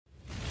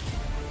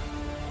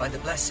By the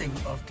blessing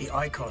of the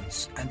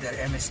Icons and their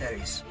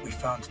emissaries, we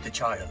found the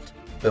child.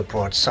 We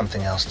brought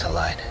something else to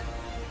light.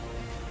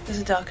 There's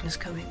a darkness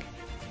coming.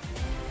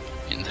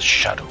 In the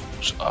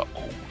shadows are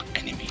old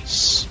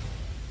enemies.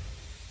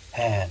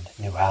 And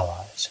new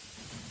allies.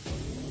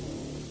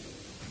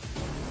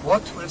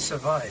 What will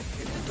survive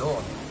in the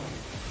dawn?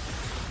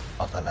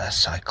 Of the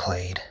last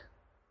Cyclade.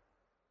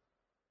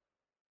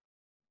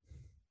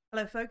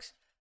 Hello, folks.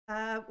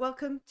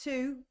 Welcome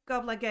to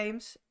Gobbler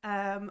Games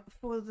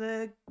for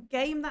the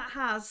game that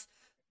has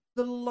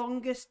the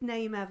longest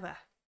name ever.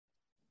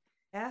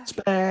 Yeah?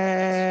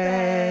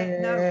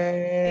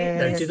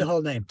 No, do the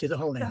whole name. Do the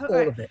whole name.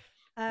 All of it.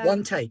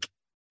 One take.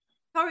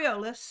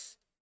 Coriolis,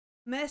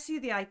 Mercy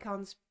of the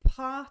Icons,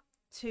 Part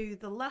 2,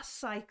 The Last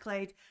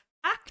Cyclade,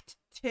 Act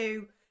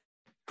 2,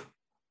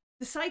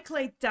 The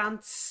Cyclade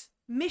Dance,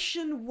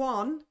 Mission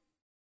 1,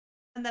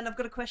 and then I've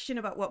got a question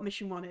about what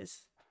Mission 1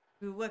 is.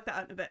 We'll work that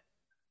out in a bit.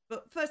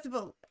 But first of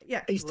all,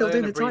 yeah. Are you still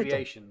doing the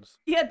abbreviations?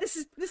 Yeah, this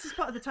is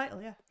part of the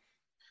title, yeah.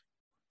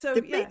 So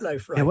the yeah.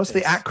 Meatloaf Yeah, what's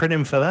the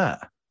acronym for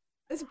that?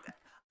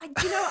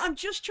 I'm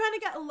just trying to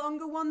get a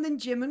longer one than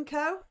Jim and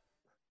Co.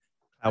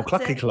 Oh,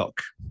 Clucky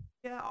Clock.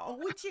 Yeah,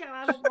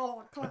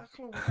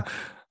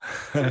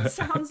 it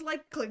sounds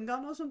like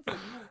Klingon or something.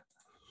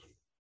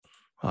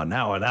 Oh,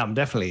 now I'm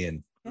definitely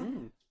in.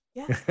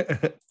 Yeah.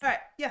 All right.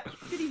 Yeah.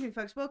 Good evening,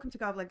 folks. Welcome to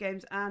Gobbler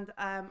Games and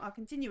our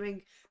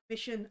continuing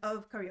mission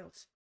of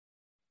Coriolis.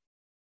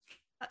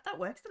 That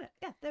works, doesn't it?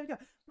 Yeah. There we go.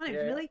 My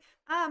name's Millie.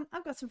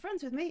 I've got some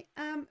friends with me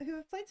who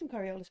have played some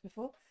Coriolis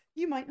before.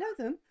 You might know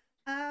them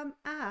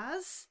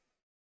as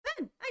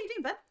Ben. How you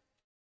doing, Ben?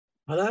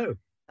 Hello.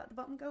 At the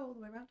bottom, go all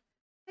the way around.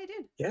 How you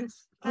doing?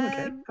 Yes. I'm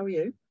okay. How are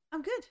you?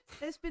 I'm good.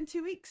 It's been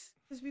 2 weeks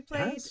since we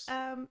played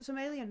some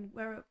Alien,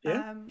 where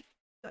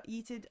got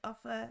yeeted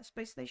off a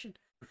space station.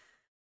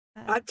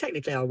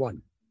 Technically, I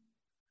won.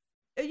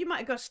 You might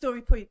have got a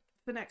story point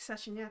for next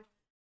session, yeah.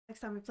 Next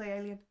time we play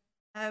Alien.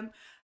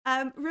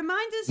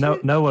 Remind us.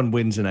 No one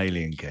wins an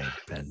Alien game,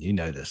 Ben. You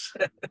know this.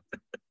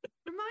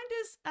 Remind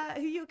us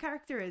who your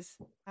character is.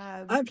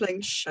 I'm playing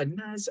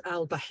Shanaz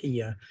Al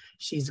Bahia.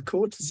 She's a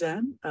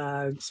courtesan,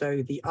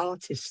 so the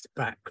artist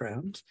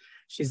background.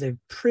 She's a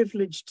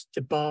privileged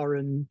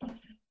Dabaran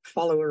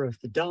follower of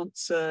the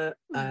dancer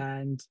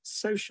and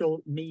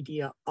social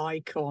media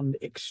icon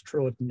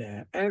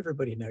extraordinaire.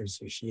 Everybody knows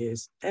who she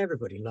is.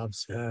 Everybody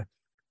loves her,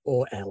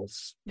 or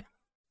else.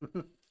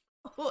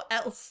 Or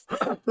else.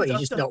 Well, you're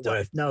just not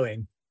worth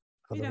knowing.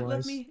 You don't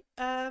love me.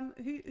 Who are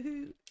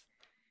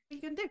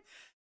you going to do?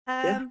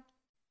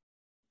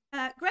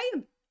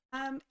 Graham,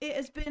 it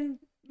has been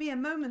a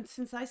moment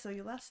since I saw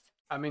you last.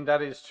 I mean,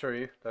 that is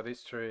true. That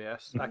is true,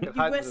 yes. I could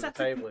hide under the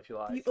table if you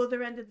like. The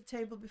other end of the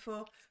table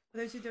before. For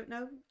those who don't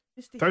know,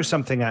 Throw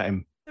something at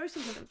him. Throw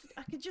something at him.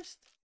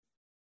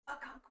 I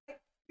can't quite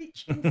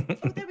reach.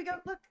 Oh, there we go.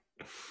 Look.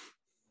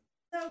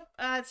 No,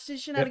 it's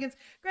just shenanigans.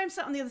 Yep. Graham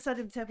sat on the other side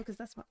of the table because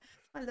that's my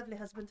lovely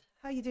husband.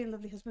 How are you doing,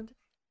 lovely husband?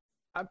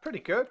 I'm pretty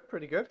good.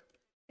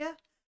 Yeah.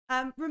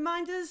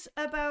 Remind us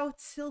about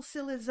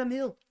Silsila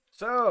Zamil.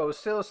 So,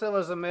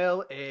 Silsila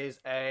Zamil is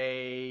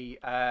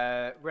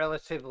a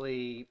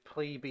relatively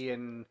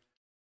plebeian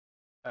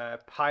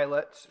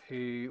pilot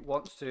who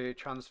wants to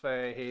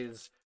transfer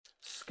his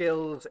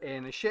skills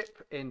in a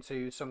ship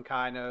into some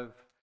kind of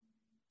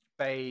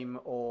fame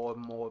or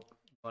more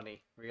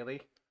money,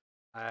 really.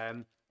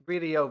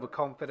 Really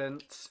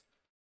overconfident.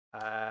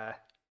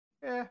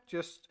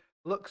 Just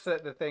looks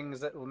at the things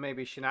that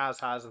maybe Shanaz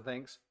has and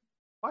thinks,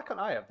 why can't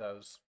I have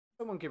those?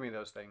 Someone give me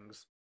those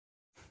things.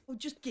 Or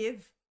just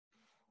give.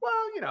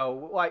 Well,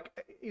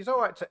 he's all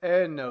right to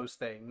earn those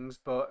things,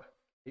 but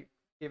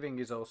giving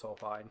is also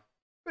fine.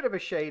 Bit of a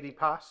shady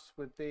past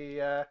with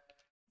the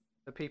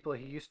people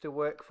he used to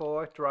work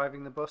for,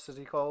 driving the bus, as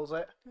he calls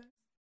it.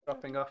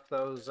 Dropping off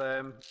those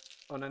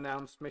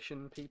unannounced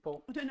mission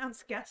people.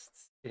 Unannounced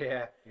guests.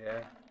 Yeah.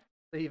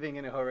 Leaving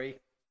in a hurry.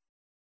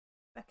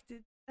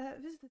 Expected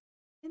visitor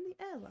in the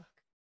airlock.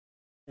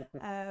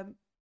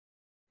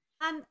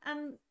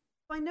 And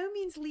by no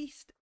means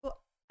least, but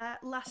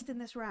last in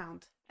this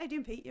round. How you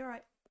doing, Pete? You all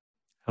right?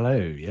 Hello,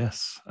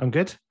 yes. I'm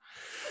good.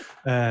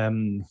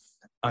 I'm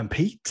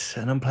Pete,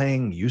 and I'm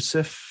playing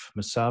Yusuf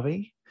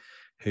Musavi,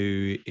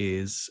 who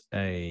is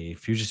a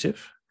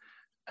fugitive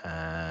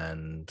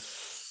and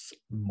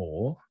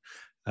more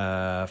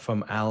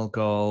from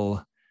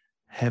Algol,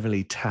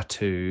 heavily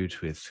tattooed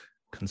with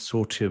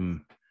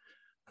consortium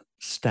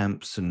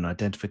stamps and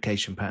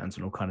identification patterns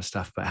and all kind of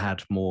stuff, but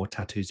had more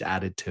tattoos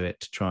added to it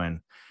to try and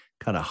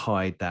kind of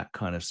hide that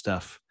kind of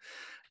stuff.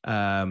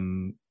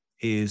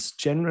 Is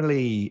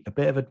generally a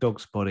bit of a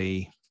dog's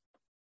body,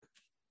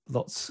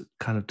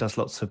 does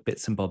lots of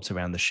bits and bobs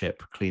around the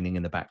ship, cleaning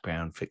in the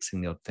background,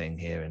 fixing the odd thing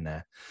here and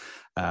there,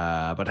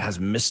 but has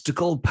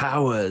mystical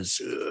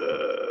powers.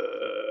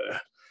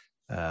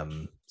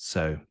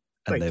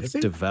 They've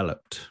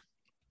developed.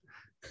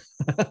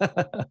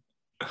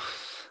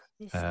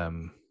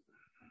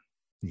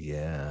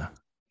 Yeah.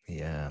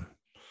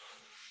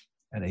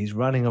 And he's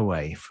running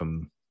away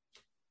from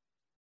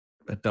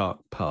a dark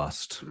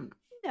past.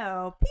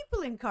 No,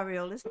 people in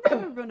Coriolis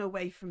never run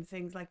away from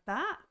things like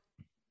that.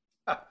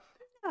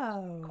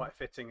 No. Quite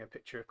fitting. A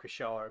picture of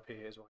Krishara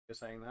appears when you're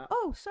saying that.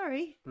 Oh,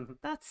 sorry. Mhm.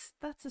 That's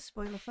a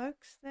spoiler,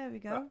 folks. There we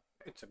go.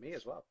 To me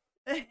as well.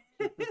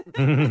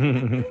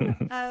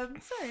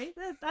 Sorry,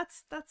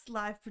 that's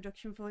live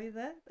production for you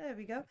there. There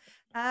we go.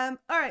 All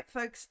right,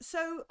 folks.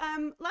 So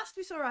last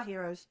we saw our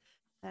heroes,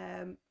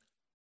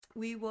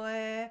 we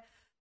were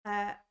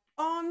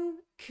on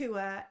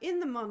Kua in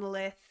the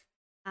monolith.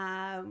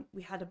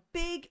 We had a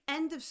big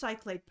end of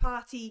Cyclade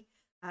party.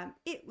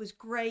 It was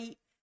great,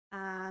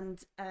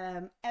 and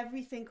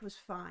everything was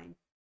fine.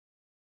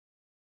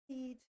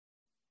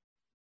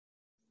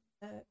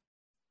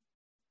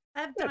 I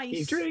have A few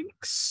dice.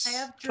 drinks. I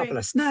have couple of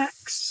drinks.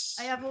 snacks.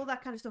 I have all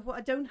that kind of stuff. What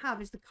I don't have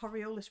is the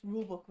Coriolis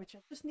rulebook, which I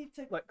just need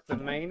to. Like the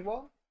main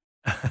one?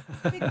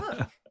 Big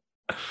book.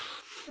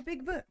 The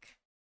big book.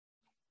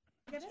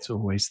 Get it? It's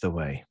always the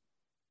way.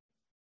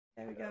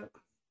 There we go.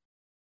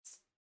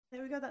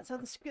 There we go. That's how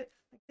the screen.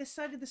 Like this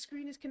side of the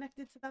screen is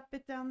connected to that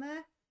bit down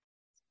there.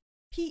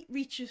 Pete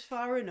reaches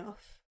far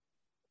enough.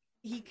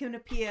 He can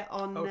appear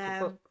on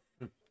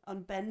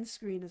on Ben's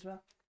screen as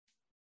well.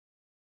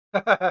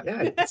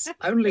 Yeah, it's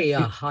only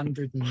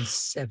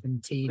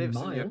 117 Lives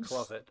miles. in your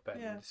closet, Ben.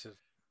 Yeah. This is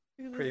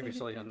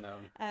previously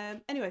unknown.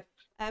 Anyway,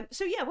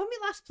 so yeah, when we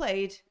last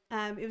played,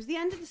 it was the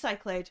end of the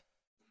Cyclade.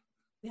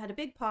 We had a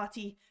big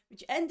party,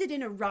 which ended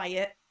in a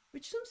riot,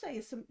 which some say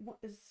is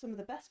some of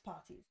the best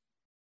parties.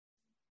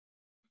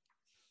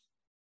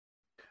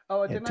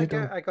 Oh,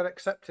 Yeah, I got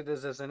accepted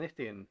as a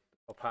Zenithian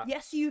or Pat?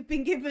 Yes, you've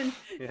been given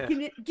Yeah.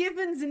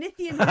 given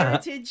Zenithian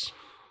heritage,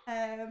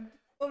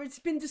 or it's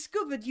been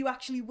discovered you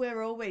actually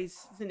were always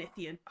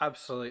Zenithian.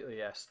 Absolutely,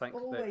 yes. Thank the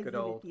Always good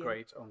old Zenithian.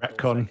 great uncle,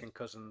 Retcon. second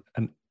cousin.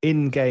 An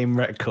in-game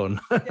retcon.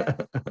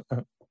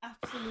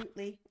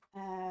 Absolutely.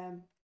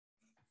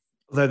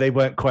 Although they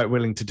weren't quite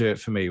willing to do it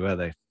for me, were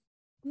they?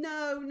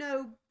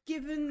 No.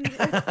 Given,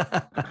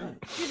 I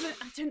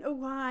don't know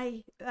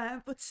why,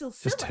 but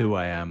Silsilla. Just who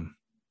I am.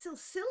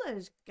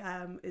 Silsilla's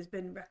has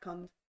been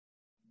reckoned.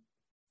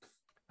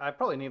 I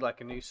probably need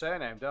like a new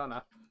surname, don't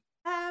I?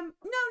 No,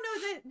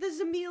 the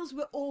Zamils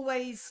were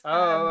always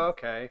Oh,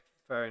 okay.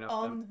 Fair enough.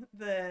 on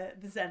the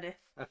Zenith.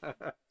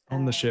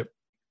 On the ship.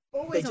 They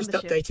Always just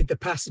on the ship. updated the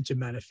passenger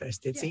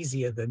manifest. It's Yeah.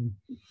 easier than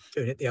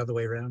doing it the other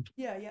way around.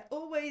 Yeah.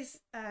 Always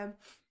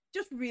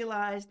just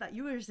realised that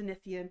you were a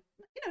Zenithian.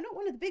 You know, not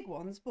one of the big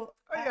ones, but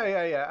Oh,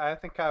 yeah. I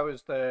think I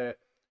was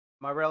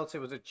my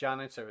relative was a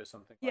janitor or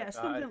something. yeah, like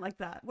something that. like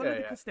that. One of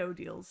the Yeah.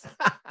 custodials.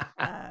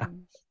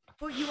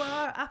 But you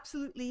are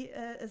absolutely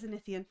a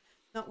Zenithian,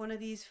 not one of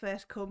these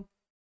first come.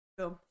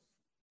 Cool.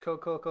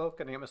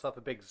 Gonna get myself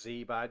a big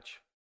Z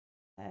badge.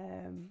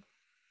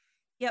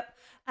 Yep.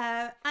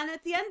 And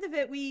at the end of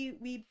it,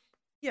 we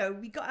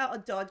got out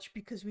of Dodge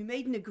because we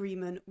made an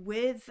agreement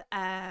with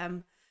let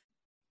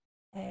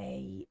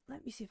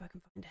me see if I can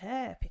find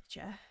her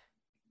picture.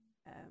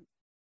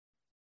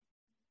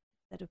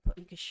 Instead of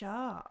putting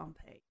Kashar on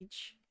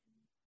page,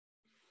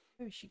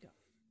 where has she gone?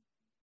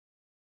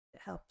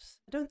 It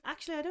helps. I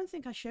don't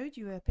think I showed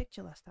you her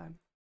picture last time.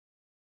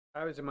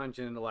 I was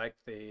imagining like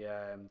the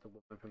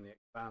woman from The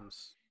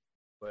Expanse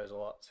wears a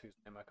lot, whose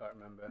name I can't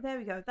remember. There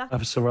we go. That's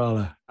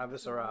Avasarala.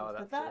 Avasarala, so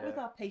that's that it, was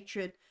yeah. our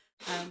patron.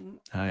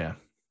 Oh, yeah.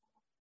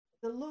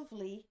 The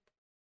lovely.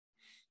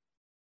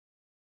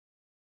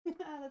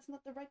 That's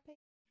not the right page.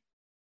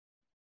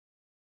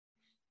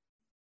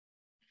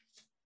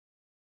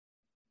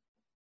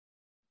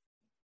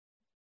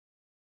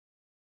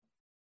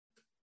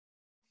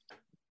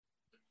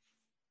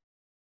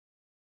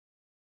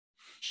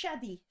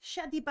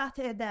 Shadi Bat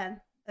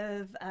Eden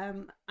of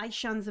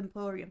Aishan's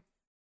Emporium.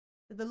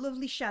 So the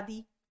lovely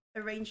Shadi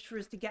arranged for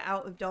us to get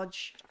out of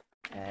Dodge.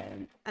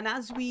 And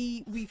as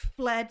we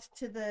fled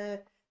to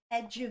the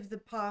edge of the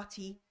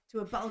party, to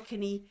a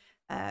balcony,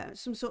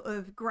 some sort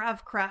of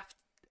gravcraft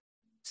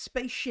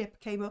spaceship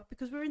came up,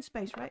 because we're in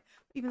space, right?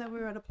 Even though we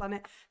were on a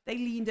planet, they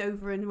leaned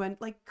over and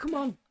went like, "Come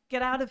on,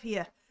 get out of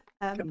here."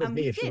 Come with and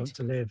me we if you did. want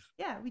to live.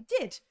 Yeah, we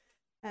did.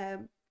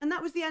 And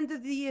that was the end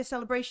of the year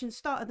celebration,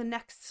 start of the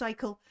next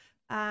cycle.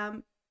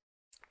 And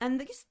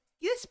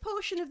this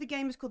portion of the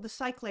game is called the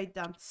Cyclade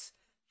Dance,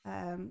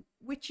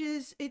 which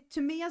is, it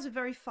to me has a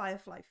very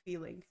Firefly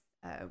feeling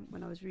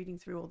when I was reading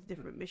through all the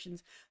different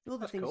missions and all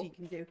the That's things cool. you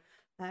can do.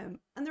 And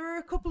there are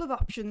a couple of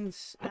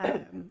options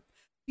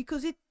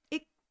because it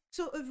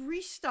sort of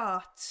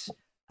restarts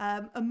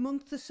a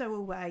month or so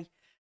away.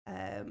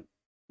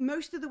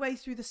 Most of the way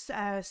through the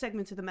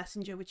segment of the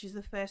Messenger, which is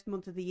the first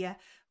month of the year,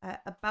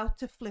 about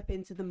to flip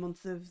into the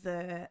month of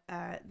the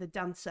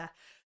Dancer.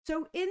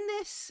 So in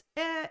this,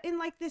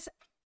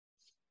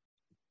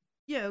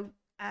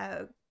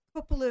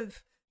 couple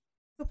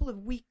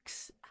of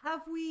weeks,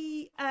 have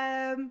we?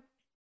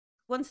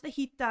 Once the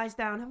heat dies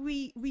down, have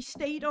we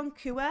stayed on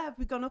Kua? Have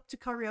we gone up to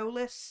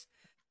Coriolis?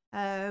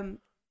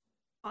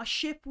 Our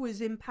ship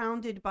was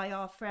impounded by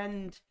our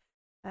friend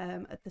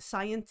at the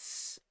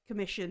Science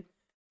Commission.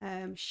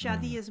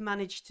 Shadi has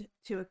managed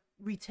to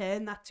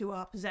return that to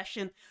our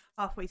possession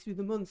halfway through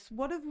the month.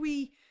 What have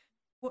we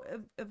What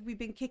have we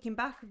been kicking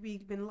back? Have we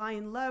been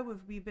lying low?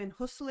 Have we been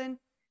hustling?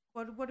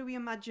 What do we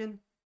imagine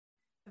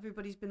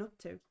everybody's been up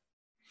to?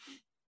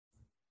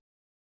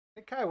 I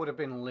think I would have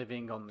been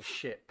living on the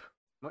ship,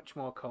 much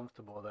more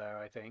comfortable there.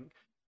 I think.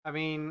 I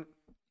mean,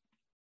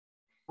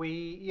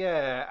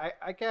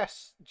 I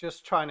guess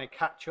just trying to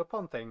catch up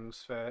on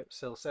things for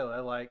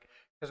Silsilla, like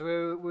because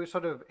we were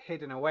sort of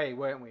hidden away,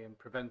 weren't we, and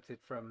prevented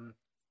from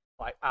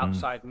like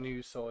outside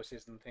news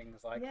sources and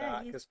things like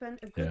that. You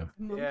spent a good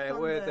month. Yeah,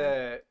 on we're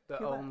the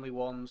Cuba. only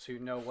ones who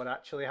know what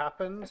actually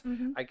happened.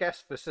 Mhm. I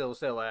guess for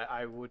Silsilla,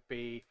 I would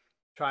be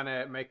trying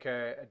to make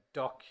a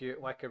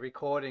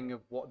recording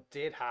of what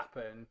did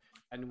happen,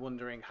 and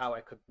wondering how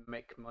I could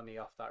make money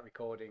off that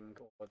recording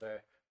or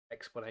the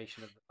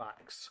explanation of the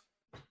facts.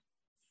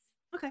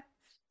 Okay.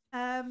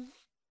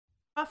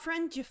 Our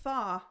friend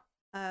Jafar,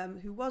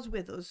 who was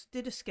with us,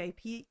 did escape.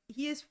 He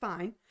is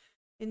fine.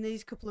 In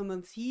these couple of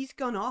months, he's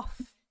gone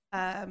off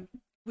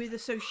with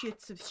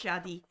associates of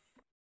Shadi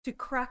to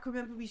crack.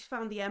 Remember, we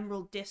found the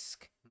emerald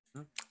disc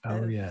of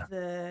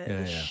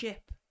the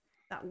ship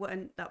that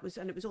was,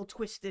 and it was all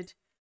twisted.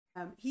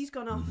 He's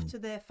gone off to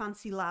their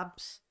fancy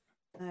labs,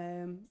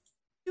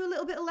 do a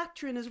little bit of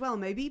lecturing as well,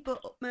 maybe.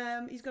 But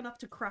he's gone off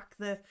to crack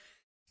the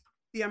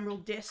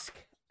emerald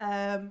disc.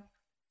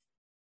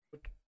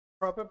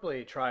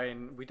 Probably try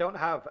and we don't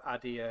have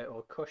Adia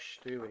or Kush,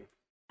 do we?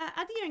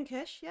 Adia and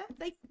Kush, yeah.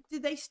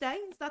 Did they stay?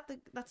 Is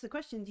that's the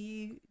question? Do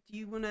you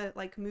want to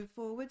like move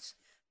forwards?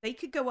 They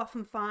could go off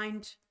and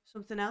find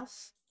something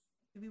else.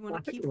 Do we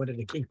want to keep?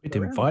 We'd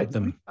invite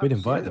them. We'd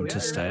invite them to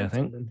stay. I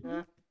think.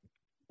 Yeah.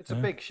 It's a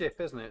big ship,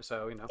 isn't it?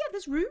 So Yeah,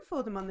 there's room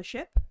for them on the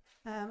ship.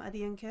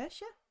 Adia and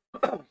Kush,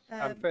 yeah.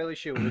 I'm fairly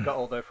sure we got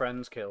all their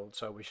friends killed,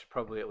 so we should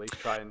probably at least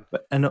try and.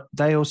 And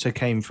they also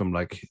came from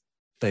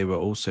they were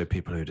also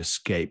people who'd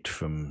escaped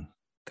from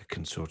the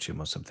consortium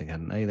or something,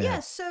 hadn't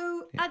they?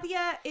 So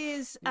Adia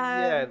is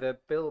the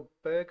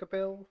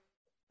Berbersil.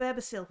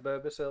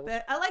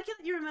 I like it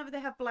that you remember they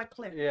have Black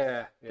Cliff.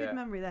 Yeah. Good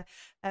memory there.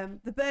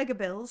 The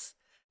Bergerbils,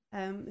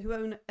 who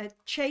own a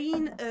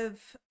chain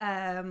of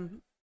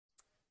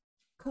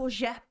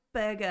courgette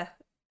burger.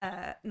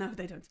 No,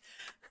 they don't.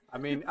 I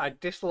mean, I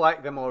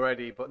dislike them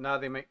already, but now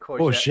they make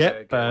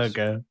courgette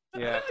burger.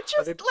 Yeah,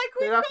 just they, like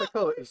they we've have got, to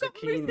call it we've got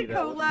zucchini.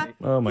 Though, Cola,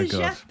 oh my god!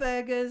 courgette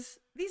burgers.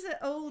 These are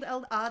old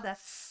Ada.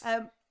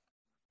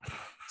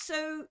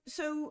 So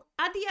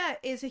Adia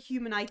is a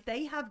humanite.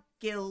 They have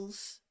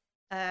gills.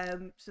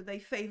 So they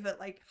favour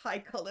like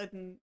high-coloured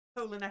and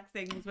polar neck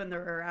things when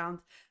they're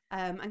around.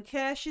 And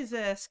Kirsch is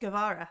a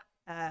Skavara,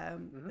 a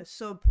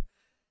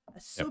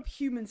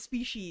subhuman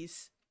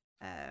species,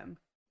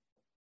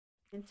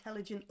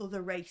 intelligent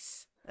other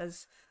race,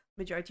 as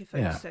majority of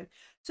folks say.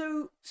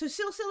 So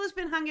Silsilla's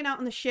been hanging out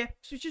on the ship,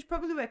 which is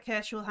probably where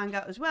Kirsch will hang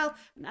out as well.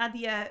 And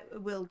Adia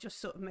will just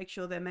sort of make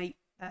sure their mate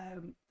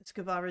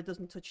Skavara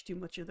doesn't touch too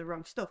much of the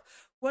wrong stuff.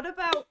 What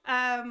about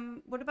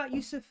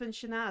Yusuf and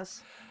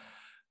Shanaz?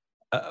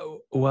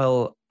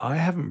 Well, I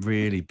haven't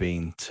really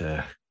been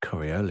to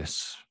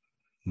Coriolis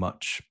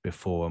much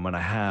before, and when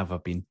I have,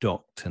 I've been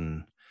docked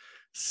and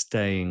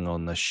staying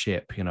on the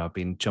ship. I've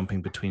been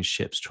jumping between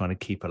ships trying to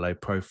keep a low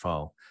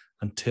profile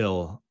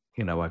until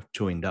I've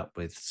joined up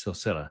with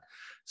Silsilla.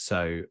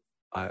 So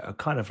I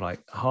kind of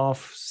like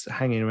half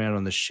hanging around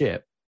on the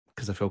ship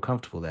because I feel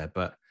comfortable there,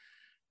 but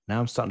now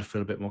I'm starting to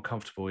feel a bit more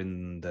comfortable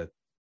in the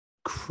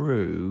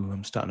crew.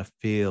 I'm starting to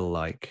feel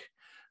like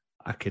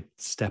I could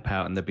step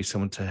out and there'd be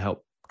someone to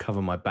help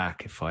cover my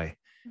back if I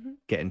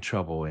get in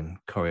trouble in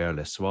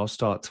Coriolis. So I'll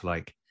start to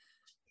like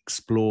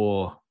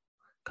explore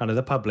kind of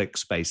the public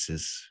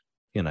spaces,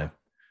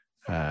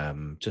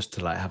 just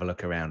to like have a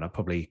look around. I'll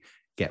probably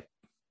get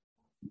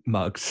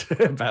mugged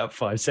about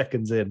 5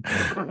 seconds in,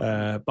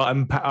 but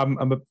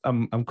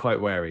I'm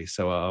quite wary,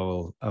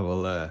 so I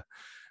will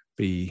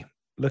be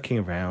looking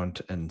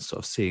around and sort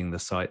of seeing the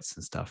sights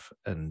and stuff,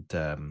 and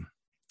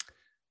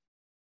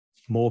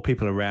more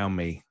people around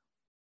me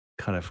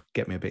kind of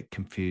get me a bit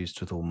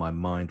confused with all my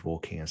mind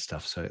walking and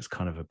stuff, so it's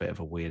kind of a bit of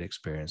a weird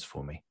experience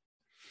for me.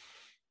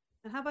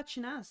 And how about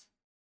Shanaz?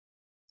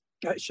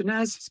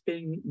 Shanaz has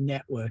been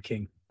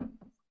networking.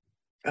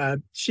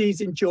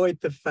 She's enjoyed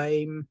the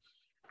fame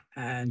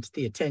and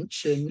the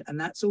attention, and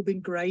that's all been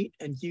great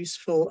and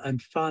useful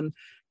and fun,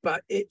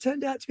 but it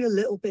turned out to be a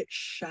little bit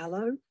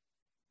shallow.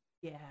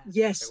 Yeah.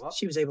 Yes,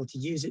 she was able to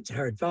use it to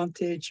her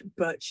advantage,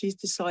 but she's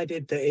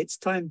decided that it's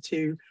time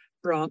to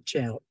branch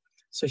out.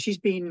 So she's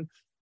been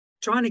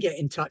trying to get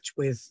in touch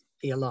with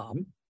the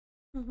Alarm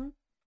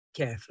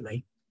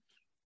carefully,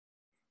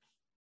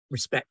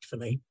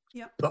 respectfully,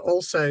 but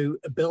also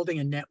building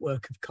a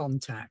network of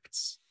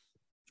contacts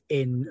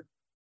in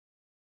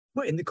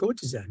the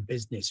courtesan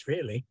business,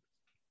 really,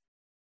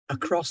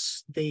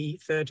 across the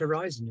Third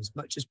Horizon as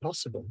much as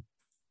possible.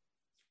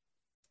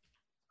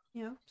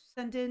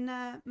 Send in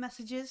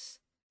messages,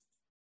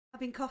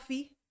 having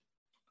coffee.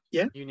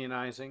 Yeah.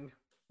 Unionizing.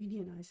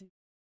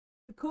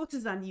 The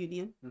courtesan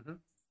union. Mm-hmm.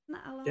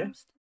 That alarm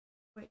stuff.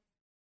 Wait.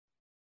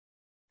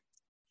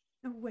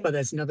 No, wait. But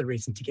there's another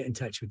reason to get in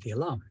touch with the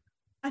Alarm.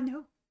 I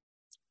know.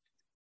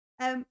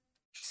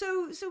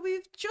 So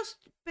we've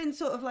just been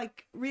sort of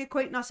like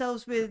reacquainting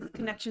ourselves with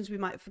connections we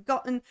might have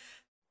forgotten,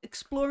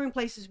 exploring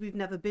places we've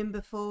never been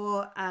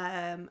before,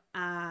 and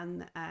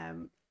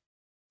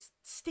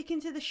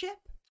sticking to the ship.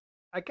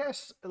 I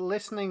guess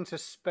listening to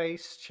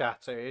space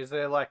chatter, is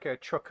there like a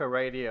trucker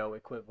radio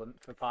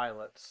equivalent for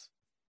pilots?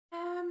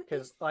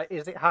 Because like,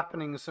 is it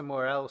happening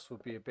somewhere else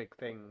would be a big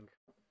thing.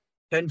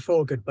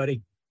 10-4, good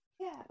buddy.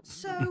 Yeah.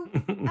 So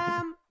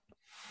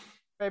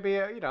maybe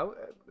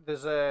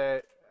there's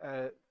a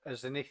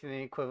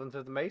Zenithian equivalent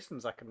of the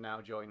Masons I can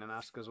now join and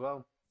ask as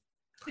well.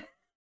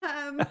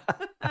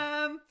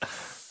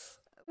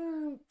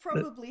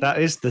 Probably.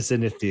 That is the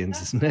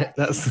Zenithians, isn't it?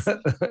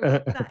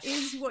 That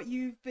is what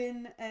you've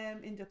been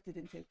inducted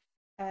into.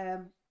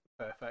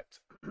 Perfect.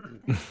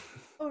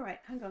 All right,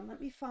 hang on. Let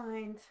me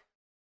find.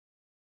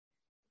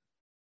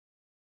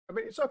 I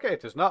mean, it's okay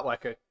if there's not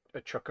like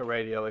a trucker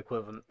radio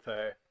equivalent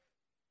for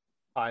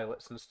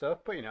pilots and stuff,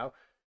 but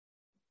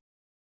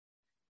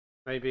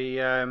maybe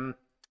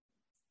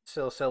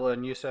Silsila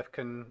and Yusuf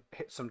can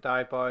hit some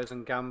dive bars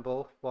and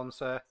gamble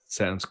once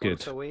Sounds good.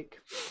 once a week.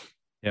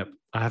 Yep,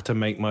 I have to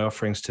make my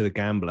offerings to the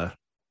gambler.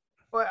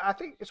 Well, I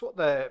think it's what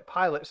the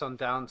pilots on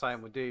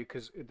downtime would do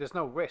because there's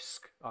no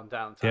risk on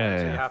downtime, Yeah,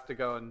 so yeah. you have to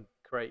go and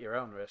create your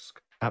own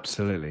risk.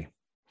 Absolutely.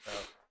 So,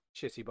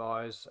 shitty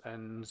bars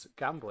and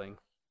gambling.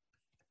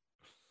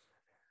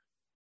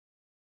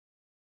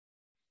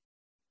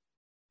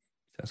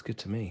 Sounds good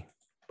to me,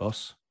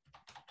 boss.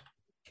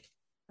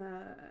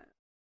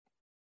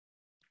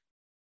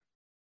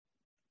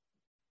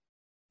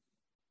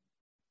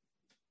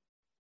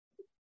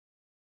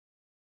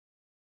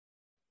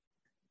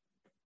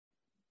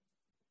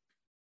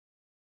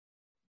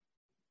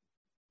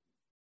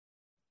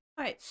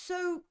 All right,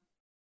 so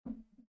a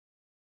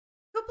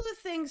couple of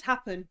things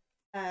happen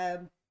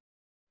that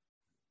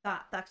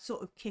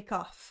sort of kick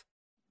off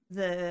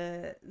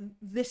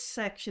this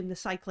section, the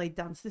Cyclade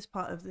dance, this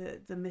part of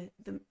the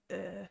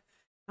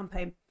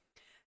campaign.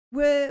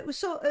 We're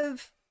sort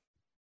of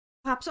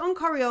perhaps on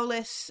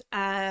Coriolis,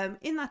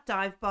 in that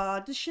dive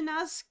bar. Does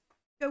Shanaz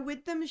go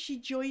with them? Does she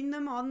join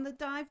them on the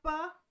dive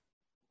bar?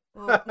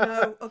 Or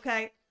no?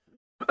 Okay.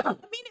 I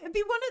mean, it'd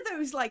be one of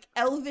those like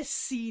Elvis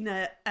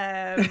Cena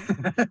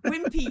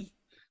wimpy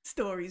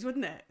stories,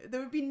 wouldn't it?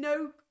 There would be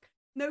no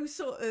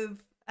sort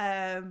of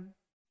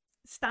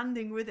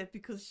standing with it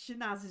because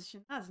Shanaz is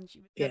Shanaz, and she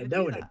would never No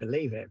do one that. would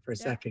believe it for a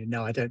second.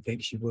 No, I don't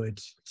think she would,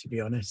 to be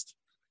honest.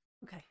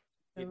 Okay.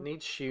 You'd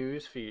need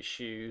shoes for your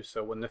shoes,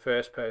 so when the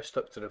first pair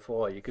stuck to the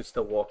floor, you could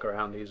still walk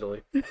around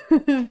easily.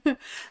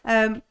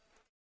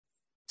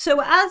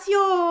 So as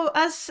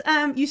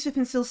Yusuf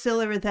and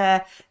Silsila are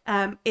there,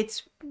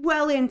 it's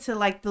well into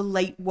like the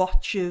late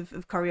watch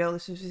of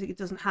Coriolis. It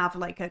doesn't have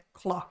like a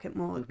clock; it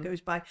more goes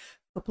by a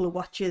couple of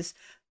watches.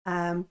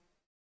 And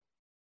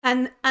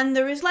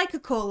there is like a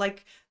call,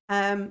 like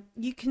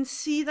you can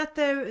see that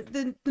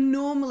the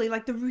normally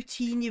like the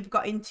routine you've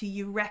got into.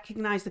 You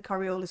recognise the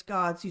Coriolis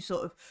guards who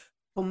sort of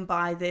come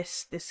by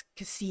this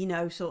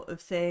casino sort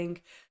of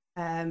thing.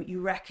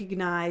 You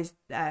recognise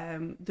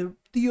the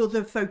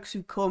other folks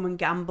who come and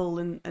gamble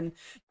and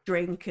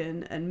drink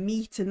and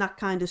meet and that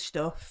kind of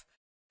stuff.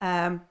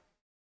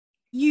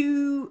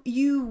 You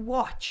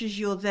watch as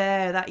you're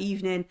there that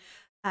evening,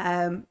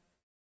 and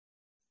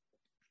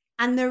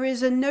there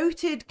is a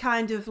noted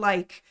kind of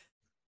like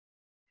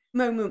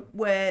moment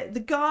where the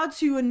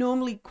guards who are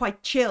normally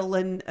quite chill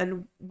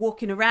and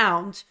walking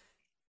around,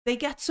 they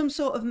get some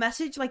sort of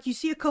message. Like you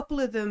see a couple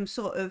of them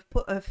sort of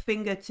put a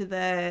finger to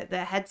their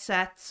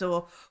headsets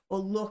or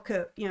look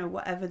at,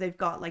 whatever they've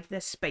got, like their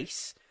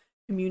space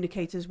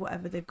communicators,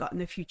 whatever they've got in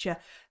the future.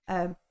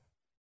 And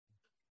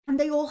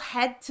they all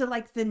head to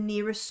like the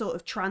nearest sort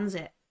of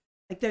transit.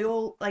 Like they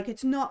all, like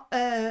it's not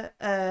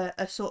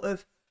a sort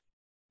of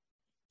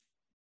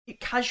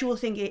casual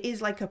thing. It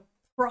is like a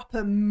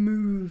proper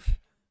move,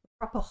 a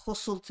proper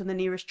hustle to the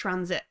nearest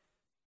transit.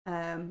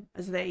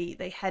 As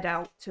they head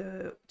out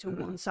to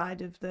one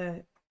side of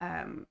the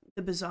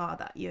bazaar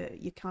that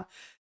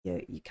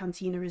your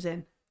cantina is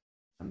in.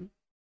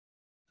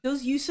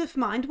 Does Yusuf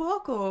mind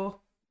walk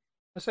or?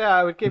 I say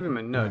I would give him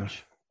a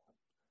nudge.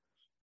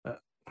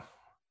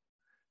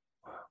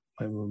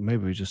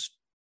 Maybe we just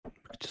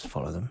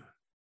follow them.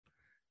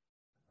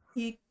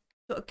 You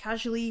sort of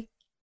casually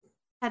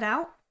head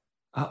out.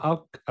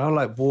 I'll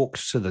like walk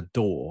to the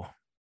door.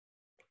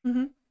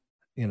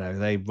 Mm-hmm.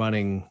 They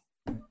running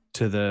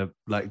to the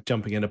like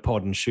jumping in a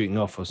pod and shooting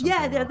off or something.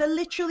 Yeah, they're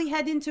literally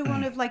head into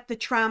one of like the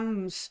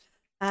trams.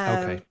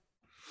 Okay.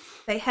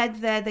 They head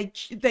there.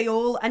 They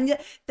all and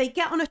they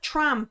get on a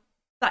tram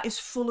that is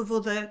full of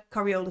other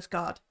Coriolis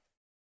guard.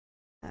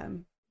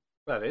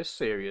 That is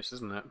serious,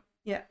 isn't it?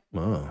 Yeah.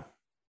 Oh.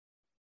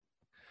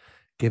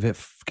 Give it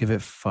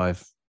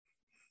 5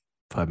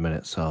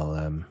 minutes.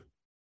 I'll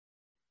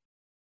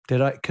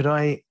could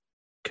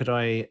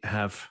I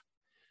have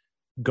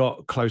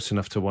got close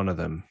enough to one of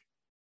them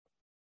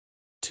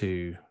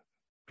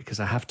because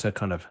I have to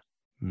kind of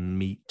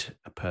meet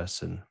a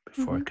person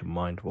before I can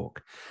mind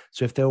walk.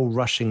 So if they're all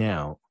rushing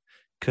out,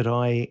 could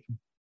I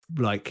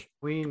like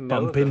We know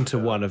bump them, into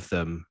though. one of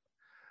them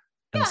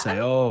and Yeah, say, I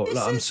mean, "Oh, this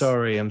look, I'm is-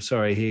 sorry,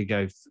 here you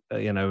go,"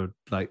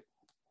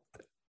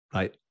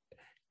 like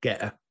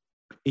get a,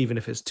 even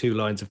if it's 2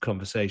 lines of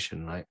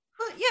conversation, like.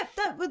 Well, yeah,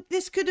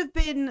 this could have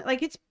been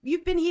like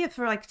you've been here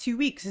for like 2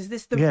 weeks. Is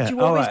this the? Yeah. Do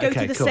you always right, go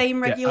okay, to the cool.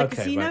 same Yeah, regular okay,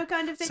 casino right.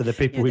 kind of thing? So the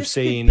people You know, we've this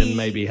could seen be- and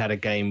maybe had a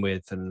game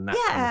with and that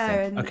Yeah, kind of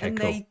thing. and, Okay, and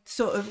cool. they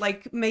sort of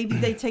like maybe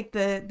they take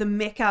the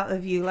mick out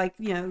of you, like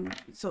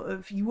sort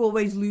of you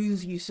always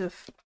lose,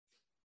 Yusuf.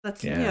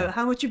 That's Yeah.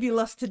 how much have you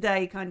lost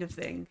today, kind of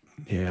thing.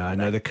 Yeah, I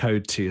know the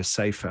code to your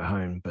safe at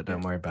home, but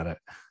don't worry about it.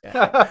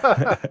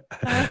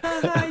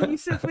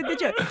 Yusuf with the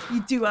joke.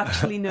 You do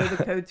actually know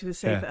the code to a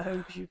safe Yeah. at home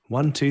because you.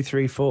 1, 2,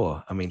 3,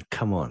 4. I mean,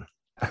 come on.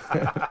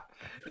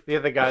 The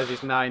other guy's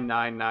is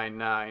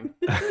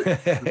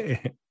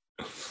 9999.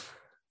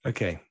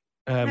 Okay.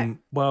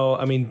 Well,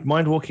 I mean,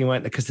 mind walking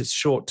went because it's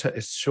short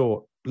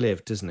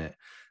lived, isn't it?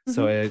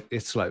 So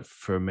it's like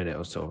for a minute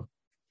or so,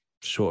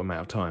 short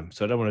amount of time.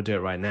 So I don't want to do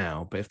it right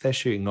now. But if they're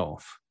shooting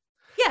off,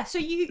 Yeah, so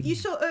you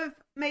sort of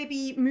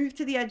maybe move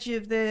to the edge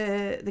of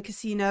the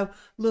casino,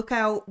 look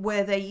out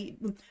where they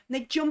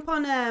jump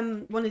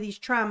on one of these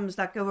trams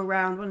that go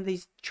around, one of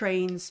these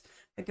trains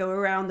that go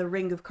around the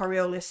ring of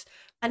Coriolis,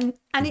 and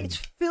it's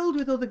filled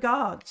with other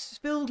guards,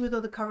 filled with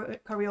other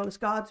Coriolis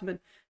guardsmen,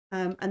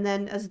 and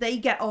then as they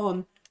get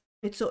on,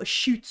 it sort of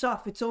shoots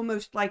off. It's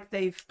almost like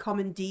they've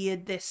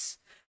commandeered this.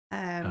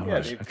 Yeah,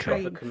 right, they've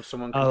okay. got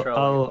someone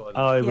controlling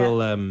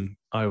it.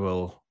 I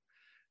will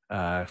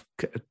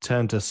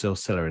turn to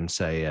Silsilla and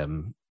say,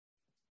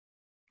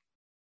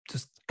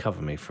 just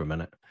cover me for a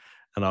minute,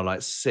 and I'll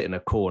like sit in a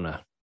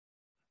corner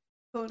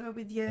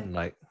With you. and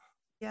like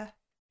Yeah.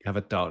 have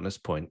a darkness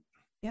point.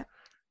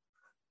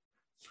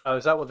 Oh,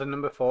 is that what the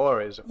number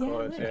 4 is? Of Yeah,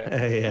 course,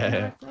 yeah.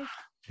 yeah.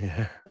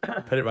 Yeah.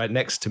 Put it right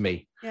next to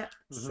me. Yeah.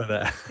 So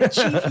that The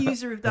chief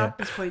user of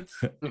darkness points.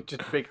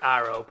 Just a big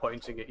arrow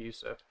pointing at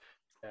Yusuf.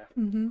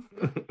 hmm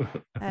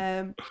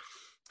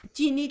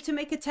Do you need to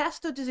make a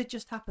test, or does it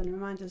just happen?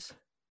 Remind us.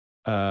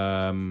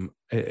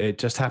 It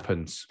just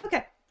happens.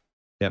 Okay.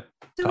 Yep.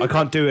 So I we-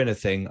 can't do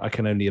anything. I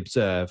can only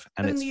observe,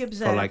 and Only it's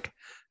observe. for like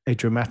a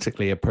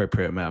dramatically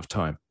appropriate amount of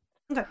time.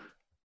 Okay.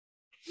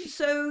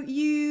 So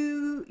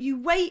you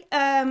wait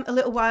a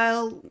little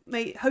while.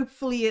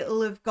 Hopefully,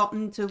 it'll have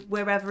gotten to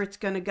wherever it's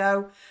going to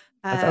go.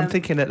 I'm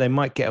thinking that they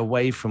might get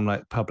away from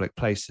like public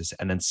places,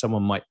 and then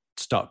someone might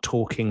start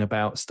talking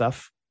about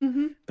stuff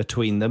Mhm.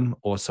 between them,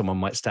 or someone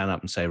might stand up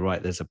and say,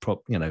 "Right, there's a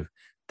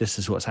this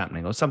is what's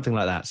happening," or something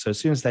like that. So as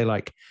soon as they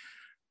like,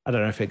 I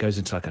don't know if it goes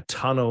into like a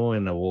tunnel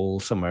in a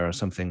wall somewhere or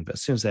something, but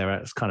as soon as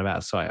it's kind of out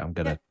of sight, I'm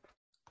gonna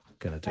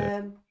do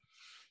it.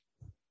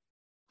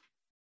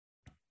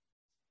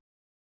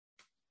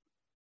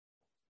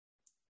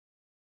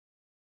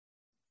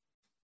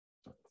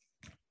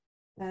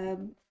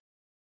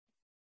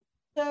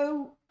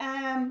 So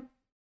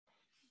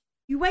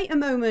you wait a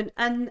moment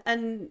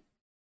and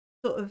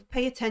sort of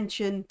pay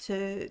attention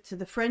to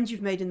the friends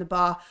you've made in the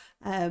bar.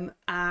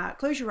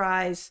 Close your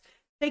eyes,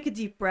 take a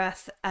deep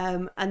breath,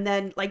 and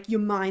then like your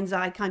mind's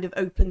eye kind of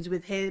opens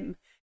with his,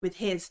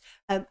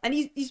 and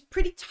he's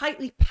pretty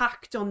tightly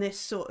packed on this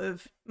sort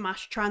of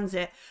mass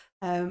transit,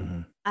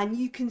 and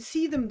you can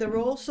see them. They're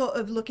all sort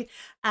of looking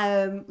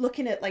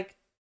at like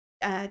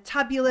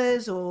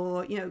tabulas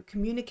or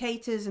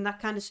communicators and that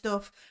kind of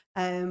stuff,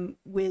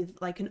 with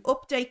like an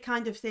update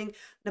kind of thing.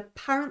 And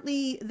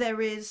apparently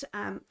there is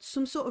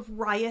some sort of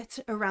riot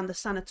around the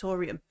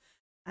sanatorium.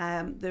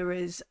 There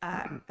is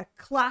a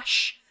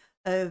clash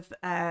of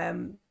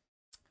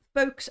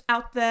folks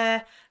out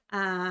there.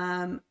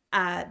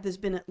 There's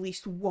been at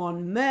least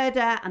one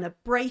murder and a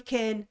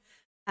break-in,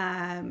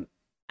 and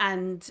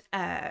the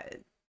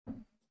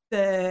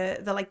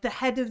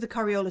head of the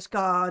Coriolis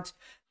Guard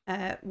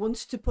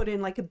wants to put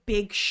in like a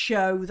big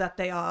show that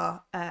they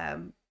are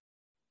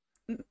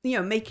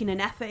making an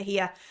effort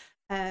here.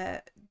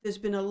 There's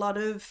been a lot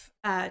of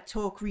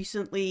talk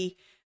recently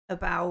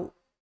about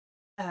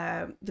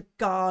the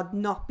Guard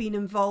not being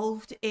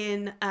involved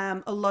in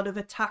a lot of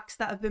attacks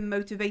that have been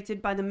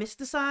motivated by the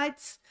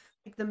mysticides,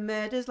 like the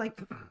murders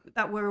like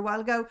that were a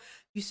while ago.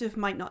 Yusuf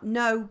might not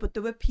know, but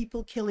there were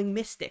people killing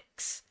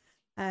mystics,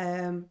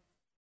 and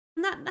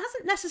that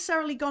hasn't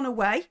necessarily gone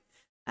away.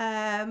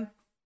 And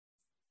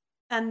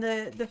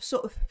the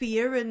sort of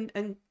fear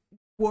and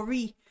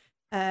worry,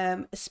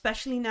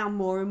 especially now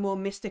more and more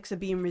mystics are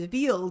being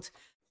revealed.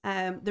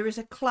 There is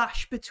a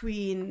clash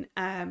between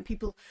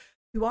people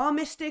who are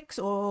mystics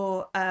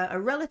or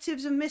are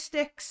relatives of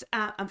mystics,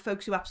 and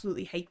folks who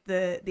absolutely hate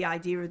the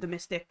idea of the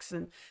mystics,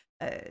 and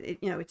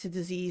it's a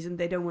disease and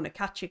they don't want to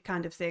catch it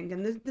kind of thing.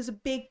 And there's a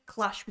big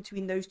clash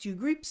between those two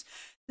groups.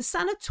 The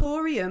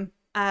sanatorium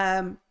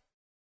are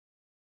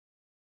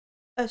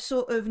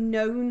sort of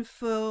known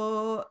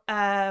for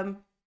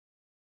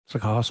It's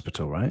like a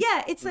hospital, right?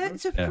 yeah, it's a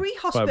free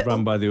hospital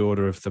run by the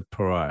order of the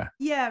pariah.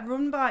 Yeah,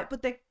 run by,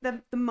 but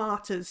the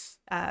martyrs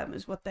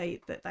is what they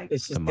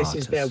This is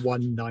martyrs. their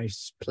one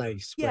nice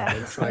place where Yeah.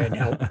 they try and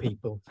help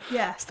people.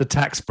 yeah. It's the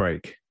tax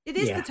break. It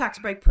is the tax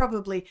break,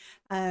 probably.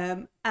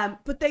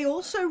 But they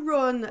also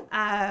run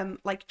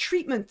like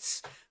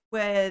treatments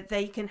where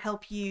they can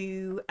help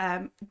you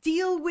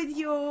deal with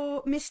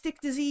your mystic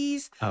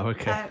disease. Oh,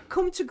 okay.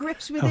 Come to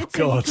grips with Oh, it so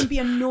you God. can be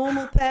a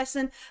normal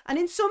person. And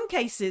in some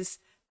cases,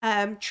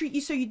 treat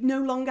you so you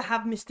no longer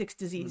have mystic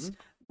disease.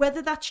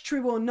 Whether that's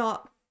true or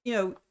not, you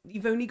know,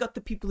 you've only got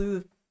the people who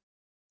have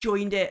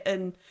joined it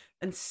and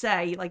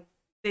say, like,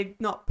 they've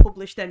not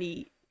published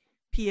any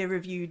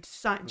peer-reviewed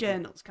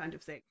journals kind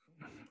of thing.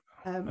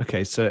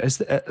 Okay, so as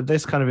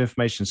this kind of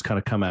information's kind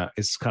of come out,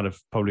 it's kind of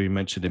probably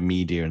mentioned in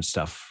media and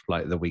stuff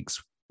like the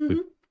weeks we've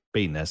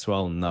been there, so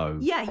I'll know.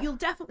 Yeah, you'll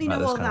definitely about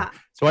know this all kind that.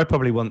 so I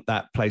probably want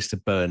that place to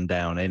burn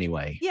down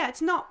anyway. Yeah,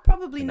 it's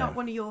probably You not know.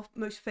 one of your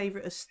most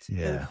favoritist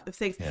Yeah, of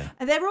things. yeah.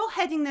 And they're all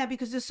heading there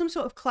because there's some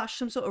sort of clash,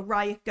 some sort of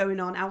riot going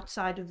on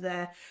outside of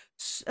there.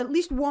 At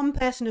least one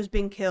person has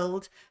been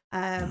killed,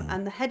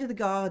 and the head of the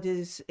guard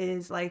is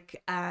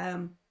like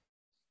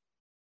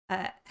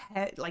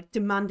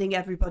demanding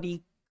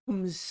everybody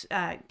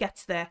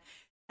gets there.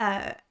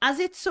 As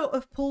it sort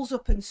of pulls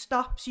up and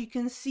stops, you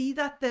can see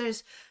that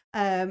there's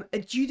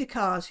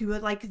adjudicars who are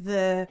like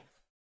the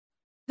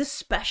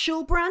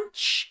special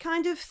branch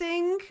kind of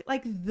thing,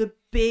 like the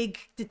big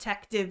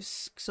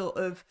detectives sort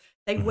of.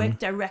 They work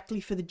directly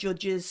for the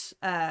judges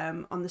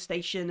on the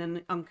station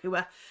and on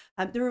Kua.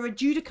 There are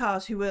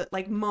adjudicars who are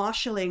like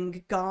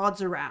marshalling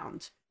guards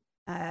around,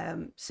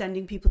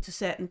 sending people to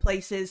certain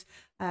places.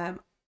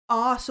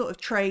 Our sort of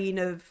train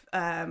of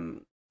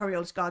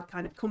Coriolis Guard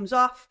kind of comes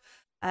off.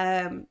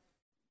 There's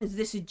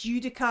this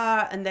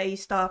adjudicar, and they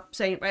start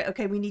saying, right,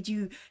 okay, we need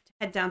you to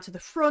head down to the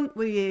front.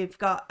 We've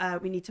got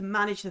we need to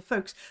manage the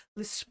folks.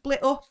 Let's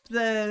split up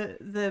the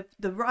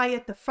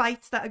riot, the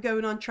fights that are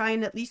going on. Try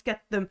and at least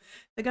get them.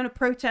 They're going to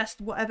protest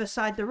whatever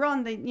side they're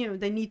on. They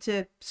need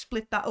to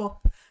split that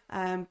up.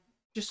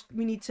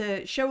 We need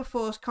to show a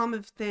force, calm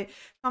a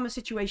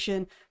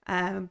situation.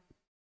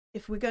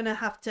 If we're going to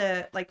have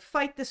to like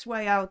fight this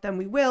way out, then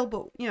we will.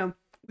 But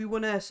we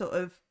want to sort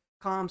of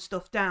calm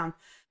stuff down.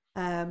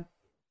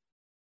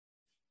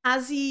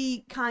 As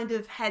he kind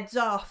of heads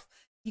off,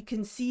 you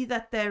can see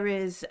that there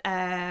is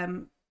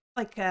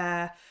like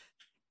a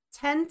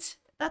tent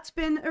that's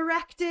been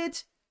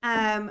erected,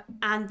 and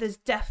there's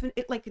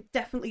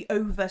definitely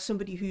over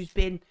somebody who's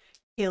been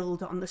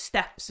killed on the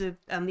steps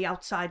on the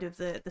outside of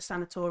the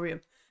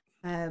sanatorium.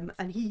 And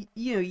he,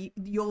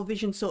 your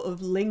vision sort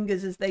of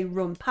lingers as they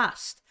run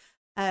past.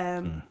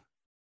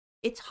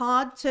 It's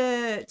hard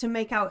to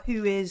make out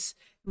who is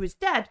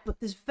dead,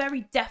 but there's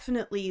very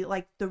definitely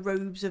like the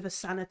robes of a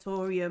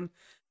sanatorium,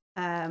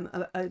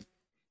 a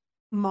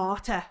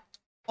martyr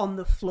on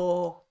the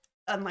floor,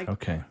 and like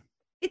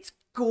it's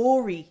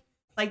gory.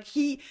 Like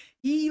he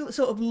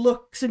sort of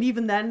looks, and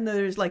even then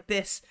there's like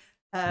this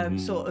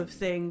sort of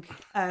thing.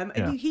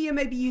 And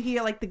you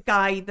hear like the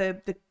guy,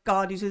 the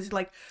guard who's just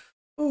like,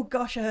 oh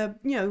gosh, I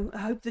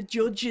hope the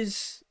judge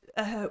is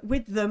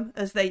with them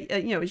as they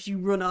as you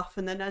run off.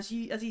 And then as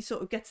he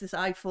sort of gets this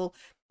eyeful,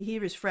 you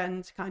hear his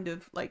friend kind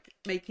of like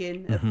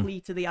making a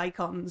plea to the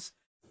icons.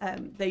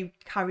 They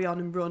carry on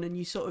and run, and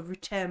you sort of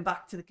return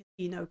back to the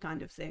casino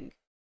kind of thing.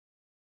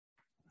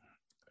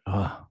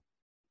 Get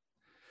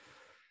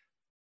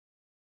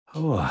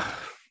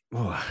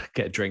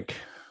a drink.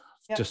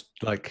 Yep. Just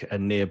like a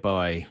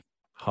nearby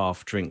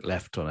half drink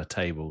left on a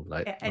table,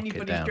 like knock it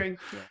Anybody's down. drink.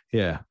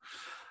 Yeah.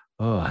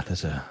 Oh,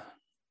 there's a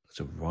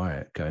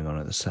riot going on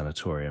at the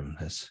sanatorium.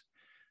 There's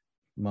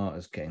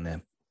martyrs getting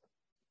their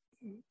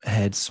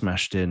heads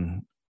smashed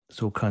in.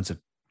 There's all kinds of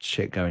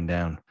shit going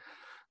down.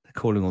 They're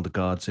calling all the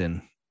guards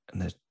in,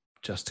 and there's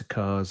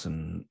justicars,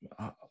 and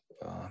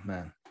oh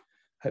man,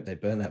 hope they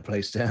burn that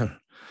place down.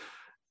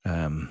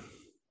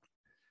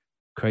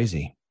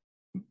 Crazy.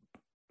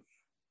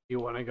 You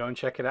want to go and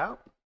check it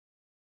out?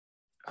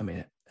 I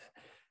mean,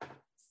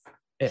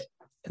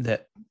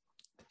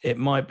 it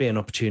might be an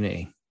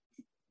opportunity.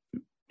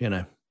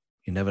 You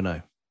never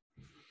know.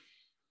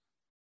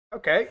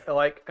 Okay,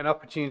 like an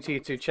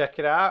opportunity to check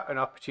it out, an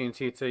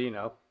opportunity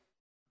to,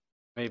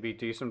 maybe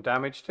do some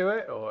damage to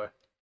it, or...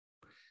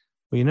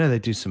 Well, they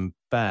do some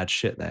bad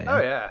shit there.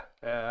 Oh, yeah.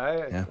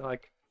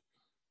 Like,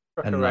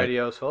 fucking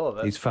radio's full of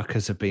it. These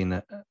fuckers have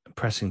been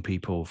oppressing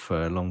people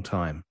for a long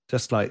time,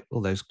 just like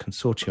all those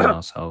consortium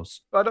assholes.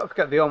 Well, don't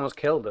forget they almost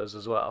killed us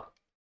as well.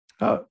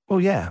 Oh,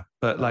 well, yeah,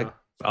 but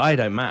I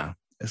don't matter.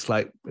 It's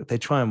like they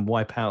try and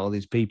wipe out all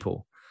these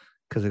people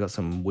because they've got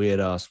some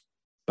weird ass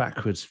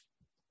backwards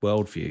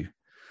worldview.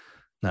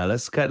 Now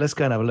let's go and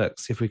have a look,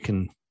 see if we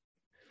can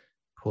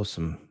pour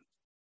some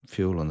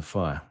fuel on the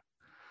fire.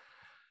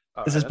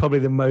 This is probably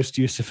the most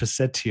Yusuf has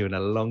said to you in a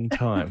long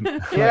time.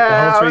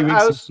 Yeah, the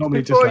whole 3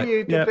 weeks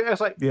I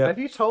was like, have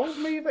you told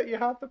me that you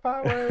have the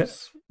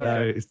powers?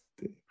 No,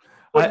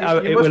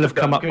 Well, it will have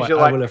come up. Because you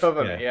I will have,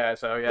 cover me. Yeah,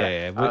 so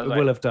yeah.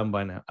 We'll have done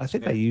by now. I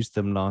think I used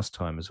them last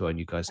time as well, and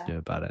you guys knew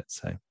about it.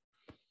 So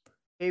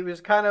it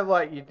was kind of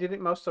like you did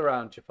it most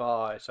around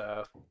Jafar,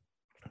 so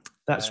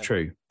that's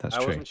true. That's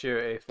true. I wasn't sure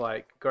if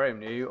like Graham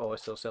knew or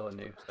Silsilla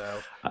knew.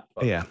 So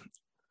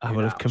I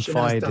would have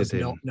confided does in.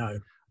 not know.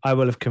 I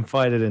will have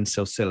confided in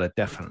Silsilla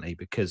definitely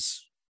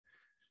because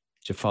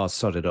Jafar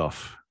sodded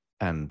off,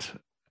 and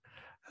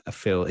I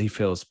feel he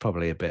feels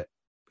probably a bit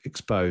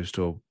exposed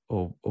or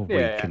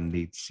weak and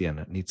needs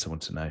someone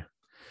to know.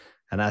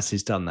 And as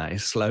he's done that,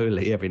 he's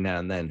slowly every now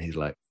and then he's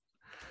like,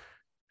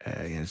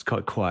 it's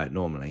quite quiet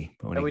normally.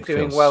 But when are we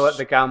doing well at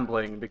the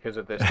gambling because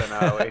of this? Then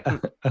are we?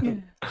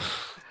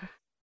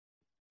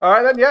 All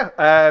right then, yeah.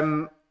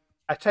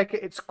 I take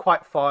it it's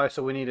quite far,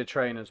 so we need a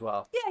train as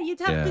well. Yeah, you'd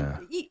have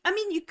to. I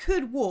mean, you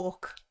could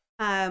walk,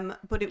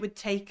 but it would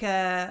take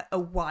a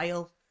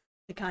while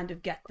to kind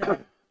of get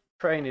there.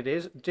 Train it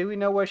is. Do we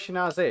know where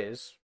Shanaz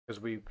is?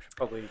 Because we should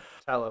probably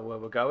tell her where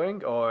we're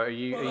going, or are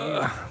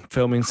you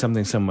filming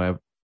something somewhere?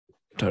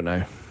 Don't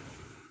know.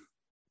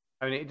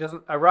 I mean, it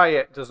doesn't. A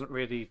riot doesn't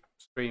really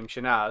scream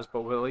Shanaz,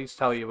 but we'll at least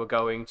tell you we're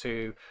going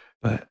to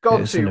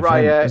go to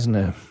riot, isn't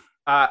it?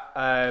 At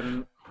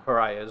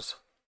Pariah's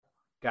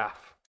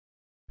gaff.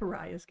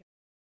 Pariah's gaff.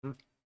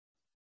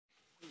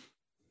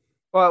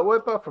 Well, we're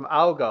both from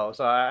Algo,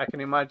 so I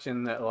can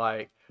imagine that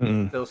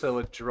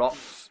Silsilla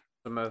drops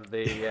some of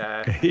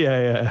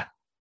the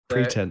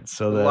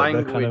pretense or the the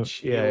language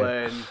he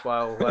learned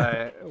while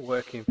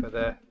working for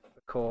the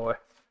core.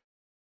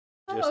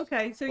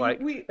 Okay, so as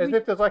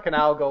if there's like an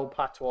Algo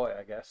patois,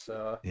 I guess.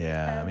 So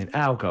I mean,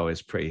 Algo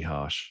is pretty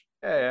harsh.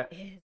 Yeah.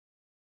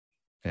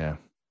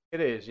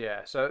 It is,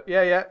 yeah. So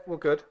we're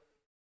good.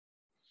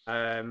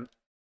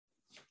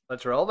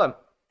 Let's roll them.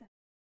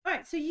 All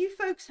right, so you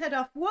folks head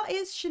off. What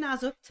is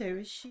Shanaz up to?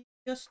 Is she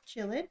just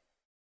chilling?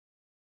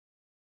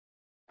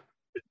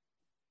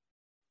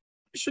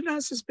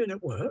 Shanaz has been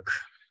at work.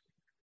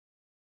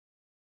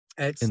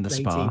 It's in the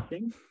late spa.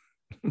 Evening.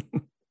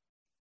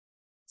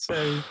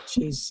 So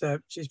she's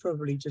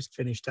probably just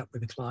finished up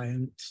with a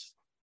client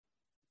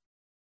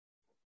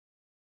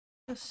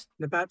and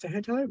about to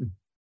head home.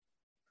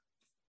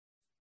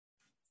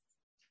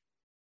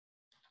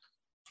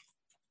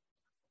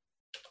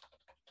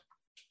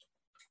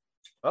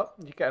 Well,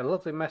 you get a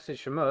lovely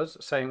message from us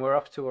saying we're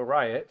off to a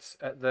riot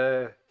at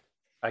the,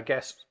 I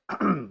guess,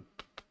 you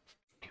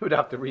would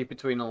have to read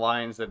between the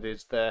lines that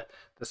is the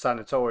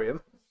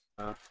sanatorium.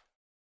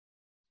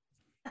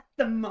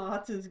 The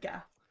Martyrs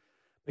Gaff.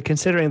 But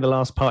considering the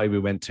last party we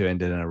went to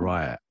ended in a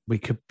riot,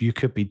 you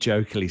could be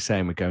jokingly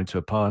saying we're going to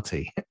a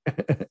party.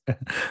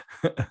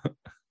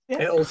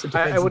 It also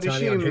depends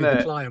entirely on who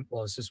the client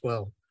was as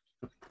well.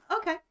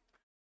 Okay.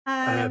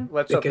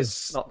 Let's hope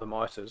it's not the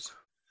Martyrs.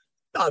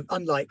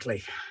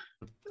 Unlikely.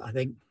 I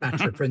think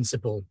matter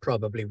principle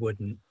probably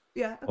wouldn't.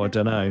 Yeah. Okay. Or I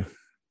don't know.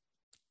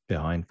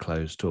 Behind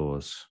closed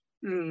doors.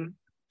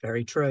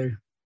 Very true.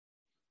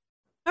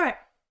 All right.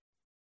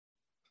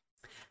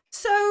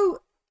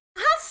 So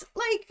has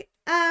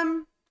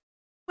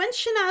when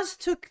Shanaz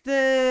took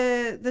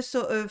the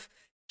sort of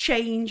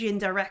change in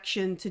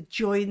direction to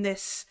join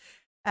this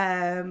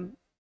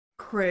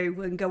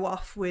crew and go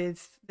off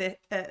with the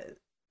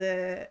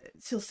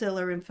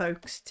Silsilla and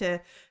folks to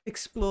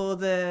explore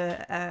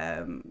the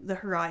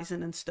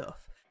horizon and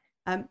stuff.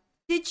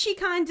 Did she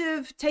kind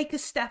of take a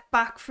step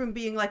back from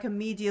being like a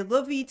media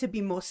lovey to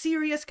be more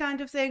serious kind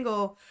of thing,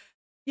 or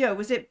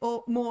was it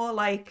more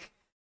like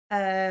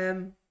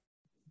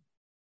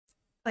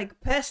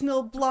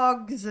personal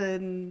blogs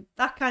and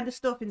that kind of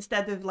stuff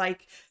instead of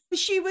like?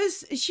 She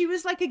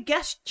was like a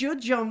guest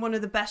judge on one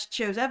of the best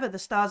shows ever, The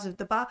Stars of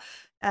Dabara.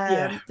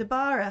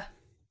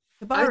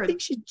 I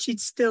think she'd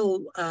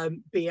still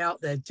be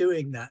out there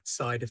doing that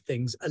side of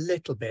things a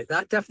little bit.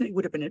 That definitely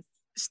would have been a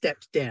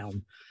step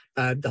down.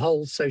 The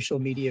whole social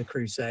media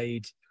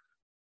crusade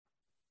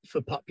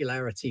for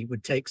popularity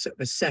would take sort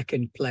of a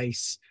second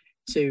place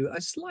to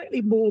a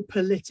slightly more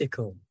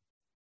political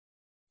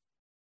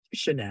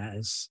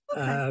Shanaz.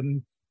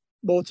 Okay.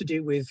 More to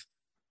do with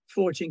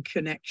forging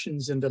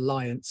connections and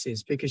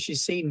alliances, because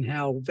she's seen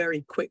how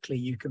very quickly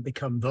you can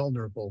become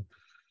vulnerable.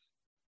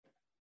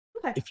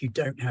 Okay. If you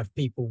don't have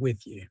people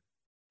with you.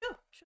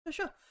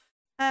 Sure.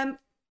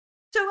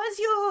 So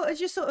as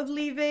you're sort of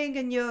leaving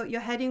and you're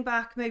heading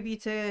back, maybe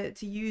to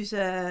use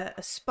a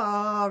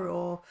spa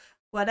or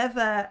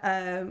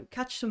whatever,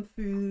 catch some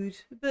food,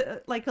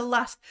 but like a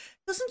last.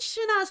 Doesn't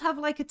Shanaz have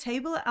like a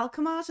table at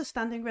Alkamar's, a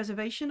standing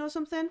reservation or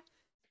something?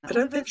 I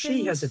don't think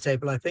she has a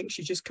table. I think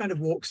she just kind of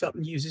walks up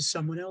and uses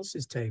someone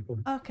else's table.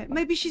 Okay,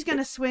 maybe she's going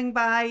to swing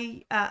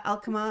by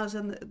Alkamar's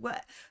and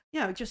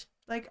just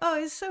like, oh,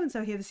 is so and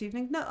so here this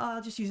evening? No,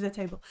 I'll just use their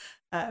table,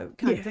 kind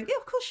of thing. Yeah,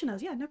 of course she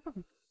knows. Yeah, no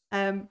problem.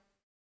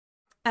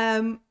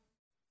 I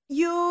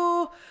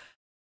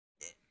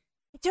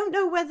don't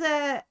know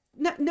whether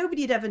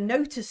nobody'd ever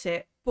notice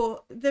it,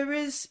 but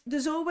there's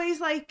always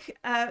like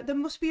there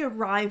must be a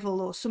rival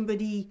or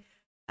somebody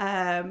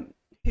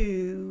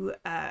who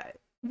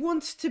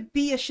wants to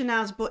be a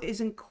Shanaz but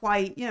isn't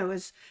quite,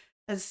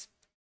 as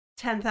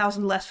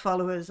 10,000 less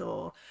followers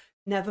or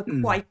never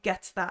quite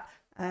gets that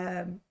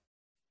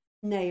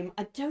name.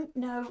 I don't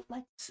know.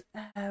 Let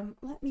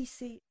me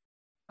see.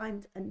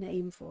 Find a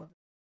name for them.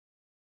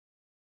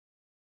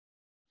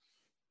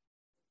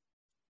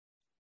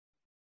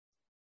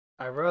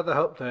 I rather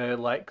hope they're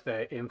like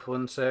the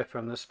influencer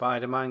from the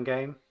Spider-Man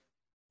game.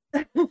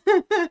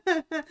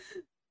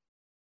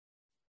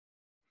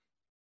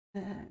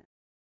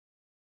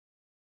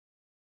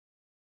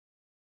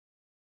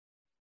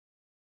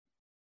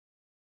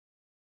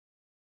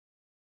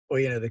 Or,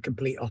 the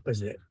complete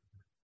opposite.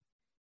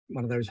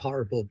 One of those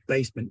horrible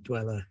basement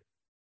dweller,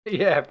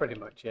 Yeah, pretty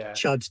much, yeah.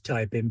 chud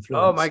type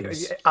Oh my god,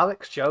 influences.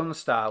 Alex Jones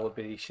style would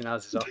be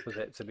Shanaz's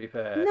opposite, to be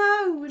fair.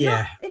 No,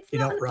 Yeah, it's you're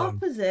not not an wrong.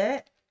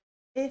 opposite.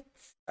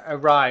 It's A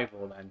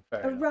rival, then,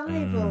 fair a enough.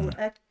 rival,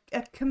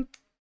 a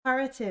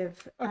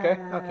comparative.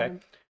 Okay.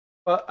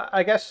 Well,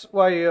 I guess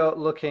while you're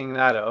looking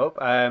that up,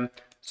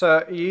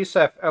 so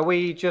Yusuf, are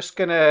we just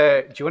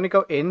gonna? Do you want to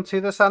go into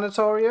the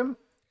sanatorium,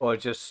 or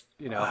just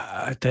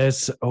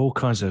There's all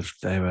kinds of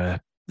there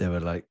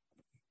were like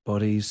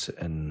bodies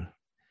and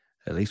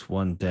at least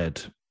one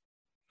dead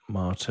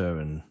martyr,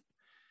 and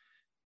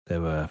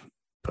there were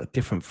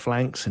different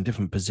flanks and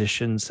different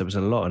positions. There was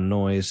a lot of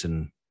noise,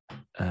 and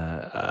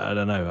I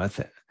don't know. I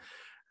think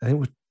I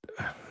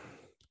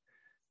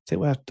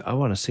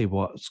want to see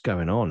what's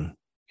going on,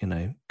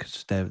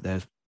 because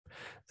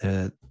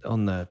they're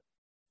on the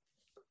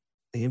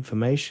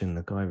information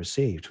the guy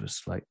received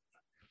was like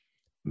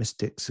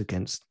mystics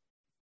against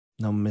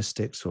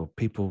non-mystics, or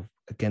people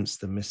against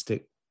the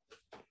mystic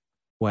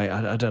way.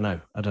 I don't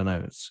know.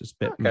 It's a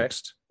bit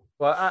mixed.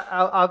 Well,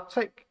 I'll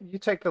take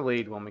the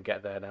lead when we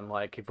get there. Then,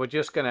 like, if we're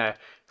just gonna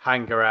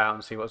hang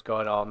around, see what's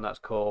going on, that's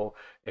cool.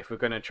 If we're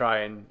gonna try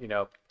and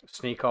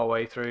sneak our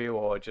way through,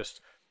 or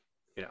just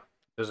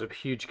there's a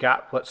huge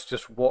gap, let's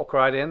just walk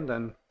right in,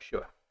 then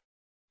sure.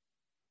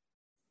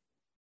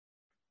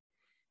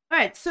 All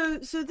right, so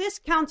this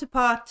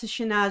counterpart to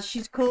Shanaz,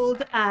 she's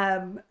called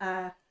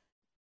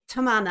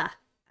Tamana.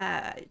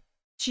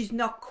 She's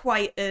not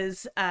quite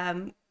as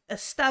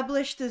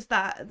established as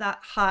that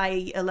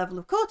high level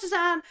of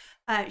courtesan.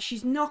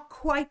 She's not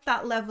quite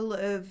that level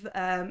of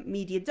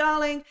media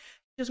darling.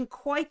 She doesn't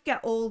quite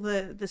get all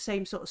the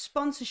same sort of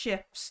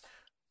sponsorships,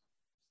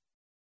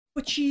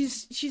 but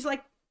she's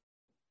like,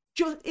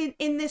 just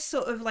in this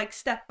sort of like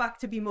step back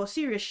to be more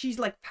serious, she's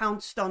like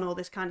pounced on all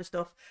this kind of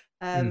stuff.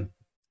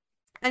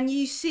 And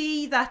you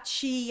see that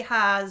she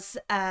has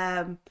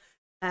there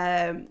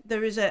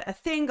is a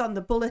thing on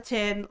the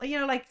bulletin,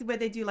 like where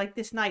they do like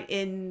this night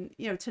in,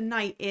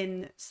 tonight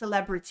in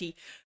celebrity,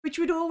 which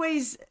would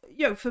always,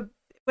 for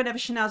whenever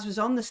Shanaz was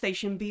on the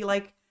station, be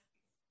like,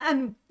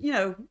 and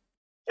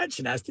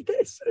Shanaz did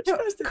this.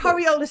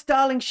 Coriolis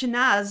darling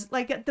Shanaz,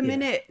 like at the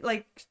minute,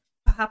 like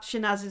perhaps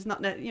Shanaz is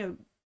not,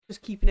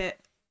 just keeping it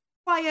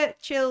quiet,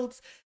 chilled,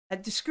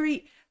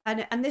 discreet.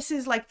 And this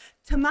is like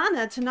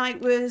Tamana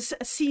tonight was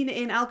seen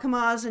in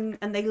Alkmaar's, and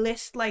they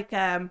list like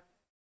a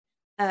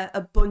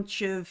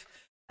bunch of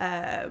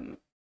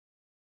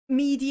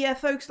media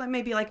folks, like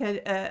maybe like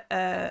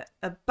a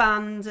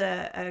band,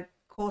 a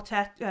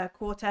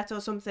quartet or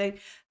something,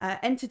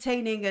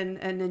 entertaining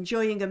and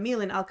enjoying a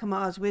meal in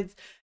Alkmaar's with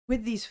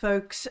these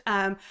folks.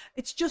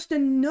 It's just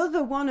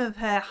another one of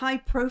her high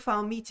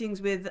profile meetings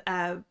with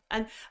and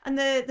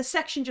the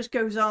section just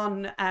goes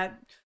on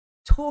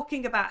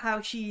talking about how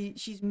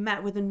she's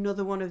met with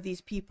another one of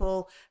these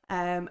people,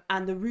 and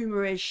the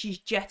rumor is she's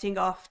jetting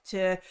off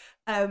to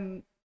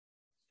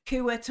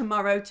Kua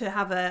tomorrow to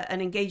have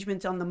an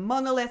engagement on the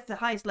monolith, the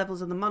highest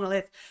levels of the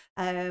monolith,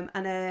 and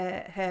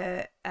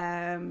her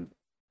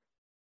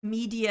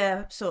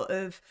media sort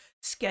of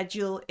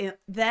schedule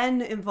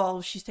then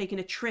involves she's taking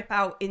a trip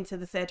out into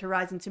the Third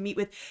Horizon to meet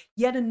with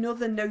yet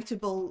another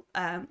notable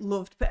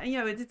loved, but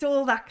it's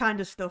all that kind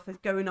of stuff is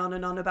going on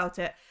and on about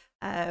it.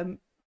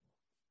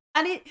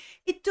 And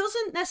it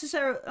doesn't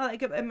necessarily,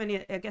 like, I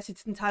mean, I guess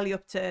it's entirely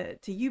up to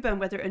you, Ben,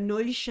 whether it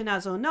annoys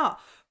Shanaz or not,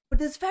 but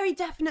there's very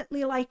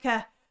definitely like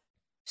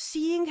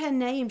seeing her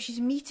name, she's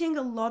meeting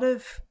a lot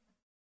of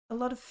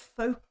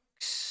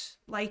folks,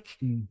 like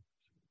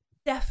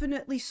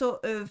definitely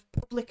sort of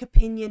public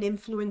opinion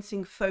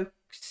influencing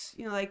folks,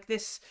 like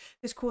this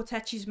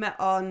quartet she's met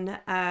on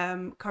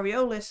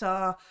Coriolis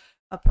are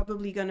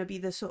probably going to be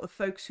the sort of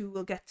folks who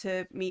will get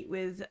to meet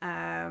with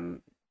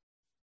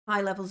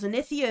high level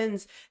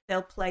Zenithians.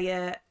 They'll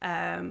play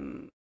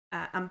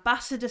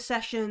ambassador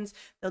sessions,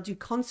 they'll do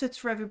concerts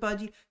for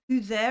everybody who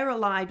they're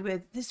allied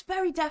with. There's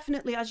very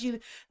definitely, as you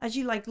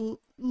like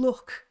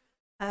look,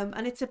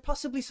 and it's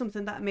possibly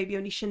something that maybe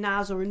only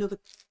Shanaz or another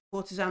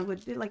courtesan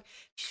would do, like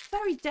she's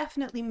very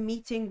definitely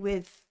meeting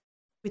with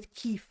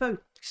key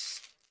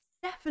folks,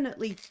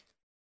 definitely.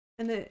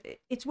 And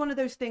it's one of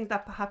those things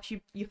that perhaps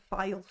you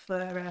file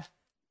for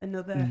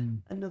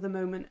another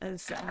moment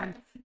as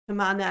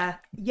Tamana,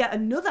 yet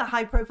another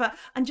high profile,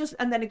 and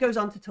then it goes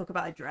on to talk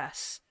about her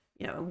dress,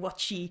 and what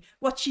she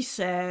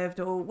served,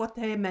 or what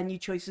her menu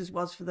choices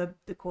was for the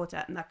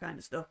quartet and that kind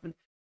of stuff, and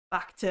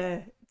back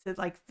to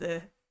like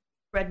the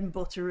bread and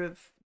butter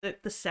of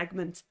the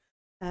segment.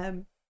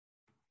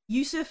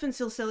 Yusuf and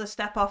Silsila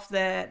step off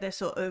their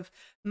sort of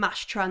mass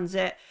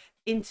transit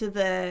into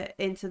the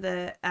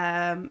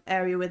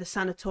area where the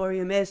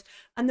sanatorium is,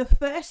 and the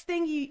first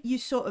thing you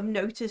sort of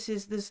notice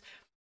is there's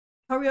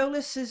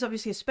Coriolis is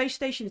obviously a space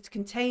station. It's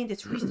contained.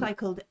 It's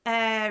recycled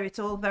air. It's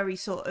all very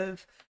sort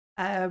of.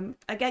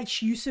 I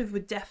guess Yusuf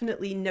would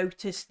definitely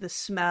notice the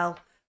smell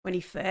when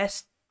he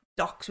first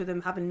docks with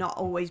him, having not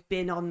always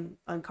been on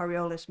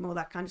Coriolis, more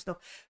that kind of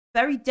stuff.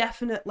 Very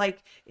definite,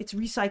 like it's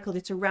recycled.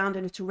 It's around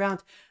and it's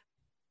around.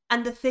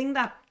 And the thing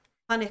that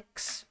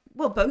panics,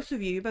 well, both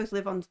of you both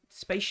live on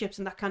spaceships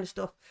and that kind of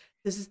stuff.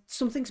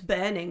 Something's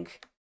burning.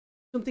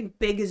 Something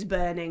big is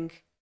burning.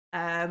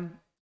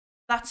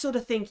 That sort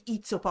of thing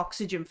eats up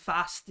oxygen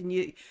fast, and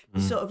you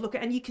sort of look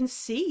at, and you can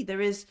see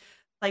there is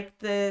like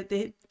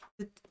the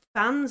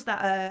fans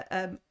that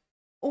are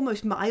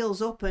almost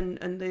miles up,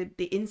 and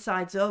the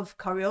insides of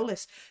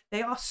Coriolis,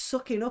 they are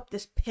sucking up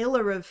this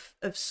pillar of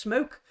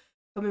smoke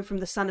coming from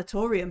the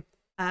sanatorium.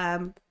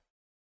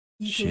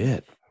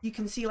 You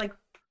can see like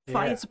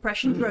fire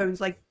suppression drones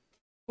like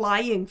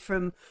flying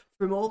from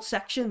all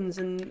sections,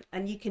 and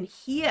you can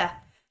hear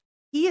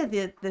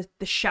the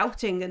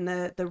shouting and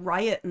the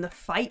riot and the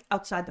fight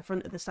outside the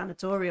front of the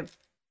sanatorium.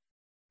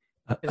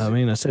 I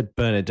mean, I said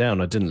burn it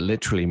down. I didn't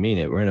literally mean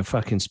it. We're in a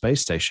fucking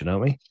space station,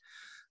 aren't we?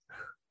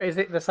 Is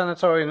it the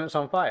sanatorium that's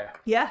on fire?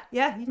 Yeah.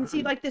 You can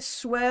see like this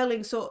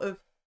swirling sort of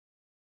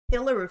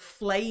pillar of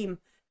flame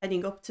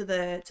heading up to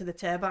the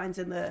turbines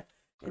in the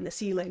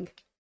ceiling.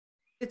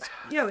 It's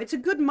it's a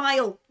good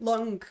mile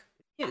long.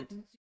 It's a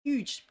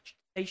huge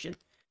station.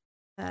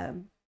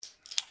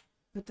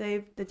 But they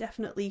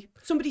definitely,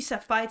 somebody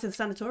set fire to the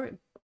sanatorium.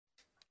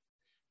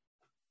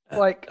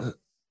 Like,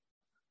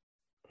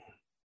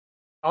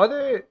 are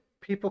there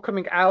people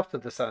coming out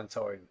of the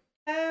sanatorium?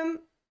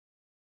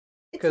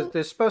 Because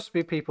there's supposed to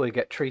be people who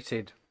get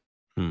treated.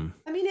 I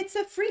mean, it's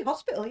a free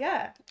hospital,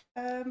 yeah.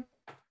 You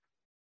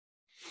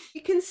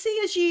can see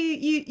as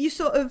you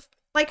sort of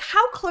like,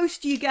 how close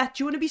do you get?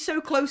 Do you want to be so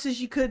close as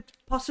you could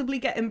possibly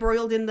get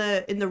embroiled in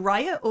the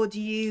riot, or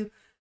do you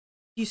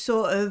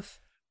sort of?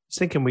 I was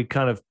thinking we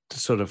kind of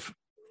sort of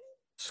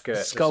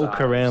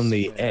skulk around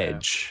the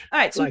edge. All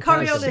right, so like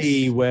Coriolis,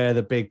 see where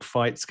the big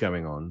fight's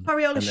going on.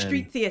 Coriolis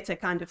street theatre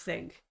kind of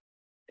thing.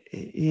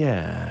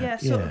 Yeah,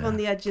 sort of on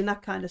the edge and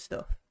that kind of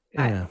stuff.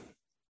 Yeah. Right.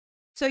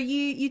 So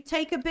you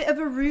take a bit of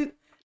a route.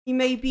 You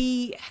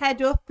maybe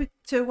head up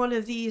to one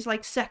of these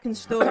like second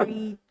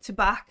story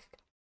tobacco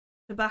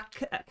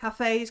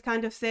cafes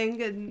kind of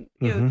thing, and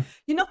you're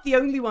not the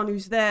only one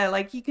who's there.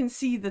 Like, you can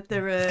see that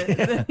there are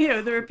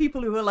there are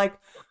people who are like,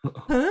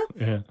 huh,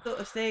 sort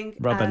of thing,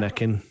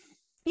 rubbernecking.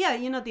 Yeah,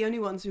 you're not the only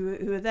ones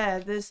who are there.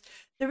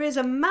 There is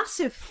a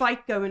massive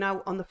fight going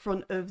out on the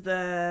front of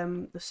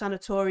the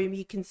sanatorium.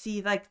 You can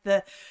see like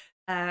the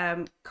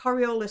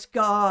Coriolis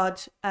guard.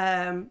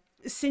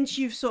 Since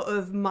you've sort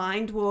of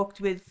mind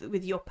walked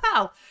with your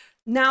pal,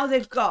 now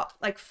they've got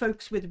like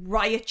folks with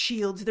riot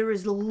shields. There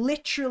is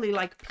literally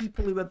like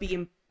people who are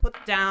being put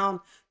down,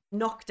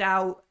 knocked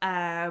out.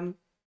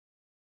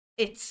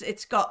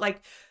 It's got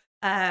like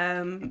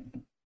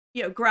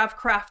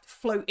Gravcraft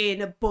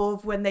floating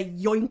above when they're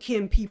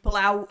yoinking people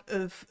out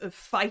of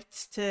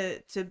fights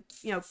to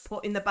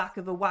put in the back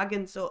of a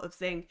wagon sort of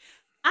thing.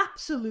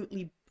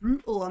 Absolutely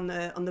brutal on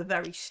the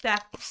very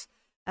steps.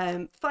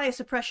 Fire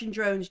suppression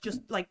drones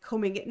just like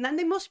coming in, and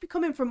they must be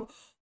coming from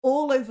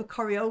all over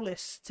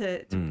Coriolis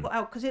to put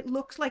out, because it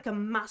looks like a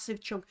massive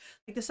chunk.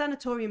 Like, the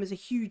sanatorium is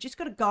it's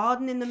got a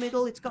garden in the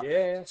middle, it's got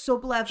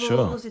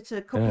sub-levels, it's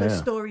a couple of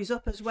stories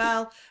up as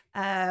well.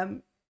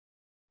 Heading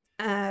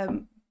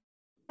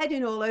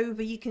all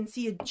over, you can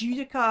see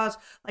Judicars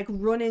like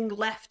running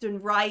left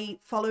and right,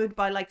 followed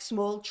by like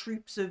small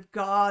troops of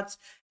guards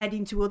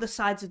heading to other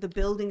sides of the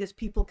building as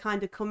people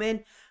kind of come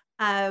in.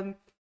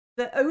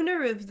 The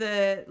owner of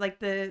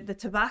the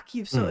tobacco,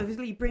 you've sort of,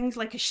 he brings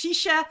like a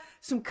shisha,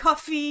 some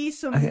coffee,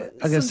 some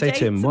dates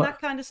and that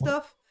kind of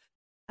stuff.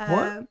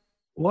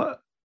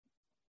 What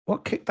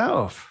kicked that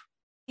off?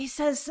 He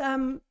says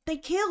they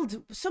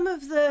killed some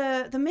of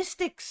the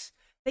mystics.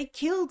 They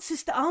killed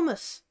Sister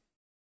Almas.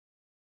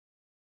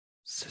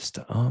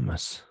 Sister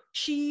Almas.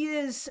 She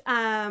has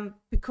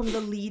become the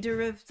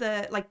leader of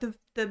the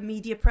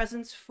media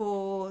presence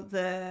for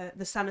the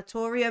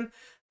sanatorium.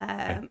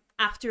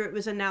 After it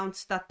was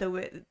announced that the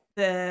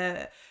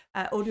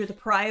Order of the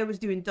Prior was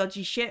doing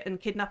dodgy shit and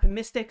kidnapping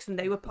mystics, and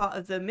they were part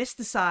of the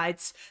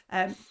Mysticides,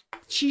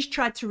 she's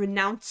tried to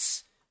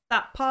renounce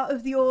that part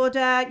of the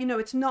order.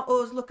 It's not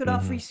us, look at our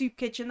free soup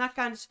kitchen, that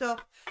kind of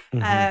stuff.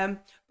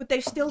 But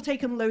they've still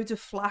taken loads of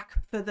flack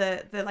for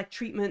the like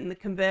treatment and the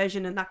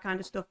conversion and that kind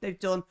of stuff they've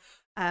done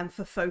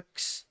for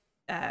folks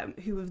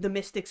who have the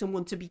mystics and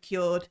want to be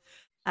cured,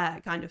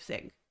 kind of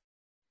thing.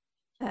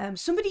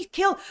 Somebody's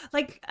killed,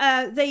 like,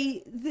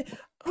 they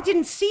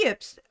didn't see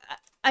it,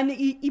 and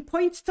he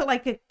points to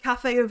like a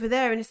cafe over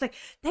there, and it's like,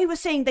 they were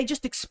saying they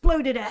just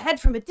exploded a head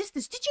from a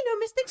distance. Did you know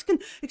mystics can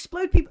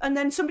explode people? And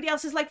then somebody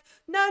else is like,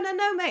 no,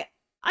 mate,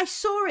 I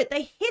saw it.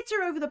 They hit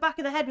her over the back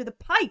of the head with a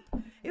pipe.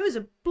 It was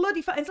a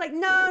bloody fight. It's like,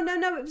 no,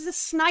 it was a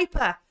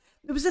sniper.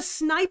 It was a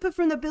sniper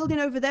from the building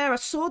over there. I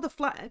saw the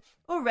flat.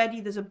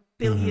 Already there's a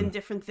billion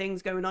different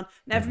things going on,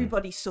 and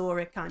everybody saw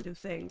it, kind of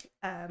thing.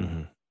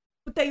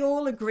 But they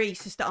all agree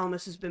Sister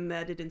Almas has been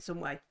murdered in some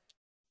way.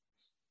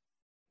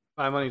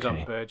 My money's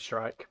Okay. on Bird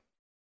Strike.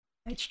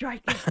 It's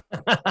striking.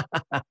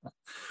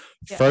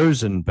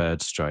 Frozen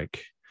bird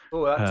strike.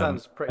 Oh, that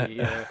sounds pretty.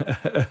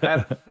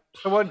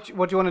 So what do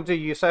you want to do,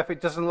 Yusuf? It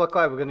doesn't look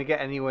like we're going to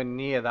get anywhere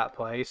near that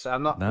place.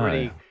 I'm not No.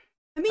 really.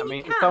 I mean, I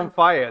mean, you it's can. on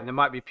fire, and there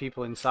might be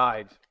people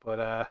inside,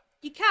 but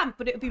You can,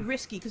 but it would be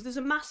risky because there's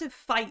a massive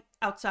fight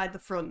outside the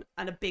front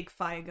and a big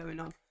fire going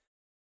on.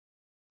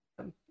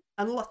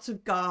 And lots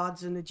of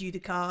guards and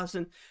adjudicars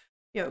and,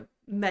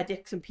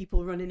 medics and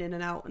people running in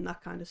and out and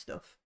that kind of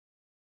stuff.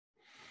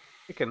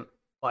 you can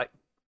like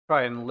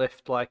try and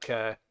lift like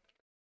a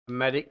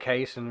medic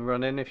case and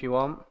run in if you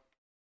want.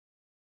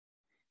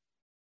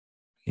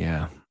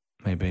 Yeah,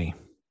 maybe.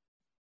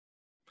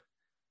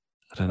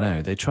 I don't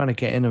know. They're trying to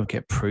get in and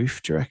get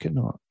proof, do you reckon,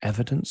 or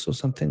evidence or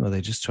something, or are they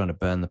just trying to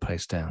burn the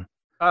place down?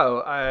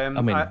 Oh, I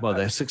mean,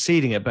 they're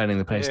succeeding at burning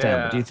the place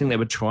down, but do you think they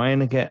were trying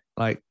to get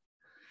like?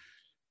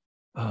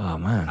 Oh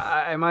man,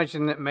 I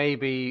imagine that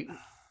maybe.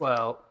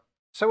 Well,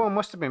 someone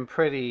must have been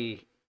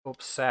pretty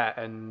upset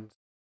and.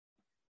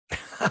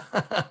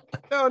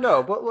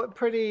 No, but look,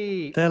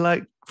 pretty. they're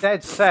like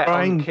dead set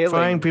on killing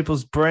frying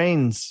people's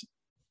brains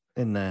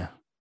in there.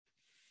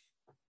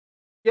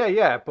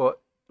 Yeah, but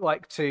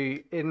like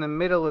to in the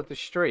middle of the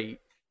street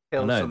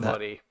kill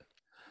somebody.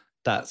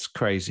 That's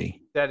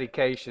crazy.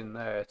 Dedication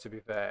there, to be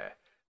fair.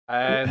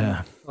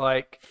 And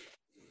like,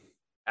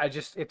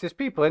 if there's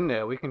people in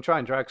there, we can try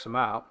and drag some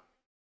out.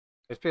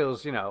 It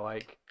feels,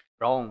 like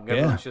wrong.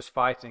 Everyone's just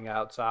fighting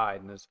outside,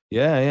 and there's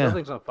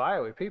buildings on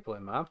fire with people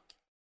in, man.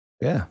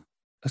 Yeah,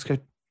 let's go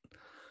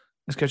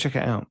check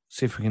it out.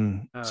 See if we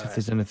can see if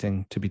there's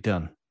anything to be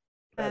done.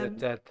 Better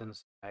dead than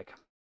snag.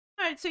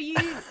 All right, so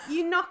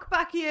you knock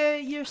back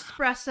your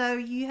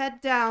espresso, you head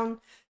down,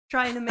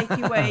 trying to make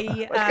your way.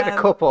 Let's get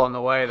a couple on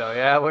the way, though.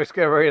 Yeah, let's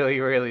get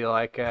really, really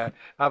like have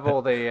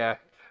all the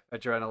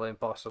adrenaline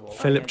possible.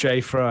 Philip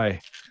J.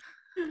 Fry.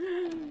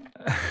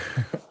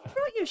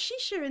 Brought you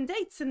shisha and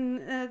dates, and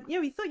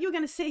you thought you were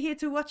going to sit here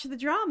to watch the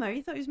drama.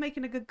 You thought he was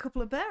making a good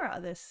couple of bear out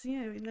of this,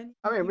 And then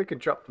I mean, we could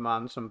drop the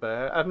man some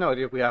bear. I have no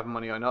idea if we have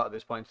money or not at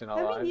this point in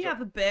our lives. you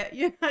have a bit.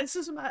 I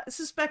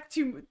suspect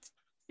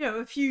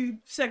a few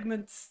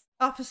segments.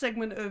 Half a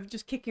segment of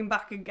just kicking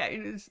back and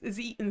getting is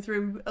eaten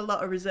through a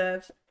lot of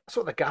reserves. That's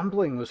what the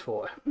gambling was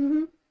for.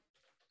 All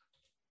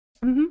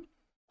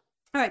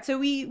right, so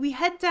we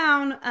head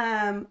down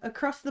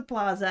across the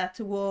plaza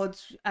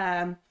towards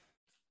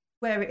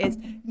where it is.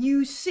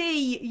 You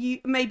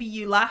see, maybe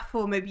you laugh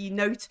or maybe you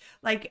note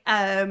like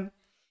a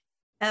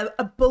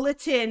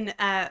bulletin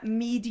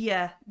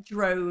media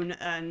drone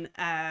and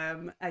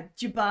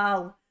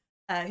Jabal.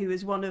 Who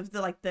is one of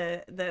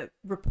the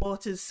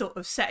reporters sort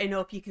of setting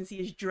up. You can see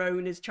his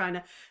drone is trying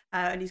to,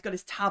 and he's got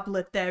his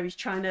tablet there. He's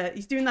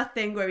doing that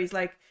thing where he's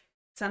like,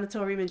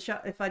 sanatorium and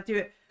shot. If I do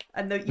it,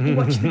 and you can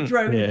watch the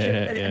drone,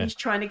 and he's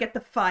trying to get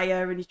the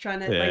fire, and he's trying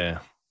to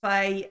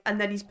fight, and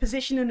then he's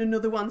positioning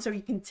another one so he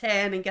can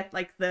turn and get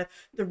like the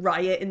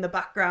riot in the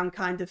background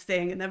kind of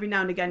thing. And every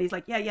now and again, he's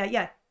like,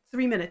 yeah.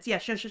 3 minutes, yeah,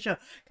 sure,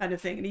 kind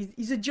of thing. And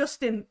he's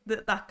adjusting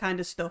that kind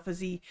of stuff as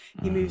he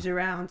moves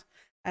around.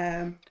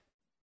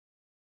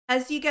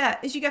 As you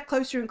get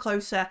closer and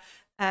closer,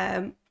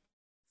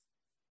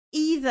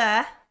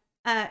 either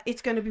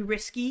it's going to be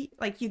risky,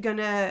 like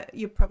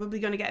you're probably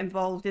gonna get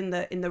involved in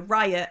the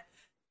riot,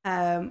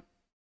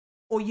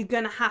 or you're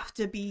gonna have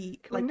to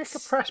be Can we like nick a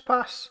press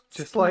pass?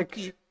 Just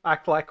sneaky. like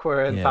act like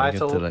we're Yeah, we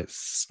entitled. have to like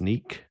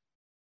sneak.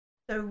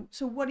 So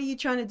what are you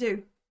trying to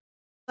do?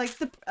 Like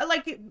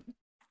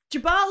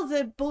Jabal,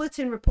 the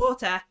bulletin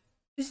reporter,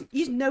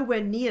 he's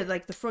nowhere near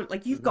like the front.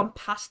 Like you've gone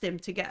past him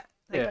to get.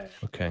 Yeah.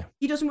 Okay.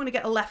 He doesn't want to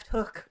get a left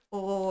hook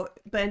or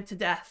burned to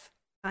death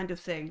kind of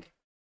thing.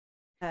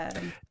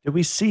 Do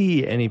we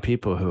see any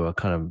people who are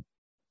kind of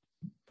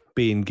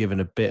being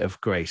given a bit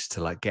of grace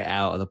to like get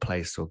out of the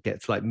place or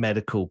get to like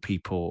medical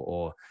people,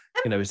 or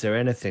is there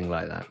anything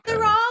like that?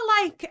 There are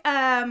like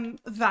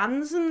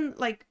vans and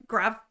like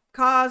grab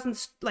cars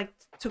and like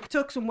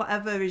tuk-tuks and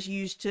whatever is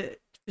used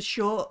for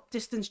short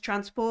distance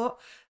transport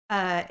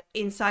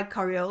inside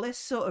Coriolis,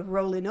 sort of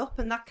rolling up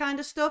and that kind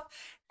of stuff.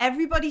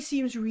 Everybody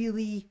seems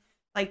really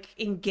like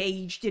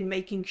engaged in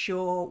making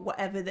sure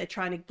whatever they're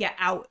trying to get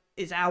out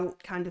is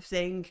out, kind of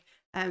thing.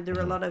 And there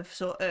are a lot of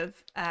sort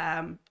of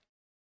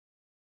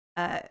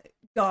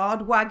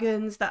guard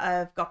wagons that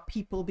have got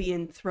people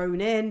being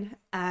thrown in.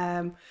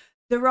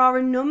 There are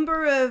a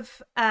number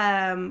of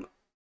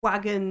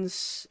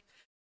wagons.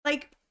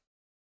 Like,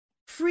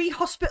 free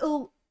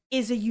hospital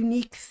is a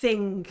unique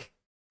thing.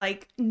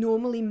 Like,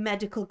 normally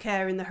medical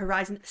care in the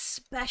Horizon,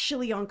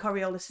 especially on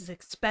Coriolis, is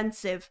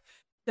expensive.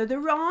 So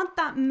there aren't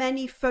that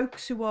many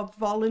folks who are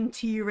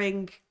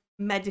volunteering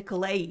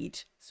medical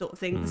aid, sort of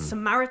thing. The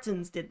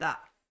Samaritans did that.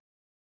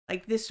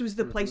 Like, this was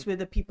the place where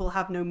the people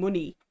have no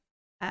money.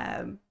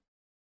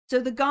 So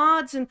the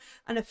guards and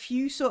a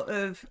few sort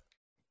of,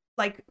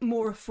 like,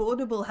 more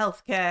affordable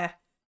healthcare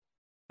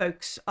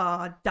folks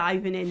are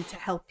diving in to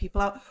help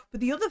people out.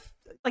 But the other,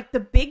 like, the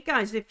big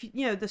guys, if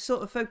the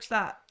sort of folks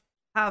that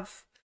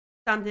have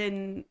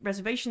standing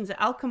reservations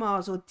at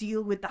Alkmaar's or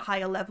deal with the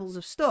higher levels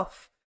of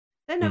stuff,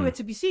 they're nowhere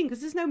to be seen because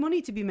there's no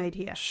money to be made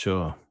here.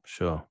 Sure.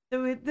 So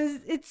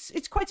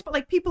it's quite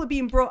like people are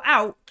being brought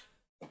out,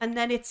 and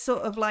then it's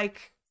sort of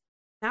like,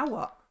 now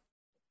what?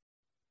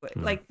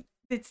 Like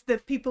it's the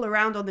people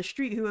around on the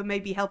street who are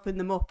maybe helping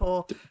them up,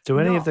 or do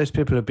any not. of those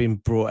people who have been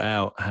brought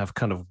out have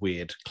kind of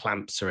weird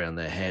clamps around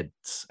their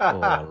heads or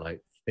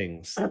like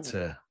things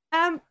to?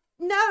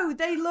 No,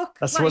 they look.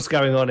 That's like, what's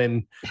going on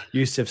in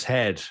Yusuf's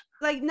head.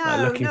 Like no,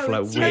 Like looking for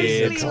like it's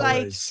weird mostly like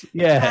colours.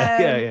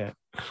 Yeah.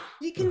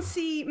 you can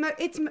see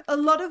it's a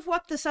lot of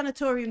what the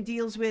sanatorium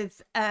deals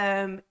with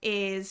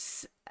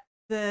is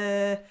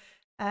the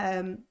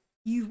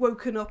you've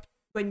woken up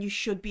when you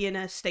should be in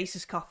a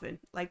stasis coffin,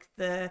 like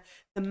the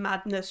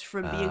madness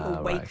from being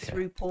awake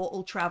through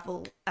portal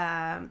travel,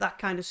 that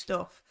kind of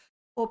stuff,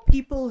 or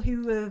people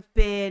who have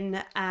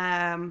been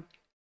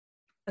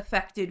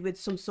affected with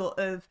some sort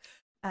of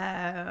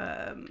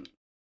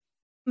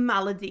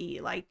malady,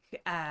 like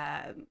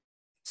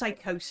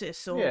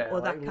psychosis or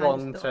like that kind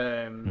long of stuff.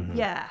 term.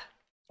 Yeah.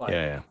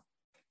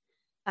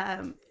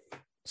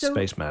 So,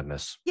 Space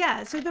madness.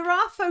 Yeah, so there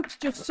are folks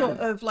just sort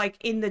of like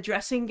in the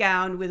dressing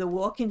gown with a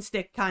walking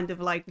stick, kind of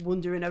like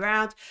wandering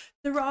around.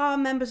 There are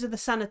members of the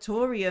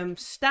sanatorium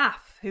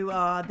staff who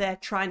are there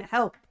trying to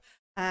help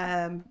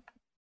and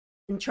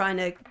trying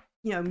to,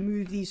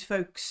 move these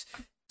folks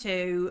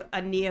to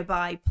a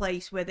nearby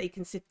place where they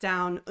can sit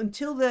down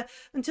until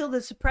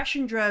the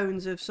suppression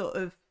drones have sort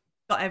of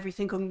got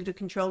everything under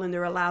control and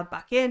they're allowed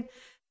back in.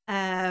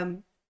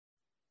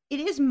 It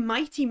is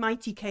mighty,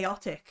 mighty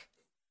chaotic.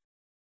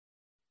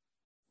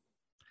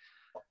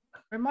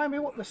 Remind me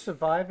what the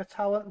survivor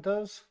talent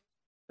does.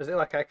 Is it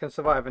like I can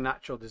survive a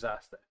natural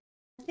disaster?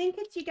 I think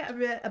it's you get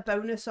a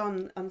bonus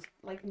on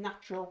like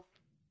natural.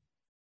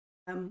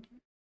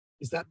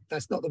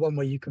 That's not the one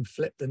where you can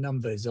flip the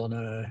numbers on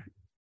a?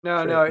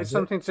 No, it's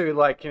something to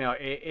like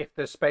if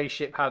the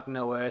spaceship had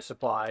no air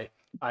supply,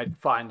 I'd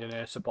find an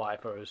air supply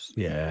for us.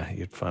 Yeah,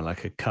 you'd find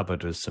like a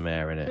cupboard with some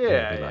air in it.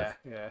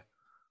 Yeah.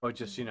 Or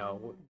just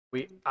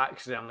we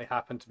accidentally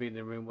happen to be in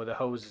the room where the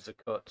hoses are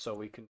cut, so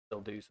we can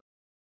still do something.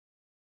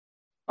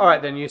 All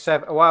right, then,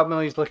 Yusuf, while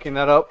Millie's looking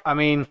that up, I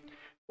mean,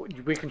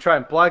 we can try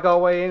and blag our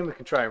way in. We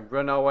can try and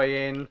run our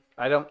way in.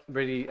 I are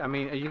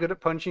you good at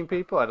punching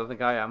people? I don't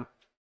think I am.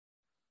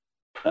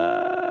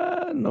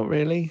 Not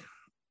really.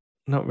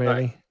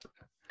 Right.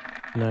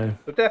 No.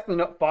 We're definitely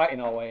not fighting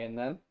our way in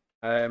then.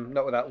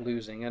 Not without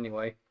losing,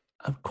 anyway.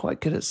 I'm quite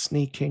good at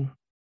sneaking.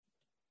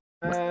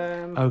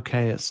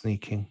 Okay at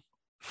sneaking.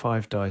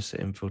 5 dice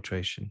at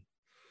infiltration.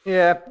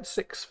 Yeah,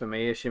 6 for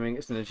me, assuming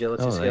it's an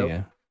agility skill. There you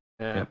go.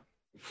 Yeah. Yep.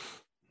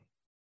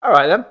 All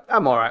right, then.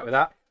 I'm all right with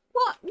that.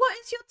 What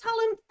is your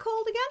talent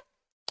called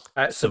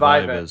again?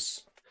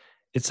 Survivors.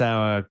 It's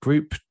our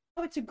group.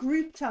 Oh, it's a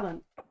group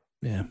talent.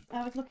 Yeah.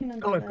 I was looking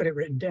under. Oh, I've got it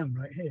written down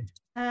right here.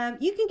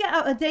 You can get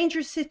out of a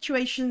dangerous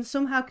situation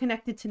somehow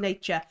connected to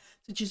nature,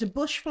 such as a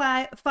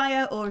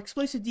bushfire or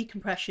explosive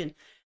decompression.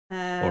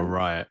 Or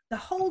riot. The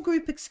whole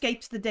group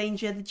escapes the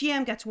danger. The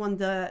GM gets 1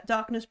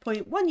 darkness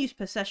point, 1 use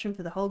per session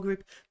for the whole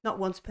group, not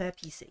once per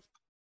PC.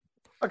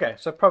 Okay,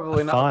 so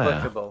probably not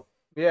applicable.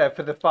 Yeah,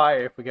 for the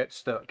fire if we get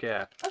stuck,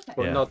 yeah. Okay.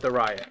 But not the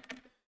riot.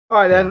 All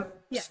right, then.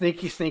 Yeah.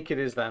 Sneaky sneak it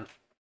is then.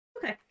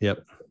 Okay.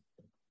 Yep.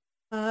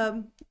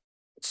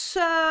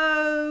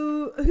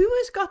 So who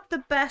has got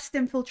the best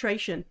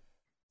infiltration?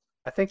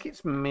 I think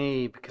it's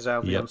me because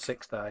I'll be on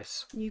 6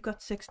 dice. You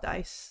got 6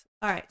 dice.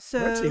 All right, so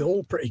We're actually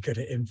all pretty good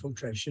at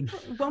infiltration.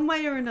 one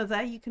way or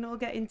another, you can all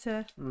get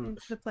into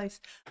the place.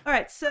 All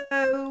right,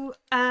 so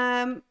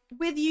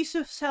with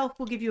Yusuf's help,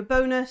 we'll give you a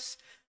bonus.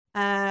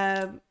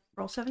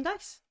 Roll 7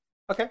 dice.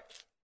 Okay.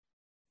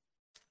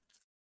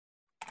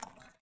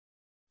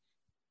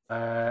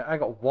 I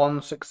got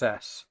 1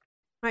 success.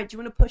 All right, do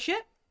you want to push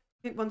it?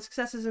 I think 1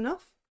 success is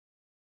enough.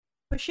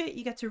 Push it,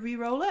 you get to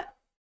re-roll it.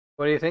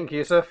 What do you think,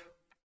 Yusuf?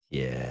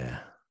 Yeah.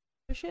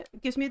 Push it.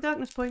 It gives me a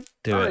darkness point.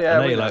 Do Oh, it. yeah, I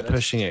know we you know like this.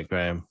 pushing it,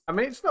 Graham. I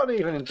mean, it's not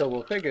even in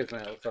double figures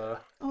now, so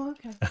Oh,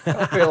 okay. I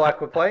don't feel like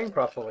we're playing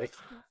properly.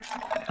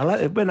 I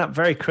like it. Went up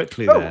very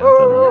quickly Oh, there.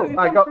 oh, We've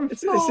I gone got from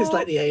This is 4.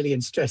 like the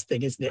alien stress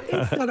thing, isn't it?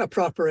 It's not a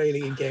proper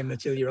alien game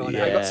until you're on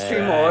Yeah. I it. got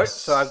 2 more,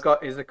 so I've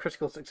got is a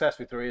critical success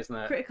with 3, isn't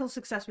it? Critical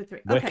success with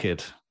 3. Okay.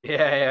 Wicked.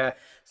 Yeah.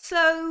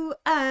 So,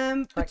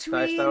 Thanks,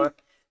 Dice Tower.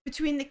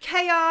 between the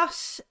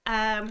chaos,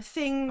 I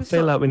things.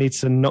 feel like we need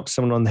to knock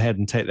someone on the head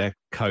and take their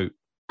coat.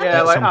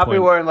 Yeah, At like some I'll be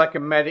point. wearing like a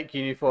medic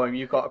uniform.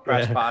 You've got a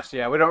press Yeah. pass.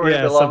 Yeah, we don't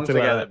really belong something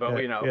like together, that.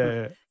 but Yeah,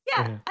 Yeah.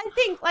 Yeah, I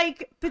think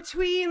like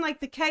between like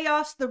the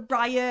chaos, the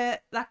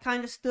riot, that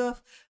kind of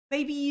stuff.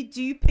 Maybe you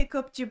do pick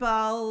up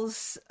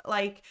Jabal's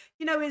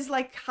his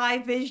like high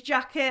vis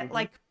jacket,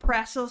 like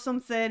press or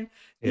something.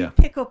 You Yeah.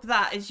 pick up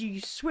that as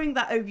you swing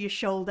that over your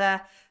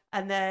shoulder,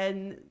 and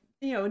then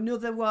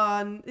another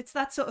one. It's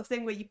that sort of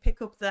thing where you pick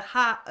up the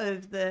hat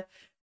of the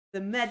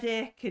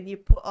medic and you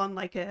put on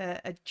like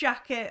a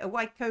jacket, a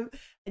white coat,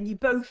 and you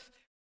both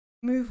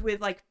move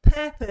with like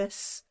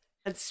purpose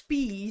and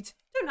speed.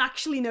 You don't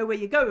actually know where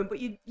you're going, but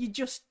you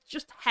just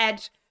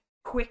head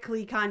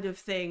quickly kind of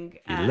thing.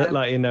 You look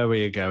like you know where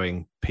you're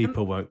going.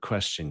 People won't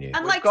question you.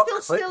 And We've like got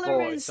Stiller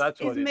clipboards, is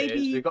that's what it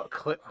maybe is. We've got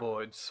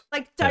clipboards.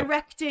 like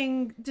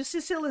directing.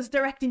 Silla's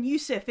directing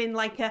Yusuf in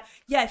like a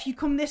if you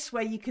come this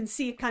way you can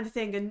see it kind of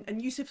thing,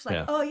 and Yusuf's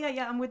like oh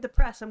yeah I'm with the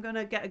press, I'm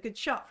gonna get a good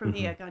shot from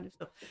here kind of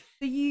stuff.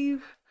 So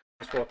you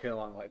just walking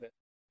along like this.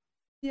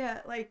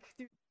 Yeah, like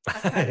do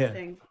that kind of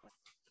thing.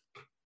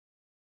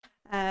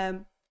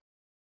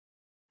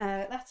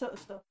 That sort of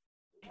stuff.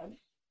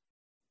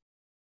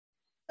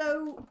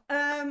 So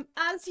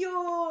as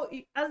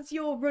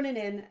you're running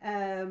in,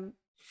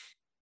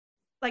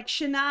 like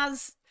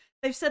Shanaz,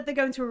 they've said they're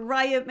going to a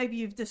riot. Maybe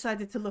you've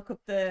decided to look up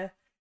the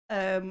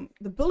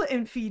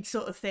bulletin feed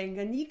sort of thing,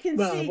 and you can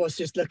see. Well, I was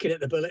just looking at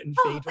the bulletin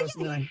feed,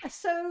 wasn't I?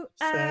 So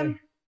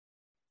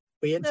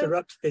we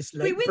interrupt this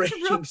late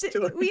breaking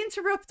story. We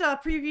interrupt our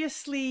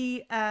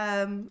previously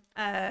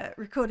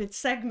recorded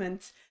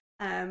segment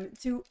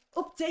to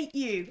update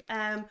you.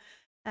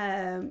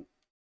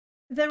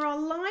 There are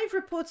live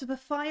reports of a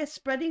fire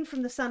spreading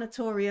from the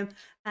sanatorium.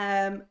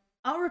 Our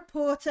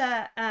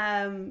reporter,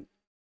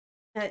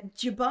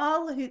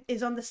 Jabal, who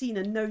is on the scene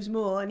and knows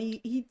more, and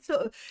he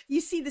sort of, you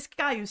see this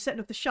guy who's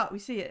setting up the shot, we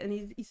see it, and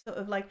he's sort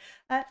of like,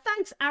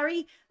 thanks,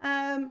 Ari.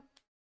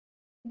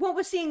 What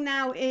we're seeing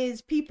now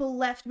is people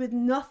left with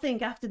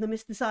nothing after the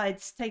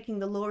Mysticides taking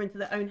the law into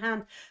their own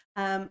hand.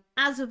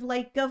 As of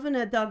late,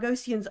 Governor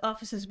Dargosian's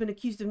office has been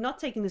accused of not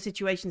taking the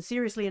situation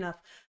seriously enough,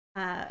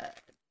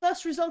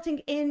 thus resulting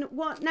in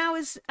what now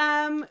is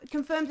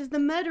confirmed as the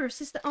murder of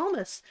Sister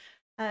Almas.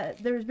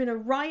 There has been a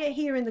riot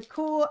here in the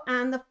core,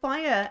 and the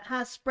fire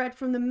has spread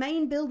from the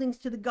main buildings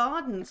to the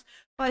gardens.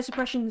 Fire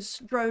suppression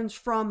drones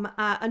from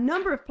a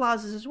number of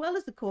plazas, as well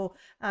as the core,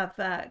 have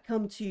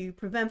come to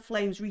prevent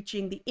flames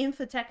reaching the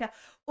Infoteca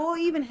or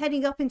even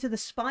heading up into the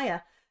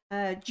spire.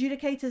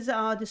 Judicators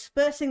are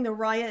dispersing the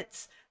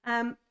riots,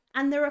 and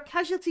there are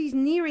casualties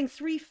nearing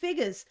 3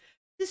 figures.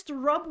 Sister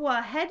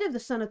Robwa, head of the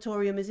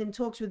sanatorium, is in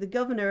talks with the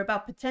governor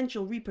about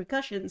potential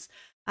repercussions.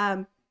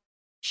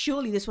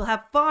 Surely this will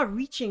have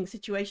far-reaching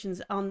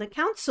situations on the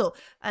council.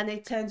 And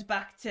it turns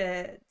back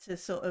to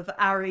sort of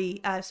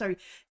Ari,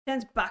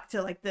 turns back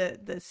to like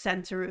the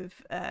center of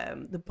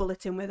the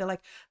bulletin, where they're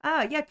like,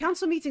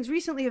 council meetings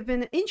recently have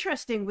been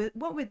interesting with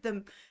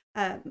the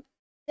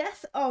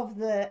death of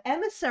the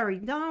emissary.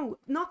 No,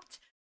 not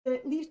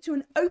it leads to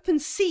an open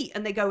seat,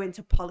 and they go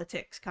into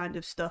politics kind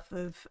of stuff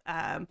of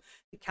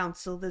the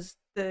council.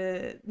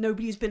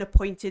 Nobody's been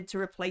appointed to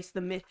replace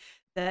the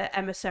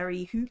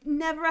emissary, who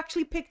never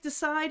actually picked a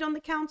side on the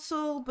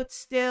council, but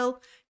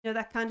still,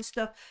 that kind of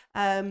stuff.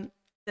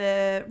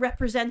 The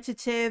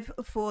representative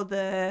for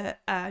the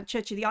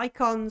Church of the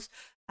Icons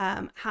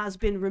has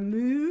been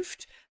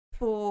removed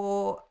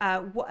for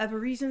whatever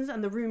reasons,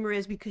 and the rumor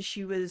is because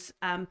she was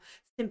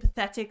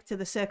sympathetic to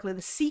the Circle of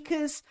the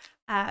Seekers,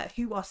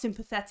 who are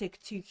sympathetic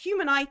to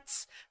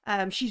Humanites.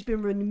 She's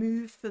been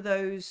removed for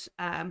those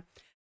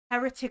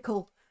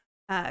heretical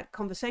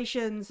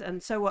conversations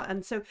and so on.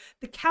 And so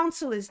the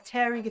council is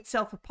tearing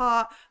itself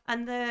apart,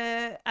 and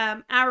the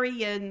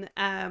Ari and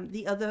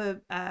the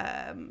other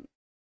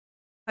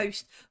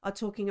host are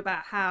talking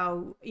about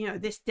how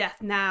this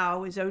death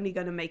now is only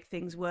going to make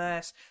things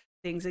worse.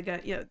 Things are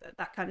going,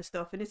 that kind of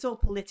stuff, and it's all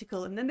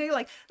political. And then they're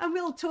like, and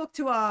we'll talk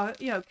to our,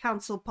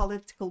 council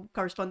political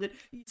correspondent.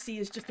 You see,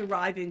 is just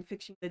arriving,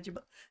 fixing the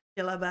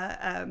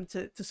Jalaba,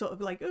 to sort of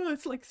like, oh,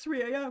 it's like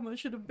 3 a.m. I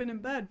should have been in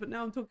bed, but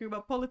now I'm talking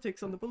about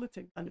politics on the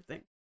bulletin kind of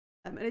thing.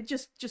 And it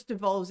just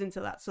evolves into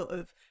that sort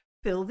of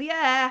fill the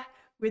air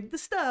with the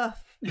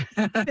stuff,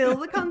 fill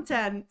the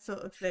content sort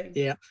of thing.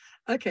 Yeah.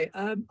 Okay.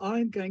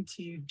 I'm going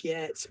to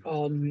get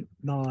on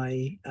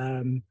my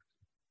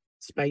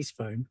space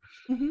phone.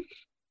 Mm-hmm.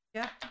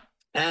 Yeah.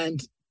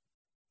 And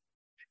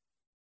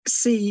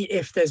see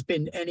if there's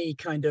been any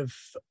kind of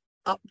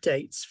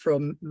updates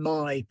from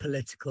my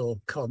political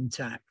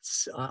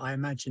contacts. I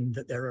imagine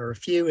that there are a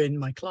few in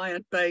my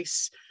client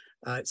base,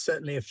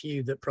 certainly a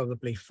few that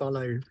probably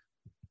follow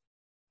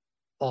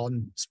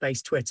on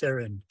space Twitter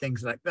and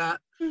things like that.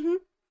 Mm-hmm.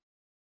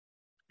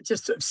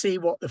 Just to see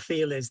what the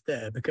feel is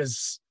there,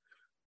 because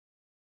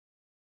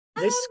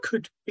this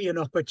could be an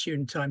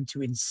opportune time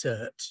to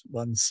insert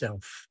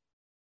oneself.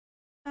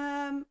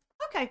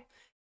 Okay,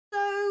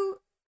 so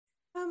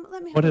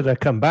let me. What did I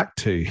come back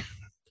to?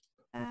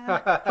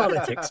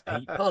 Politics,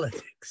 Pete.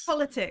 Politics.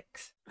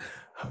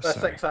 Oh, Less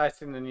sorry.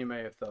 exciting than you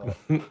may have thought.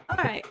 All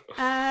right.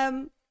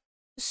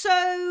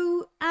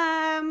 So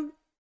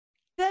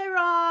there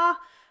are.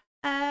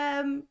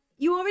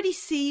 You already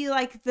see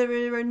like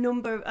there are a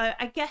number.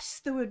 I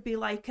guess there would be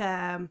like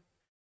an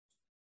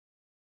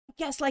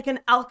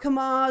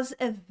Alchemars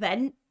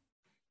event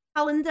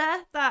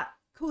calendar that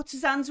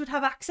courtesans would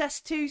have access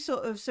to,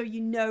 sort of, so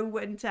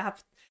when to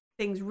have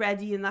things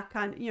ready and that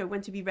kind of, when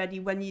to be ready,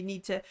 when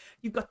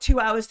you've got 2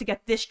 hours to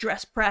get this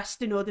dress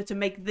pressed in order to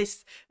make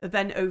this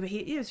event over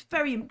here. It's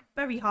very,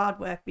 very hard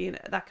work being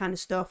that kind of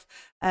stuff.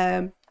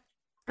 And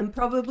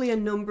probably a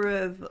number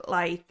of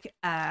like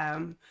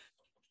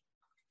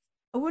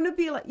I want to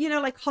be like, you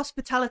know, like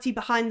hospitality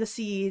behind the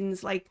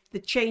scenes, like the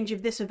change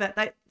of this event,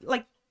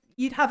 like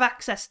you'd have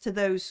access to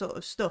those sort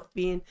of stuff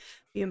being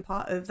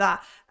part of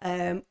that.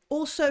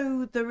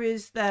 Also, there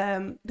is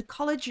the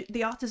college,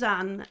 the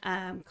artisan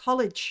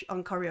college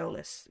on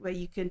Coriolis, where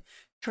you can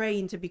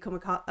train to become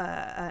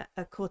a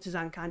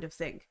courtesan kind of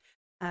thing,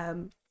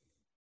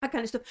 that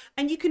kind of stuff.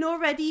 And you can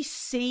already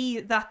see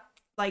that,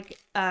 like,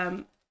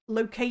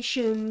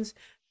 locations,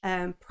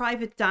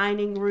 private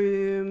dining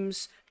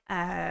rooms,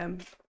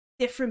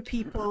 different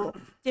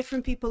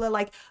people are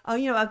like, oh,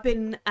 you know, I've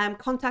been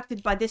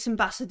contacted by this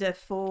ambassador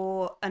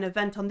for an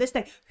event on this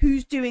day.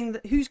 Who's going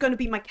to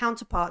be my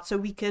counterpart, so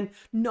we can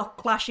not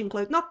clash in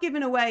clothes, not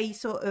giving away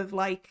sort of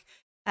like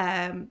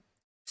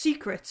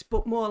secrets,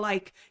 but more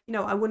like, you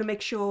know, I want to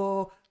make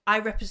sure I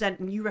represent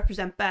and you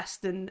represent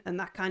best, and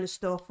that kind of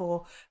stuff.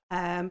 Or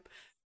I've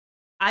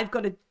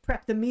got to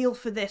prep the meal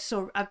for this,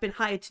 or I've been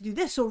hired to do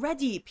this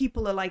already.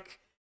 People are like,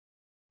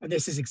 and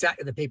this is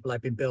exactly the people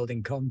I've been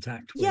building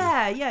contact with.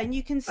 Yeah, and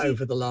you can see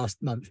over the last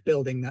month,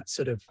 building that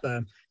sort of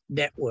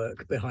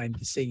network behind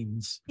the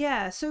scenes.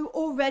 Yeah, so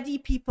already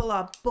people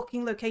are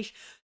booking location.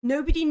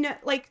 Nobody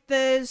like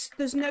there's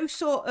no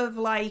sort of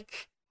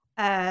like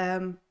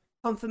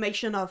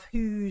confirmation of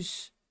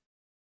who's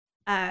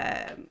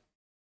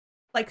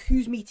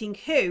meeting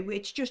who.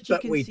 It's just you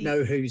but can we'd see...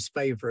 know whose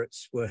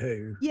favourites were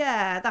who.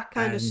 Yeah, that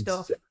kind of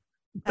stuff.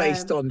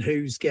 Based on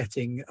who's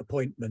getting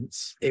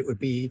appointments, it would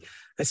be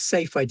a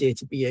safe idea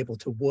to be able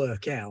to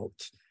work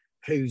out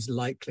who's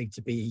likely to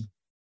be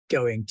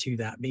going to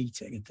that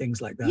meeting and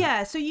things like that.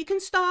 Yeah, so you can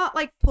start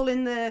like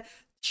pulling the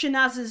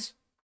Shanaz's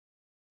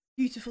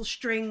beautiful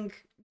string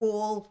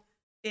wall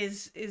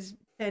is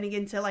turning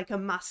into like a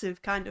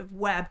massive kind of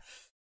web.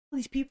 All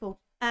these people.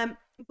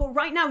 But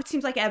right now it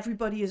seems like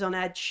everybody is on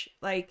edge.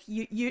 Like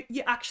you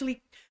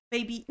actually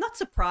maybe not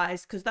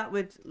surprised, because that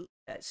would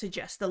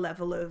suggest a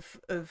level of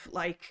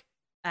like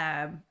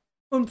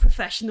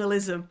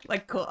unprofessionalism,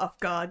 like caught off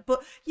guard.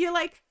 But you're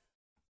like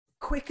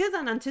quicker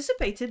than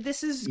anticipated.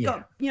 This has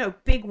got, you know,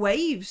 big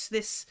waves.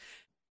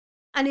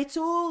 And it's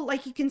all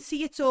like, you can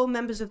see it's all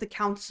members of the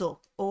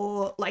council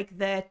or like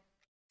their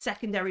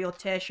secondary or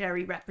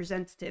tertiary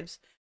representatives.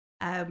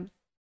 The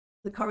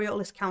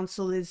Coriolis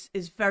Council is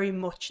very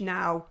much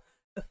now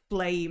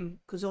aflame,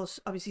 because also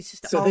obviously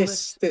Sister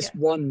Almas, this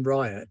one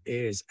riot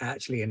is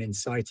actually an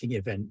inciting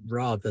event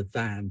rather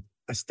than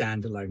a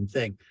standalone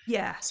thing.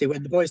 Yeah. See,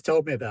 when the boys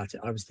told me about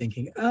it, I was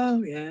thinking,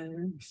 oh yeah,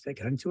 they're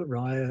going to a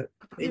riot,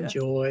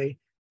 enjoy.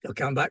 They'll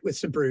come back with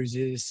some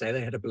bruises, say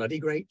they had a bloody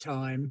great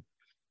time.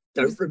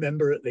 Don't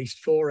remember at least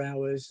 4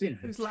 hours, you know.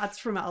 Those lads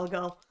from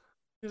Algol.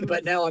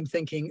 But now I'm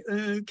thinking,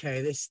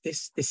 okay, this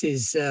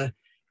is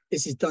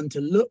done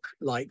to look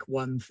like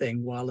one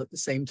thing while at the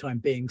same time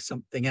being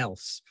something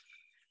else.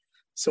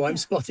 So I'm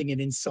spotting an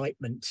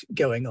incitement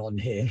going on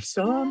here.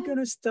 So I'm going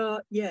to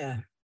start,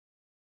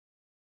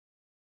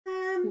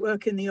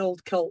 working the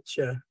old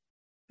culture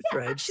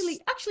threads.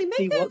 Actually,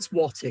 see what's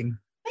whatting.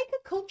 Make a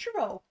culture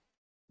roll.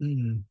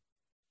 Mm.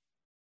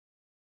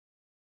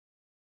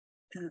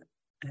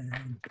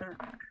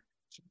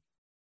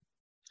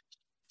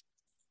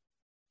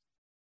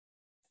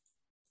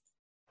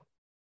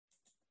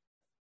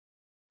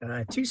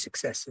 2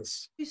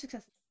 successes. 2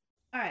 successes.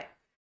 All right.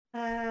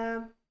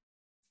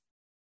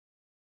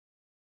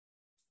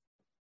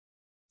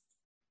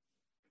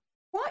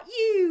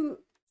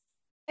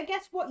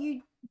 What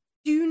you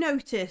do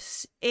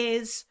notice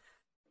is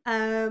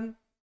none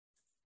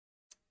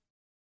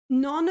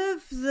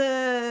of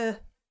the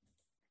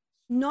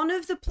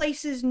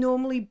places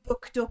normally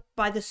booked up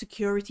by the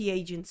security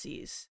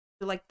agencies,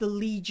 so like the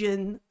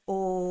Legion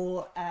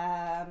or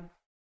the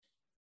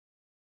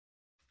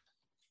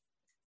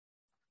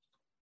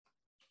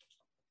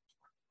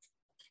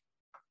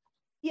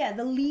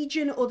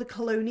Legion or the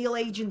Colonial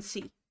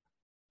Agency.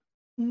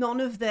 None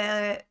of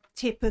their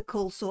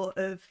typical sort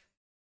of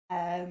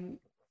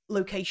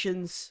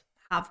locations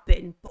have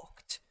been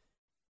booked.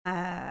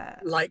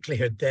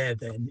 Likelihood there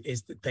then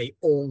is that they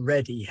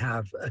already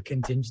have a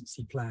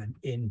contingency plan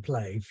in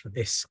play for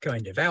this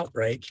kind of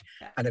outbreak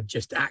and have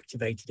just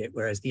activated it,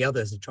 whereas the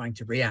others are trying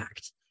to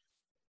react.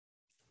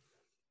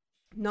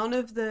 None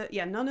of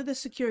the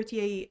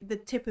security, the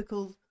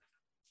typical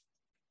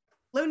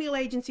Colonial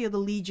Agency or the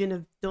Legion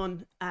have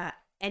done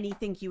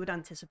anything you would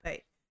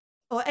anticipate,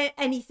 or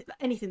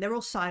anything. They're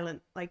all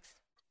silent. Like,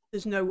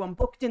 there's no one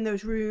booked in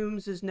those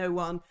rooms. There's no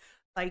one,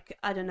 like,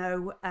 I don't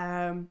know,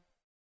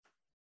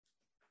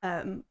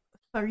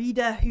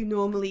 Farida, who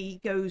normally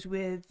goes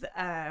with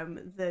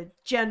the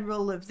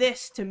general of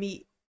this to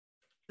meet,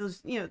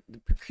 does, you know, the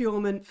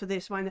procurement for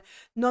this one.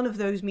 None of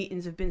those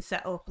meetings have been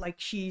set up. Like,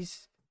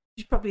 she's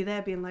probably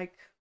there being like,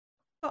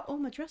 got all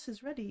my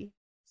dresses ready.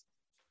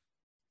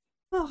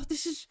 Oh,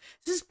 this is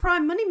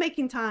prime money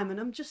making time, and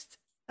I'm just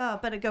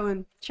better go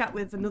and chat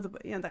with another,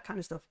 you know, that kind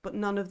of stuff. But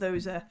none of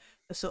those are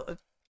sort of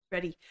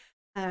ready.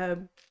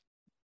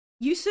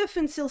 Yusuf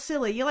and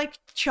Silsila, you like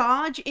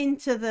charge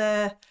into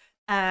the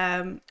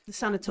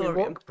sanatorium.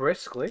 You walk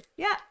briskly.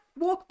 Yeah,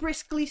 walk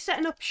briskly,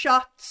 setting up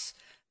shots.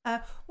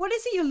 What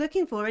is it you're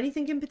looking for?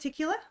 Anything in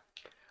particular?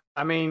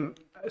 I mean,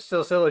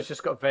 Silsilla's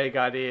just got vague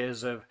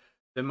ideas of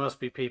there must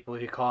be people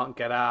who can't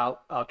get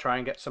out. I'll try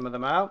and get some of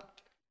them out.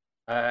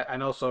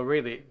 And also,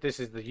 really, this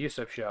is the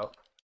Yusuf show.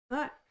 All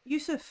right,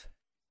 Yusuf.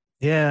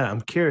 Yeah, I'm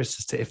curious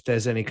as to if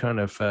there's any kind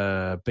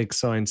of big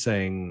sign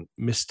saying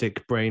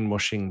Mystic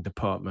Brainwashing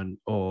Department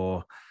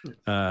or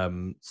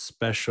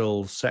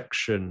special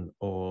section,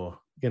 or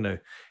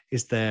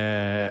is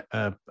there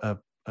a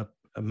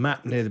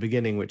map near the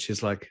beginning which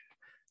is like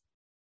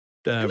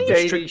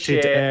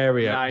restricted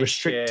area?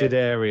 Restricted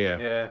area.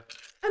 Yeah.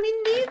 I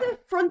mean, near the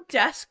front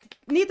desk,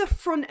 near the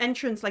front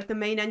entrance, like the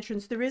main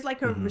entrance, there is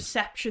like a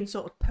reception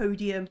sort of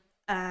podium.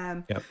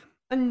 Yep.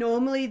 And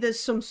normally there's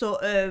some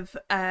sort of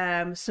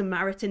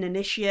Samaritan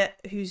initiate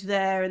who's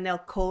there, and they'll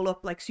call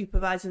up like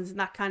supervisors and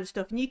that kind of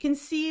stuff. And you can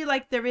see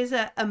like there is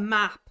a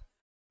map.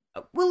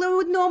 Well, there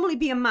would normally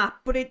be a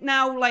map, but it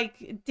now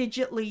like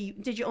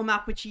digital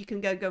map, which you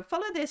can go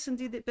follow this and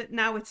do that. But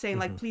now it's saying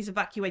like, please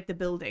evacuate the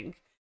building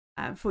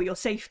for your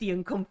safety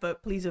and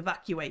comfort. Please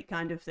evacuate,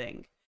 kind of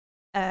thing.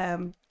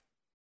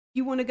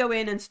 You want to go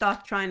in and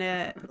start trying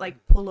to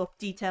like pull up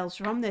details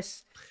from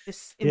this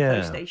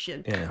info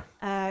station.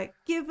 Yeah.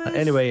 Give us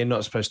anyway, you're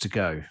not supposed to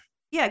go.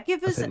 Yeah,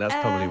 give us. I think that's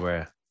probably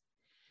where.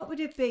 What would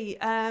it be?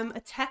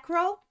 A tech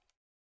roll?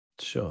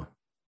 Sure.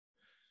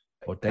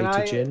 Or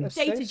data gen.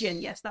 Data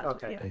gen, yes, that's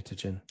okay. Yeah. Data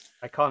gen.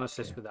 I can't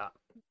assist with that.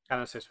 Can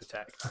assist with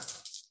tech.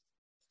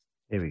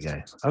 Here we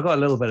go. I've got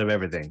a little bit of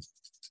everything.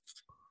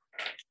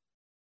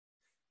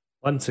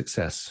 One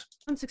success.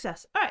 All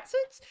right, so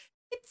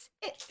it's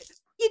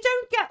you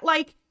don't get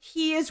like,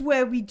 here's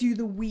where we do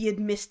the weird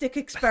mystic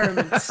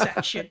experiments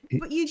section,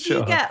 but you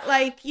do get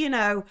like,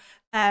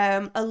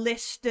 a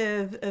list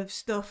of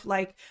stuff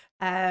like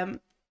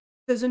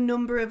there's a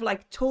number of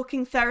like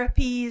talking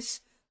therapies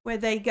where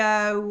they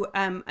go,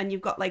 and you've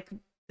got like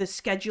the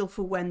schedule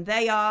for when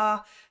they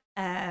are.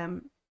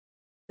 There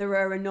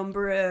are a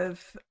number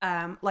of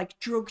like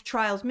drug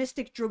trials,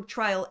 mystic drug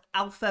trial,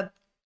 Alpha,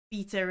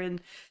 Beta,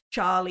 and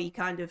Charlie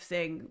kind of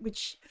thing,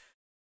 which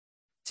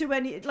to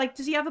any like,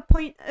 does he have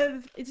any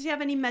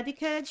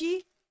Medicare,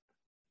 G?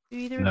 Do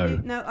either of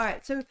you? No. All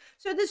right. So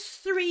there's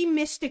 3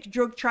 mystic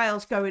drug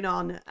trials going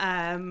on,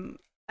 and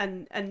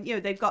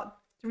they've got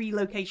 3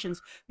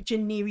 locations which are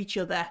near each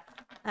other,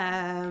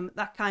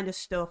 that kind of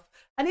stuff,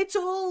 and it's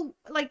all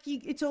like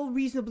it's all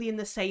reasonably in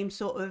the same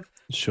sort of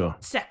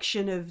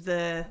section of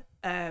the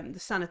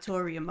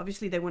sanatorium.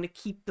 Obviously, they want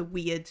to keep the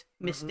weird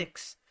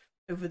mystics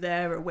over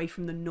there away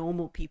from the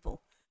normal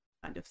people,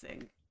 kind of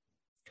thing.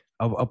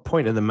 I'll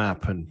point at the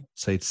map and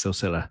say to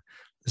Silsilla,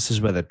 this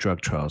is where the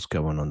drug trials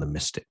go on the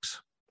mystics.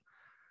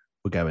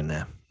 We're going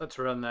there. Let's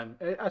run then.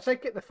 I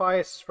take it the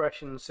fire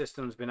suppression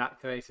system's been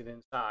activated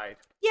inside.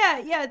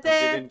 Yeah.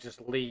 They didn't just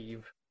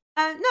leave.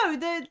 No,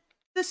 the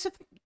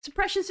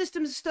suppression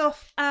systems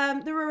stuff.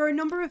 There are a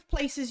number of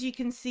places you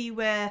can see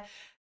where.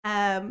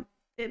 I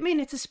mean,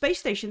 it's a space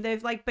station.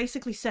 They've like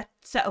basically set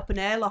up an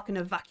airlock and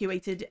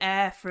evacuated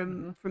air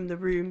from the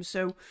room,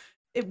 so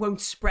it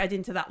won't spread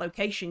into that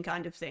location,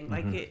 kind of thing.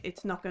 Like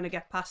it's not going to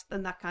get past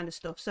and that kind of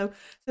stuff. So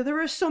there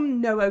are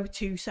some no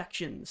O2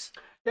 sections.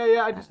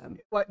 Yeah. I just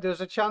like there's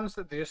a chance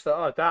that they just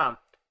thought, oh damn,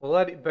 we'll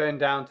let it burn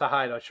down to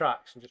hide our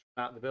tracks and just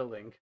run out the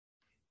building.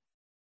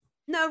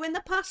 No, in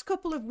the past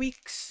couple of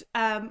weeks,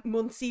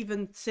 months,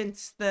 even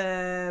since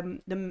the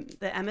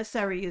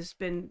emissary has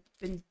been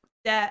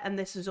there and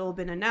this has all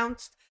been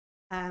announced,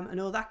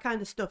 and all that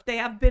kind of stuff, they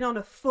have been on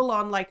a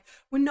full-on like,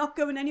 we're not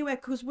going anywhere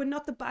because we're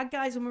not the bad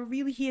guys and we're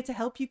really here to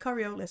help you,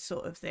 Coriolis,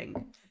 sort of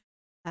thing.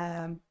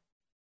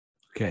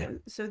 Okay.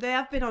 So they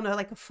have been on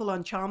a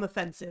full-on charm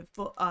offensive,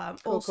 but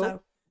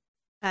also.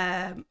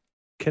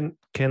 Can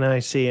I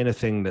see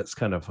anything that's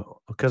kind of,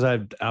 because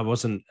I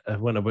wasn't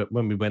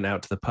when we went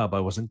out to the pub, I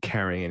wasn't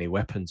carrying any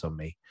weapons on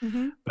me.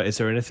 But is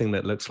there anything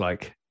that looks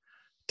like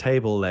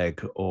table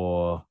leg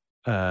or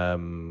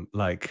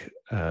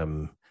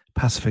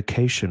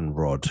pacification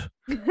rod,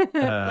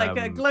 like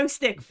a glow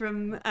stick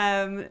from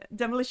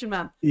Demolition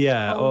Man?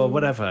 Yeah, or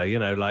whatever.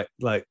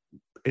 Like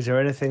is there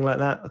anything like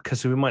that?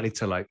 Because we might need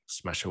to like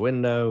smash a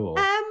window or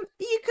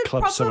you could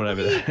club someone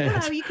over the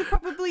head. You could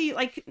probably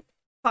like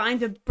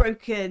find a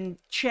broken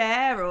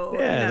chair or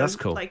that's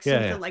cool. Like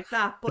something like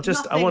that. But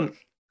I want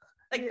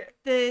like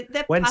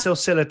when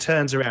Silsilla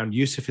turns around,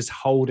 Yusuf is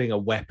holding a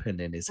weapon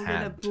in his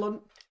hand, a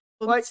blunt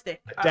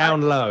stick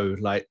down low,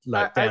 like down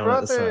I'd at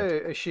the side.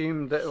 rather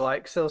assume that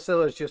like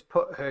Silsilla's just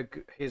put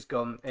his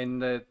gun in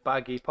the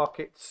baggy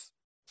pockets,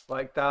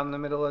 like down the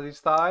middle of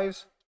his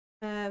thighs.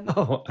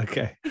 Oh,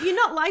 okay. If you're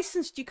not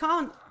licensed, you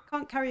can't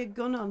carry a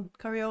gun on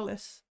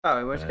Coriolis. Oh,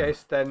 in which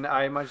case, then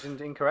I imagined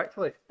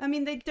incorrectly. I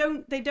mean, they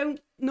don't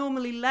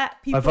normally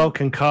let people. My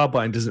Vulcan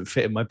carbine doesn't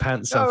fit in my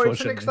pants, no,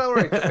 unfortunately. It's an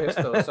accelerator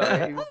pistol.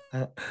 So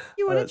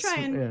you want to try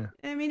and?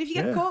 Yeah. I mean, if you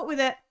get caught with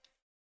it,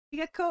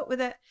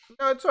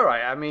 No, it's all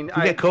right. I mean, if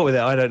you get caught with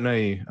it, I don't know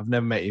you. I've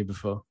never met you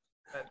before.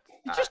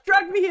 You just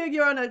dragged me here,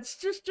 Your Honor. It's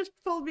just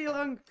pulled me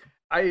along.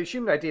 I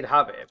assumed I did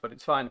have it, but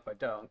it's fine if I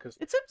don't. Cause,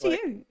 It's up to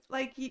you.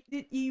 Like,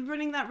 you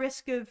running that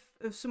risk of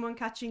someone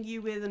catching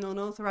you with an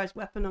unauthorized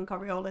weapon on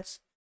Coriolis.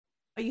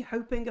 Are you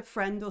hoping a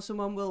friend or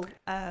someone will...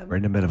 We're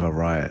in the middle of a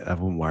riot. I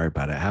wouldn't worry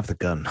about it. I have the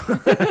gun.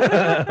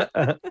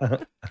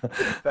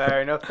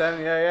 Fair enough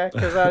then, yeah.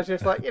 Because I was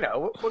just like,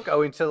 we're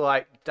going to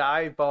like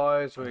dive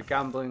bars. We're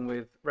gambling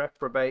with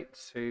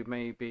reprobates who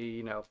may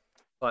be,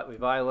 slightly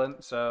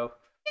violent. So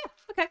yeah,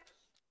 okay.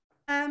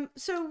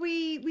 So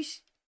we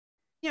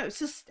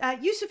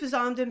Yusuf has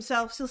armed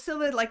himself.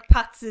 Silsila like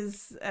pats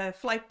his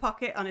flight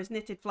pocket on his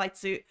knitted flight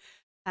suit.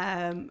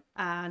 And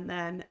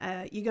then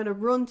you're going to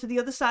run to the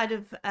other side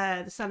of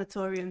the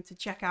sanatorium to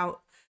check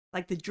out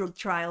like the drug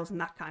trials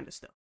and that kind of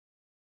stuff.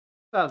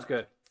 Sounds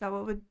good. Is that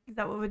what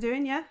we're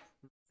doing? Yeah.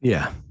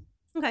 Yeah.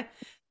 Okay.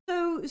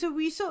 So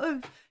we sort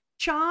of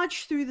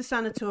charge through the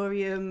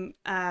sanatorium.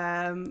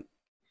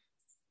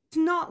 It's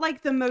not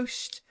like the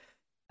most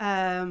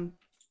not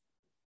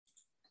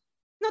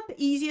the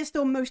easiest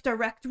or most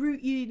direct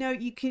route. You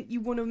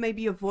want to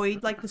maybe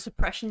avoid like the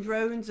suppression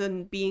drones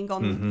and being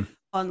on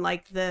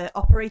like the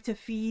operator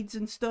feeds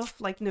and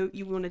stuff. Like, no,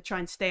 you want to try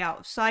and stay out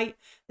of sight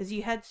as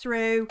you head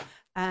through.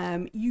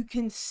 You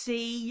can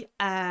see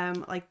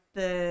like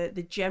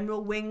the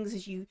general wings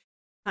as you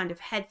kind of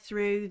head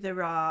through.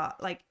 There are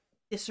like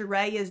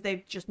disarray as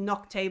they've just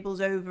knocked tables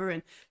over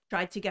and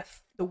tried to get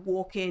the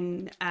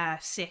walk-in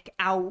sick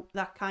out,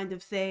 that kind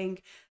of thing.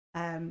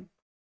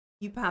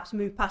 You perhaps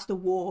move past a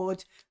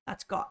ward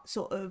that's got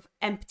sort of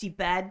empty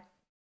bed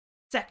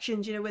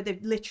sections, where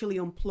they've literally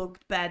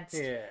unplugged beds.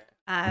 Yeah.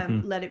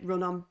 Let it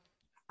run on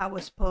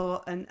power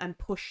support and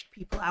push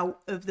people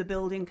out of the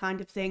building, kind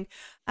of thing.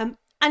 And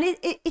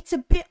it's a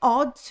bit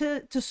odd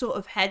to sort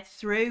of head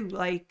through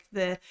like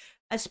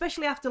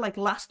especially after like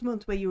last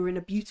month where you were in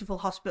a beautiful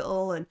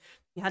hospital and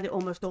you had it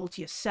almost all to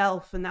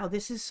yourself, and now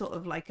this is sort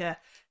of like a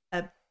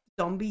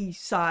zombie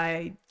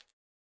side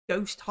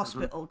ghost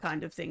hospital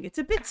kind of thing. It's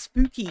a bit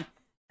spooky.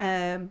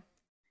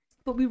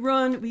 But we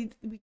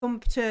come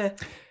to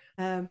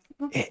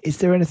is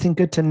there anything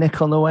good to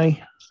nick on the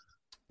way?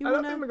 I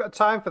don't think we've got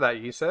time for that,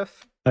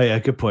 Yusuf. Oh yeah,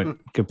 good point.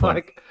 Good point.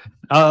 Like,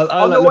 I'll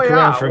on the look way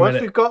around out, for a once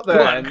minute. we've got there,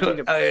 and Find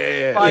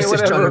He's just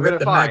whatever trying to we're rip going to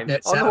the find.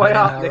 magnets On out the way of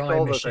out, our nick eye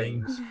all the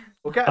machines. things.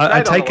 We'll get I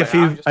a take a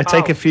few. I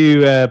take a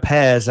few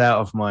pears out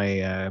of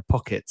my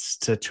pockets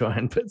to try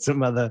and put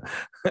some other.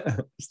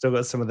 Still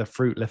got some of the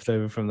fruit left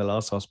over from the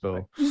last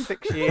hospital.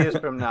 6 years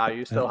from now,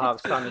 you still have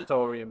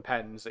sanatorium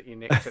pens that you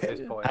nicked at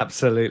this point.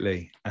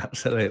 Absolutely.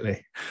 So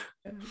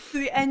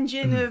the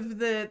engine of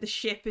the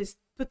ship is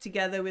put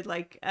together with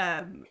like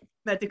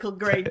medical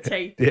grade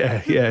tape.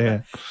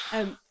 Yeah.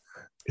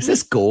 Is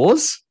this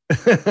gauze? I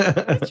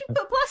literally put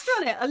a plaster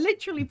on it. I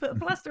literally put a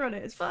plaster on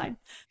it. It's fine.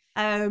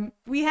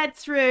 We head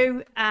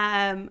through.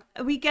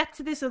 We get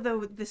to this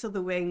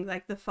other wing,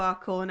 like the far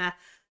corner.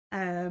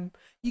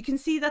 You can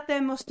see that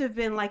there must have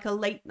been like a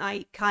late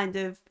night kind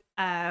of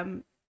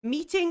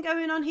meeting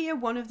going on here.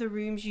 One of the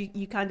rooms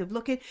you kind of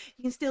look in,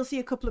 you can still see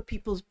a couple of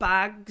people's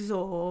bags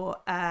or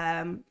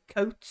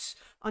coats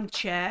on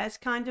chairs,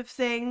 kind of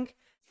thing,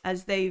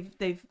 as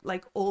they've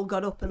like all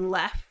got up and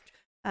left.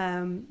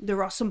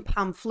 There are some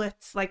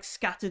pamphlets like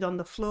scattered on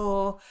the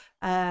floor,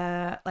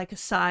 like a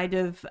side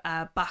of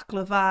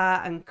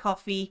baklava and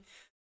coffee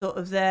sort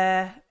of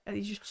there. And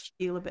you just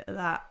steal a bit of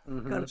that.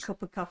 Got a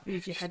cup of coffee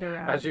as you head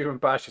around. As you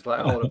and Bash just like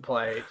hold a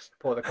plate,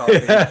 pour the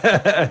coffee.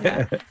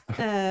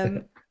 Yeah.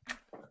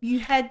 You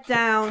head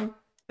down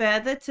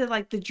further to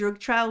like the drug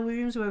trial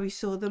rooms where we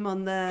saw them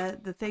on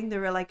the thing. They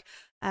were like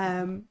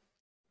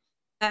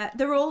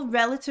they're all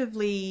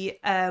relatively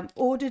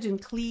ordered and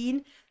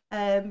clean.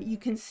 You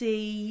can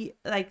see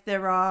like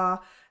there are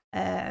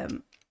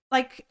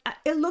like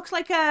it looks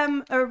like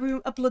a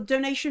blood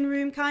donation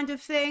room kind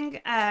of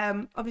thing.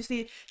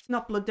 Obviously it's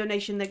not blood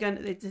donation.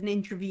 It's an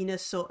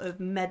intravenous sort of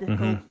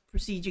medical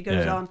procedure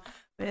goes on.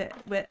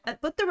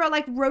 But there are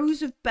like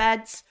rows of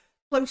beds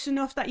close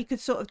enough that you could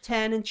sort of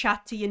turn and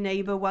chat to your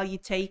neighbor while you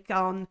take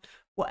on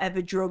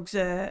whatever drugs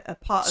are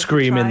part of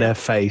scream the in their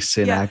face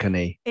in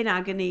agony. In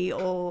agony,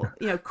 or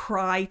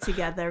cry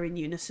together in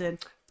unison.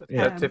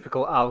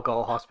 Typical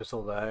alcohol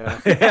hospital there.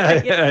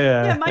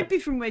 Yeah, it might be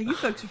from where you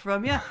folks are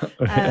from. Yeah,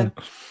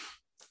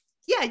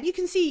 you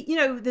can see.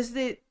 There's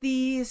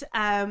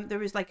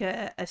there is like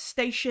a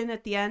station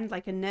at the end,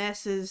 like a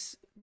nurse's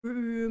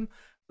room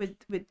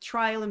with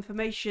trial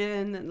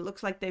information, and it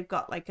looks like they've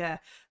got like a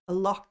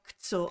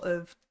locked sort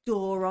of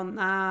door on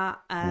that.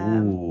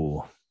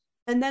 Ooh.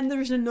 And then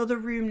there's another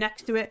room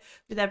next to it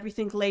with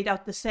everything laid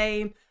out the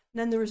same. And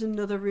then there is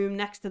another room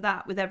next to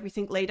that with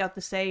everything laid out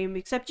the same,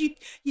 except you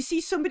see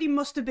somebody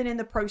must have been in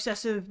the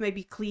process of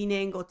maybe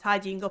cleaning or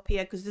tidying up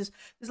here, because there's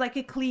like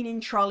a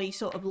cleaning trolley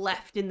sort of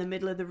left in the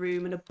middle of the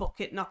room and a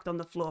bucket knocked on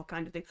the floor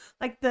kind of thing.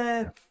 Like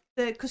the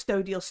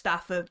custodial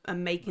staff are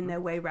making their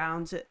way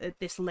round at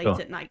this late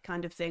at night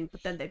kind of thing,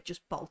 but then they've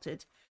just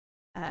bolted.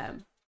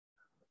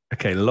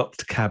 Okay,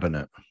 locked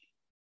cabinet.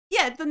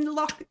 Yeah,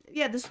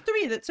 there's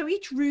three of it. So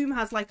each room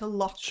has like a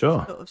locked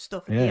sort of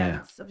stuff at the end.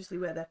 It's obviously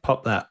where they're...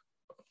 Pop that.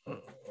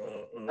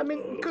 I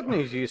mean, good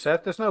news, you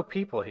said. There's no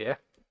people here.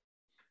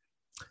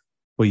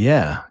 Well,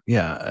 yeah.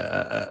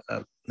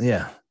 That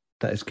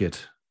is good.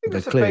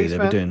 There's a Clearly, they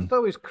were basement. doing. There's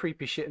always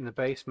creepy shit in the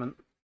basement.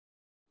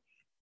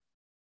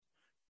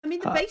 I mean,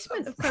 the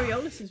basement of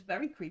Coriolis is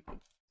very creepy.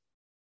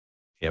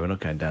 Yeah, we're not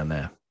going down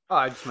there. Oh,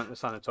 I just meant the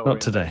sanatorium.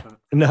 Not today. basement.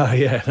 No,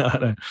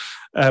 yeah,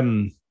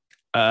 no.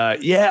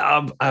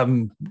 Yeah,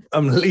 I'm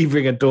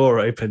leaving a door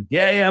open.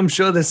 Yeah, I'm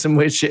sure there's some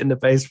weird shit in the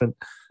basement.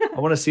 I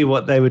want to see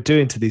what they were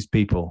doing to these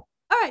people.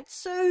 All right,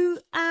 so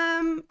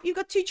you've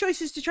got two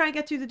choices to try and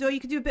get through the door. You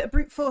could do a bit of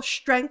brute force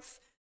strength,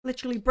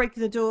 literally break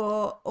the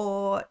door,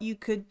 or you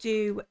could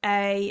do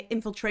a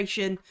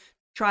infiltration,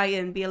 try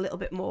and be a little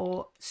bit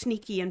more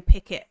sneaky and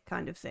pick it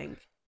kind of thing.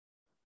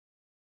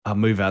 I'll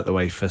move out the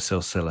way for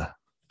Silsilla.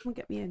 Come on,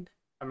 get me in.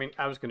 I mean,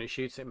 I was going to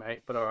shoot it,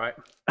 mate, but all right.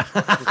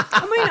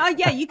 I mean,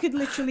 yeah, you could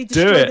literally Do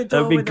destroy the it. door.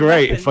 That'd be with a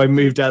great weapon. if I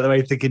moved out of the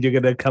way thinking you're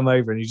going to come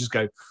over and you just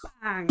go.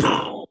 Bang.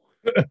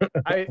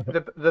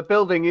 The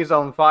building is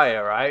on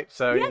fire, right?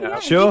 So, Yeah, you know. yeah.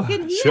 Sure, You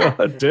can hear-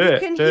 sure, do it. You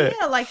can do hear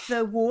it. like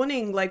the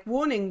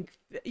warning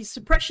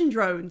suppression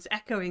drones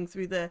echoing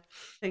through the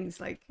things.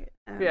 Like,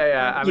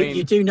 Yeah. I mean,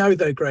 you do know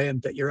though, Graham,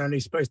 that you're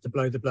only supposed to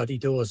blow the bloody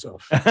doors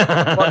off.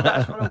 well,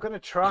 that's what I'm going to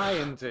try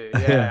and do.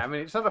 Yeah, Yeah. I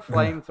mean, it's not a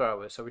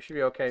flamethrower, so we should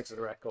be okay for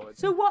the record.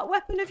 So, what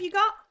weapon have you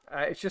got?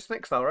 It's just an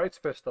accelerator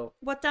pistol.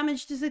 What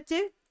damage does it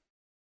do?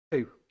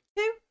 2.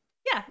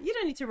 Yeah, you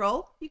don't need to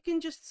roll. You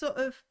can just sort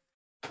of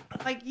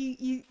like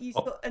you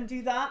and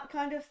do that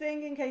kind of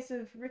thing in case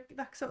of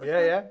that sort of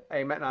thing. Yeah.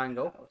 Aim at an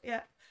angle.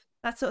 Yeah,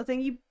 that sort of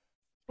thing. You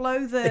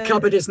blow the. The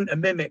cupboard isn't a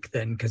mimic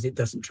then, because it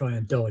doesn't try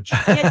and dodge.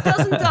 Yeah, it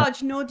doesn't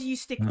dodge, nor do you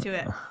stick to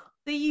it.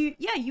 So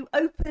you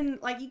open,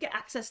 like, you get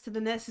access to the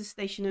nurse's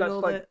station and That's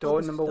all like the all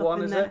door the number stuff 1,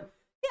 in is there.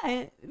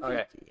 it? Yeah.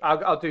 Okay.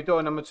 I'll do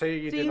door number 2.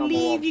 You So do you number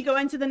leave, 1. you go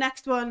into the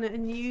next one,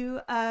 and you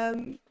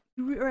so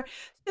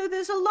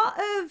there's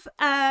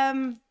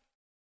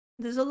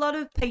a lot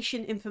of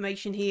patient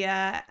information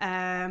here.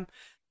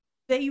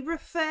 They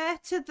refer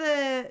to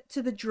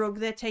the drug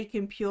they're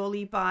taking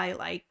purely by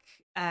like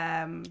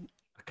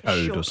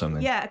Code or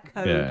something. Yeah, a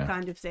code Yeah,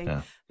 kind of thing.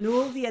 yeah. And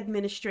all the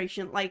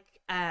administration, like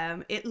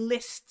it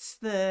lists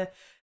the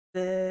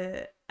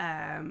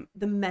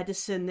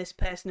medicine this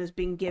person has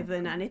been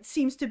given, and it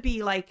seems to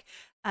be like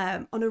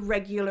on a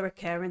regular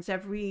occurrence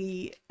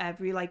every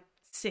like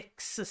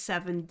 6 or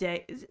 7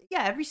 days.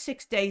 Yeah, every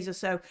 6 days or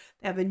so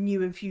they have a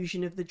new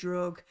infusion of the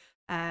drug.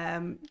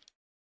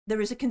 There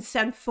is a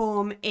consent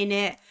form in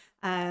it.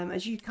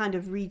 As you kind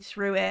of read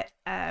through it,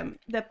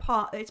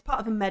 it's part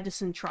of a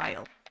medicine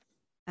trial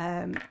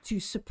to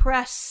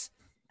suppress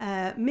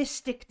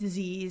mystic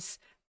disease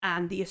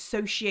and the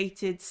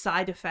associated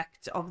side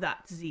effects of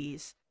that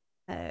disease.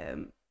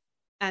 And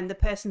the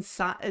person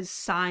has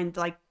signed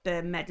like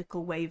the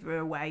medical waiver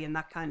away and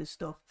that kind of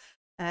stuff.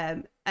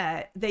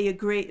 They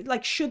agree,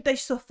 like, should they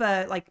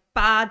suffer like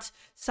bad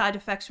side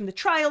effects from the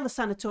trial, the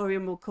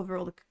sanatorium will cover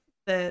all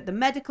the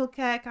medical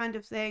care kind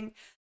of thing.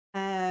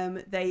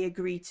 They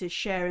agree to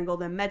sharing all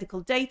their medical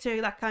data,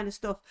 that kind of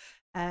stuff.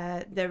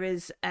 There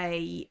is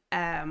a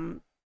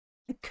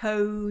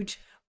code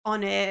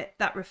on it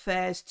that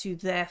refers to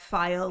their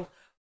file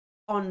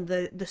on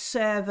the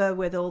server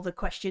with all the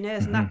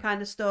questionnaires and that kind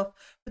of stuff.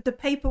 But the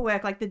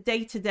paperwork, like the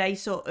day-to-day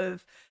sort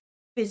of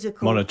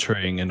physical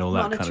Monitoring and all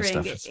that kind of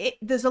stuff.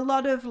 There's a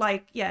lot of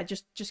like, yeah,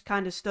 just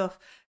kind of stuff.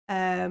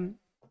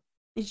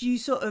 As you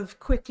sort of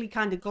quickly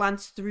kind of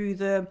glance through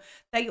them,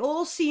 they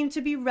all seem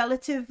to be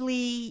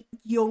relatively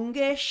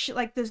youngish.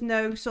 Like there's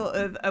no sort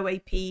of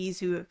OAPs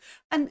who have,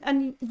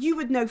 and you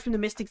would know from the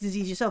mystic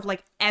disease yourself,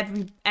 like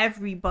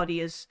everybody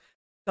has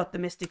got the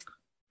mystic.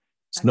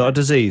 It's not a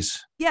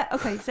disease. Yeah,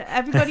 okay. So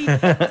everybody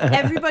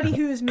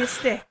who is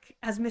mystic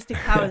has mystic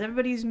powers.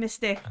 Everybody who's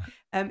mystic,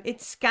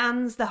 it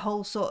scans the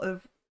whole sort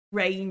of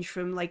range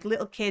from like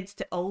little kids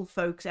to old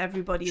folks.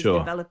 Everybody has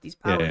developed these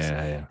powers.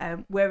 Yeah.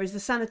 Whereas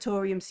the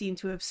sanatorium seem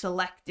to have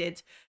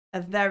selected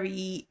a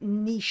very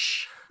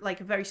niche,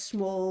 like a very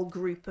small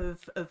group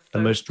of folks. The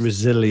most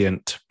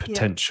resilient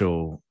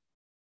potential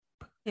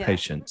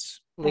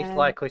patients. Least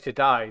likely to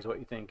die is what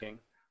you're thinking.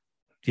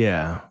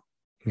 Yeah.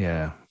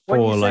 When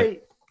Or you like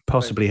say-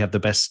 possibly have the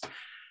best,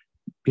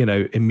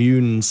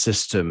 immune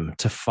system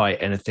to fight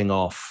anything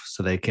off,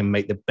 so they can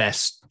make the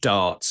best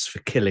darts for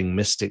killing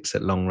mystics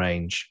at long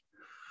range.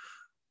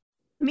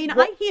 I mean,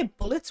 I hear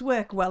bullets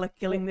work well at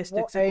killing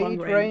mystics What at long age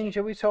range. range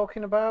are we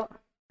talking about?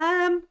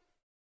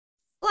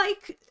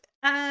 Like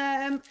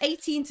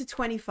 18 to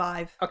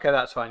 25. Okay,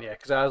 that's fine. Yeah,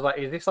 because I was like,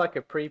 is this like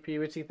a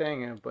pre-puberty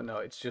thing? But no,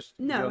 it's just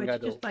No, young it's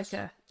adults. just like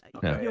a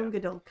Okay, young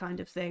adult kind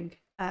of thing.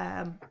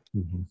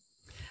 Mm-hmm.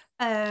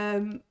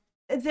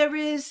 There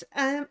is,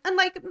 and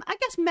like, I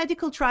guess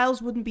medical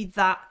trials wouldn't be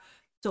that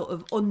sort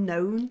of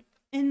unknown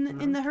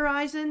in the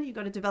horizon. You've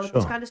got to develop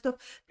this kind of stuff.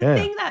 The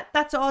thing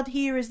that's odd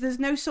here is there's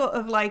no sort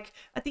of like,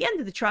 at the end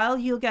of the trial,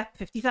 you'll get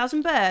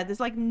 50,000 bear. There's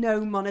like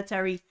no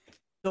monetary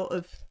sort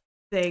of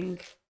thing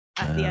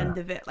at the end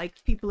of it.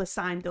 Like people are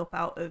signed up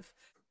out of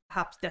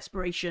perhaps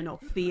desperation or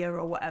fear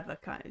or whatever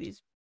kind of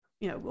these,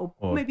 or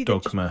maybe they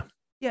just dogma.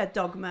 Yeah,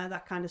 Dogma,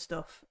 that kind of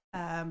stuff.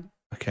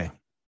 Okay.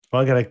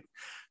 Well, I'm going to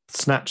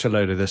snatch a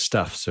load of this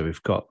stuff so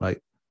we've got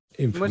like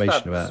You must information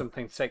have about.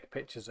 something to take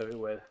pictures of it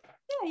with.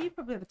 Yeah, you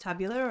probably have a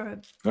tabula or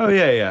a Oh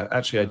yeah.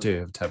 Actually, I do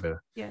have a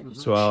tabula. yeah.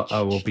 Just, So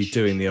I will be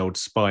doing the old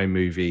spy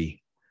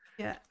movie.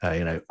 yeah.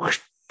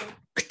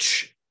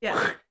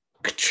 Yeah.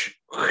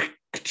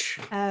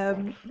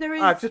 There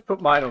is. I've just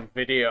put mine on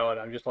video and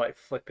I'm just like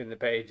flipping the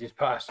pages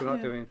past. We're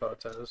not doing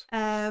photos.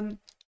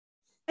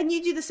 And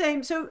you do the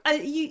same. So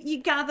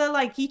you gather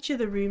like each of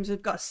the rooms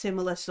have got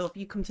similar stuff.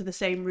 You come to the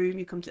same room.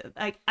 You come to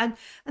like and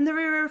there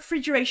are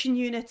refrigeration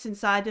units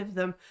inside of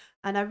them.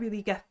 And I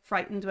really get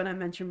frightened when I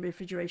mention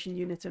refrigeration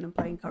units and I'm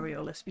playing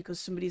Coriolis because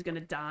somebody's going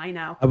to die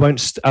now. I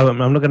won't. I'm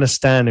not going to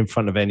stand in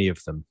front of any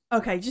of them.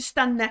 Okay, just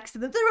stand next to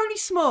them. They're only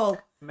small.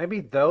 Maybe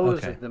those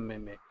Okay. are the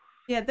mimic.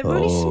 Yeah, they're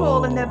only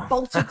small and they're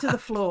bolted to the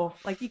floor.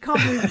 Like you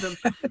can't move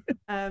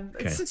them.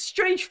 It's a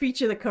strange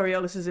feature that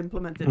Coriolis has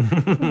implemented.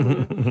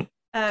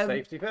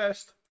 Safety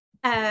first.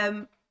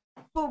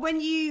 But when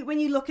you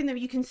look in them,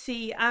 you can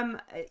see,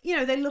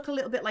 they look a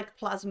little bit like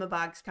plasma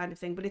bags kind of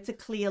thing, but it's a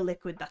clear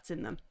liquid that's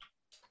in them.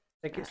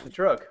 I think it's the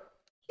drug.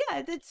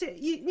 Yeah, that's it.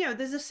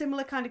 There's a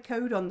similar kind of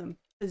code on them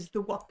as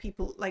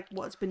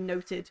what's been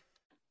noted.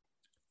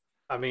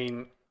 I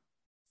mean,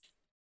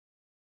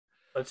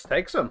 let's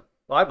take some.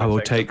 I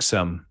will take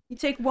some. You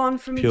take one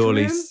from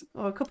Purely each room,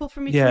 or a couple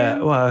from each Yeah,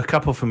 room. well, a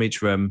couple from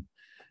each room,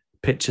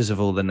 pictures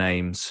of all the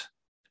names,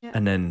 Yeah.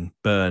 and then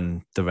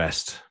burn the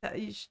rest.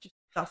 You should just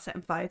start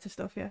setting fire to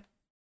stuff. Yeah.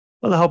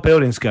 Well, the whole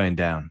building's going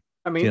down.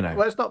 I mean,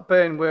 let's not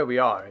burn where we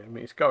are. I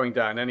mean, it's going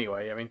down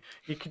anyway. I mean,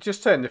 you could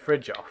just turn the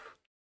fridge off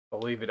or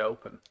leave it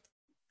open.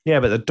 Yeah,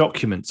 but the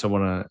documents I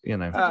want to,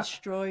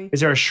 Destroy.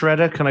 Is there a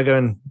shredder? Can I go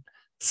and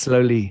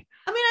slowly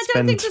I mean, I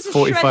don't think spend there's a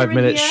 45 shredder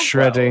minutes in here.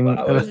 shredding?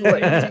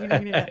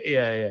 Yeah.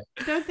 Yeah.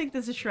 I don't think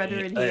there's a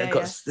shredder in here.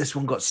 This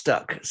one got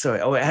stuck.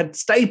 Sorry. Oh, it had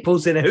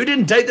staples in it. Who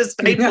didn't take the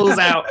staples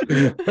out?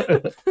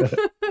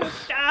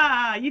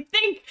 You'd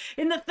think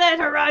in the Third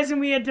Horizon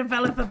we had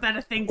developed a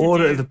better thing to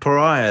Order do. of the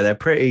Pariah. They're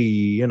pretty,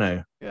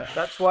 Yeah,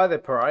 that's why they're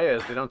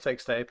pariahs. They don't take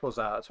staples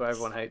out. That's why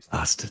everyone hates them.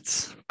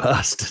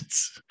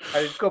 Bastards.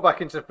 I just go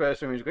back into the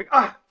first room and just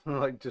go,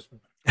 like just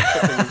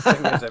picking his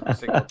fingers every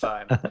single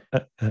time.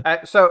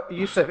 So,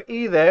 Yusuf,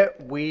 either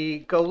we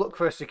go look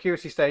for a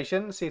security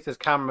station, see if there's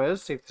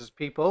cameras, see if there's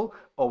people,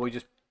 or we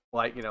just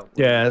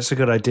Yeah, that's a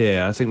good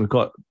idea. I think we've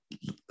got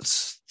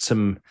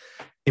some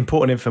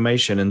important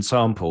information and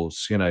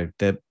samples.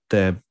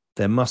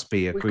 There must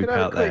be a group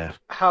out there.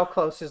 How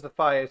close is the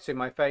fire to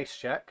my face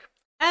check?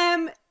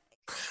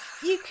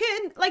 You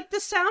can the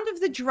sound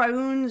of the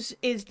drones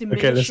is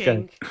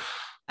diminishing.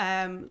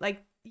 Okay, let's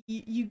go.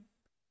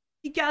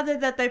 You gather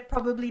that they're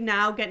probably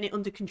now getting it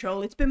under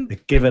control. It's been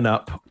They've given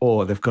up,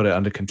 or they've got it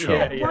under control.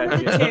 one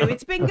of the two.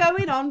 It's been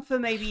going on for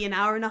maybe an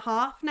hour and a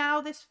half now.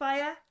 This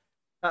fire.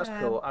 That's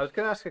cool. I was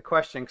going to ask a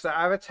question because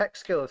I have a tech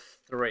skill of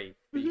 3,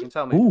 but you can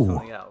tell me if it's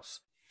something else.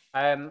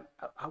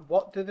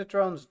 What do the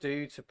drones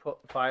do to put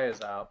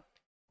fires out?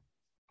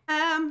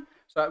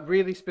 So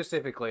really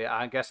specifically,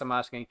 I guess I'm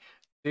asking,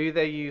 do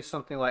they use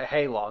something like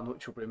halon,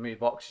 which will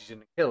remove oxygen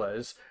and kill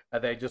us? Are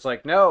they just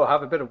like, no,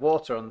 have a bit of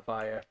water on the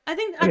fire? I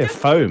think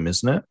foam,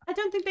 isn't it? I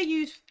don't think they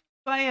use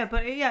fire,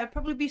 but yeah, it'd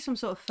probably be some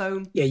sort of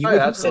foam. Yeah, you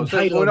wouldn't send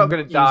cool. We're not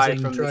going to die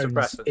using from the drones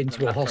suppressants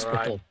into a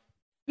hospital.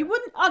 You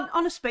wouldn't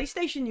on a space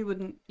station.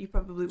 You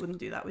probably wouldn't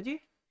do that, would you?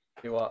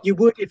 You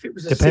would if it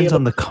was a Depends seal-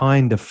 on the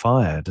kind of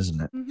fire, doesn't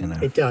it?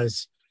 It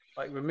does.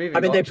 Like removing. I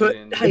mean, they put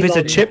oxygen. If it's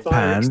a halon chip fire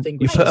pan, you put a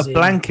extinguishers in.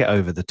 blanket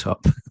over the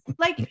top.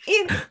 I think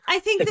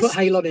They put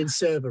halon in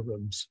server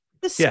rooms.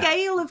 the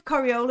scale of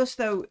Coriolis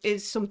though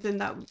is something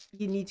that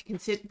you need to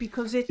consider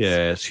because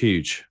it's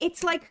huge.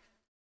 It's like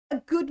a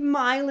good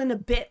mile and a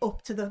bit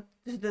up to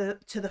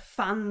the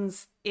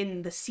fans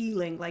in the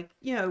ceiling.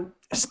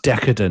 It's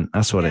decadent.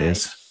 That's what it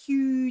is. It's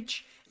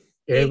huge.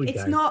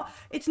 It's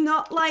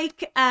not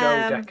like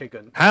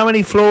Dodecagant. How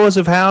many floors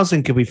of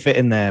housing could we fit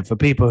in there for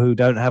people who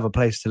don't have a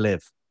place to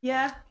live?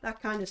 yeah,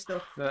 that kind of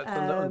stuff. That's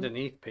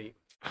underneath, Pete.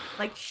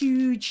 Like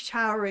huge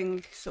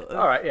towering sort of.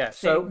 All right, yeah.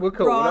 So thing, we're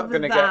cool. We're not rather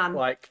going to than,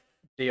 get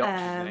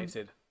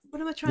deoxygenated.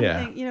 What am I trying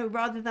to think?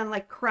 Rather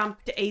than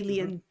cramped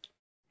alien,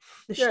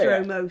 the Yeah,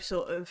 Stromo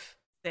sort of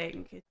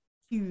thing. It's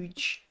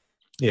huge.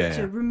 Yeah.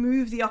 To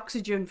remove the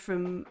oxygen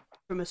from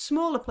a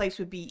smaller place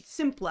would be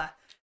simpler.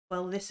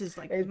 Well, this is It's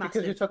massive.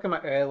 because you're talking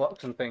about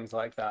airlocks and things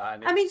like that.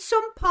 And I mean,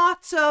 some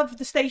parts of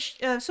the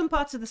station, some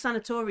parts of the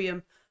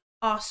sanatorium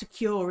are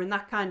secure and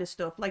that kind of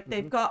stuff. Like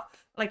they've got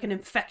an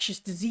infectious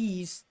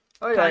disease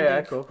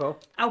cool.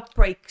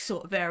 outbreak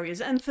sort of areas,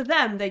 and for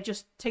them, they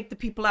just take the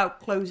people out,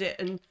 close it,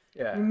 and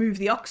remove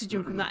the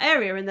oxygen from that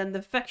area, and then the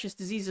infectious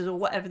diseases or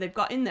whatever they've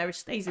got in there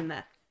stays in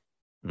there.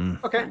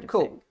 Okay,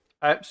 cool.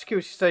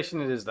 Security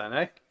station it is then,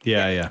 eh?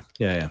 Yeah.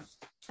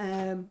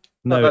 I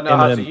don't know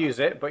how to use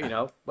it, but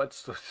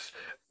let's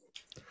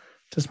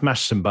just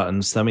mash some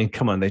buttons. I mean,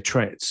 come on, they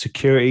train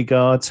security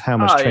guards. How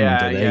much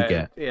training do they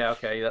get? Yeah,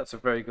 okay, that's a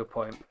very good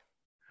point.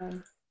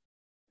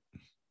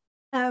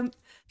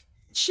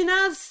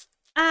 Shanaz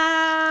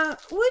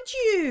Would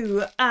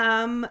you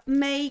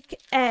make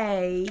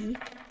a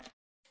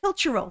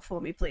culture roll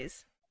for me,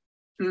 please?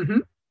 Mm-hmm.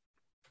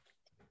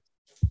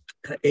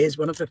 That is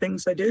one of the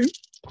things I do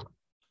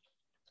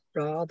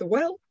rather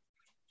well.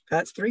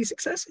 That's 3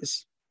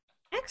 successes.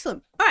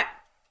 Excellent. All right.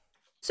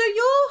 So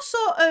you're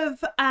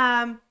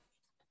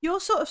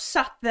sort of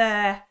sat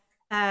there,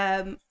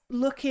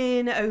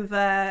 looking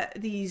over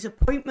these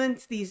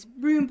appointments, these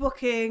room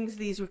bookings,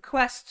 these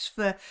requests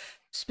for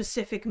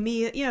specific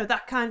meal,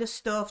 that kind of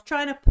stuff,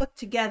 trying to put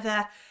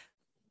together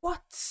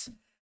what's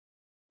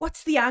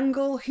the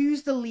angle,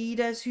 who's the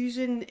leaders, who's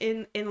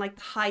in like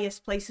the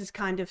highest places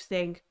kind of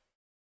thing.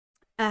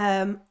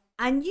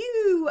 And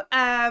you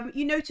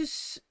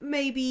notice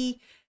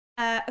maybe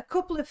a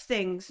couple of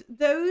things.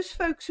 Those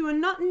folks who are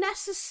not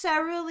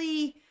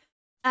necessarily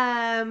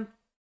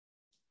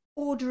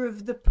Order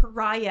of the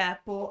Pariah,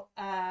 but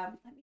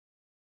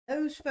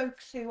those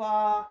folks who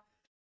are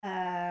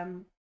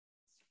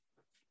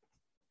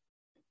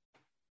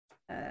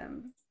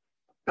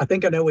I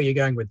think I know where you're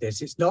going with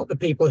this. It's not the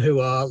people who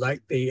are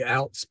like the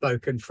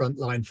outspoken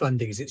frontline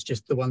fundies. It's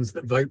just the ones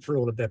that vote for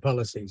all of their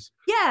policies.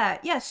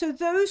 Yeah. So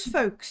those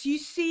folks, you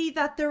see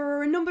that there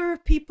are a number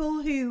of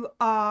people who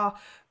are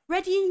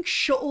readying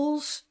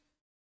shuttles.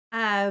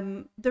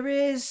 There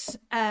is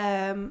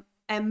a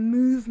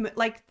movement,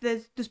 like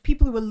there's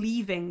people who are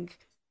leaving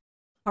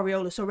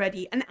Coriolis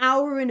already, an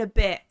hour and a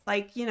bit,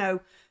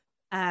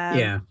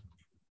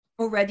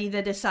 already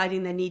they're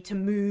deciding they need to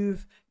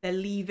move, they're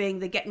leaving,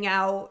 they're getting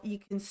out. You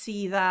can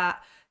see that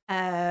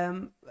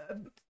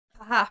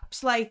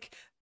perhaps like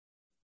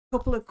a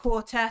couple of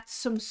quartets,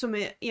 some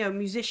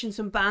musicians,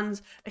 some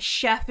bands, a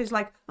chef is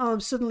like, oh,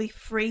 I'm suddenly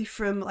free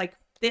from like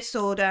this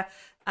order.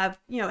 I've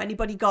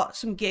anybody got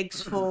some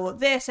gigs for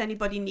this,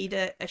 anybody need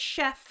a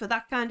chef for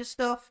that kind of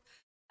stuff.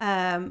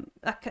 As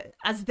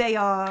they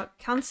are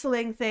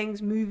cancelling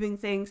things, moving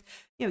things,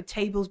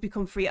 tables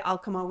become free at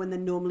Alkmaar when they're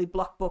normally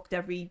block booked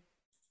every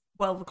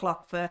 12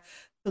 o'clock for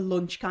the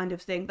lunch kind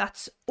of thing.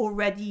 That's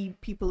already,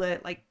 people are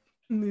like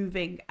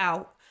moving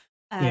out.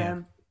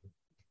 This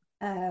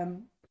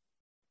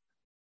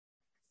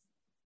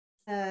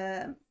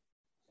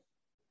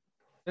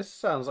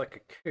sounds like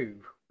a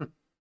coup.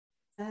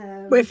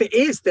 Well, if it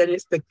is, then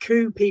it's the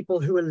coup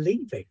people who are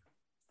leaving.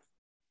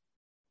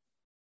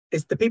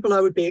 It's the people I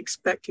would be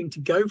expecting to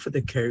go for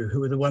the coup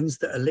who are the ones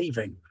that are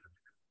leaving.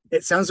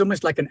 It sounds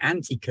almost like an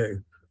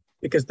anti-coup,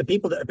 because the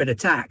people that have been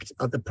attacked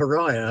are the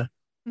pariah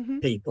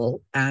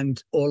people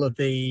and all of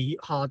the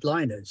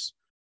hardliners.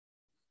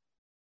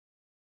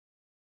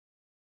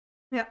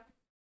 Yeah.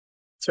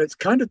 So it's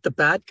kind of the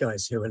bad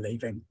guys who are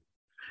leaving.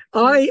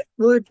 I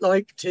would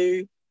like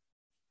to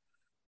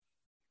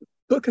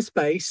book a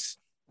space,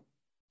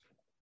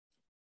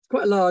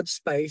 quite a large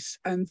space,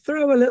 and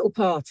throw a little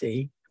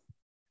party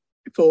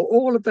for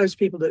all of those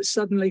people that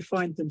suddenly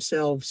find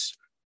themselves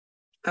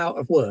out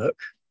of work.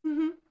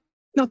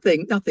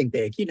 Nothing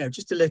big,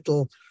 just a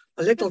little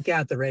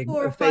gathering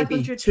of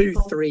maybe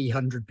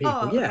 200-300 people.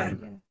 Oh, yeah.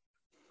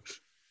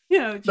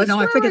 Okay. But no,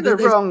 I figured the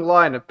that wrong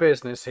line of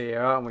business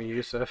here, aren't we,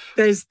 Yusuf?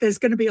 there's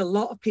going to be a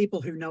lot of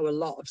people who know a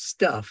lot of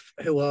stuff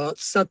who are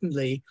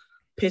suddenly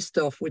pissed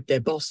off with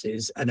their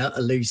bosses and at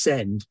a loose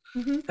end,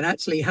 and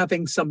actually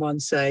having someone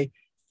say,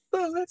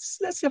 well,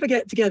 let's have a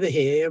get together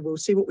here. We'll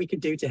see what we can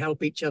do to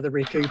help each other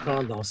recoup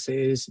our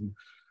losses. And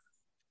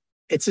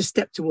it's a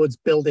step towards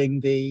building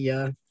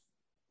the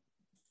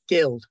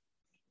guild.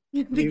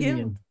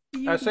 Union.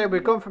 I say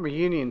we've gone from a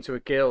union to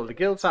a guild. The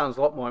guild sounds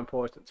a lot more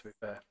important, to be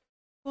fair.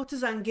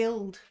 Courtesan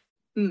Guild.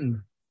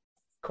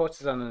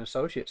 Courtesan and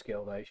Associates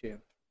Guild, I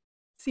assume.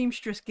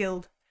 Seamstress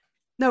Guild.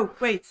 No,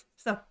 wait,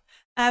 stop.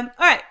 All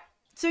right.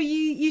 So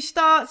you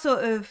start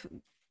sort of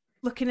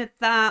looking at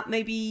that,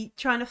 maybe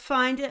trying to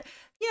find it.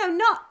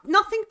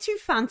 Nothing too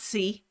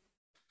fancy,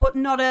 but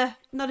not a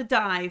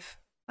dive.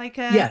 Like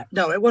I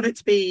want it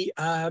to be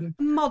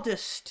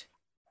modest,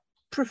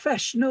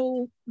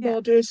 professional,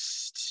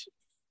 modest,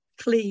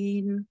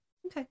 clean.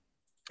 Okay.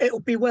 It'll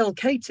be well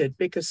catered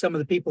because some of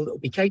the people that will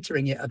be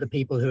catering it are the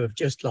people who have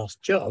just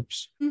lost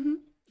jobs.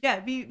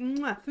 Yeah,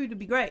 food would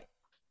be great.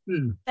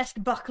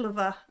 Best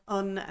baklava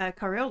on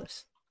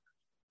Coriolis.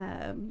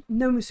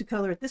 No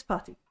musicola at this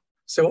party.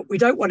 So we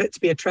don't want it to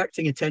be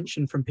attracting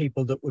attention from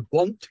people that would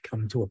want to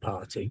come to a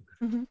party.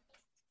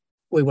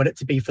 We want it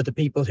to be for the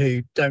people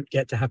who don't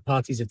get to have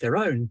parties of their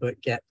own,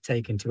 but get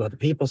taken to other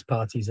people's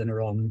parties and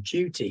are on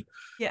duty.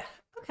 Yeah.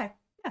 Okay.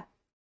 Yeah.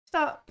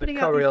 Start The putting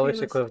out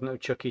Coriolis equivalent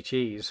of Chuck E.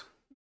 Cheese.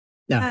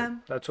 No.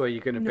 That's where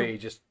you're going to be,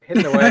 just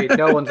hidden away.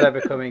 No one's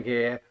ever coming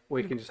here.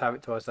 We can just have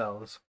it to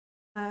ourselves.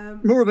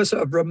 More of a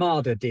sort of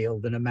Ramada deal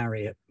than a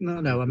Marriott.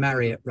 No, a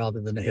Marriott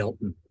rather than a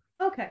Hilton.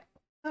 Okay.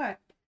 All right.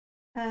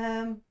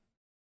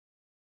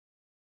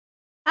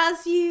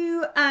 As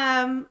you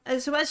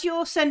so as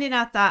you're sending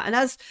out that, and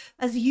as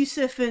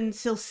Yusuf and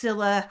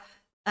Silsila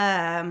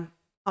are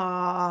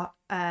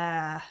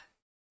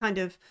kind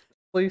of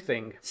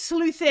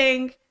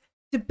sleuthing,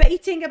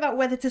 debating about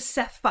whether to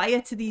set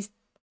fire to these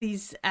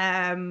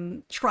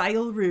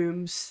trial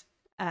rooms,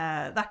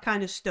 that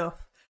kind of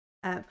stuff.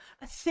 A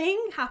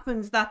thing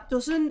happens that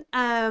doesn't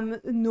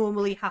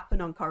normally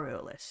happen on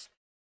Coriolis.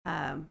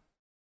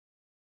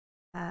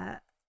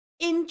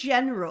 In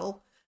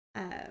general,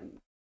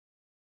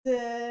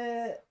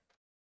 the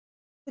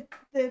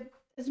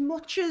as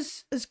much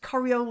as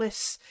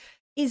Coriolis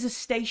is a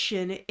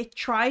station, it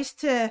tries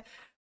to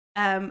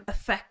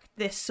affect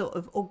this sort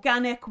of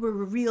organic. We're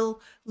a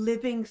real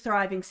living,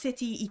 thriving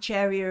city. Each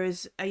area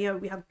is,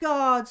 we have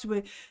guards.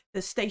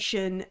 The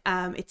station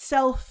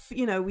itself,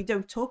 we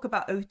don't talk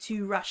about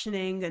O2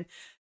 rationing and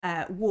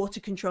water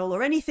control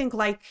or anything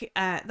like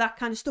that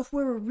kind of stuff.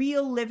 We're a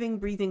real living,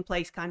 breathing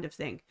place kind of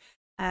thing.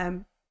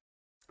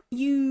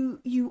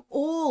 You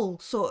all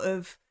sort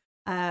of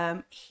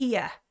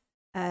hear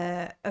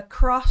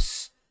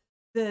across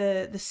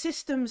the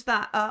systems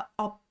that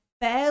are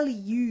barely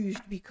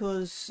used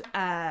because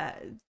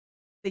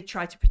they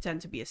try to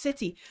pretend to be a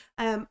city,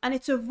 and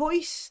it's a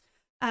voice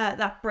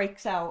that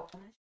breaks out.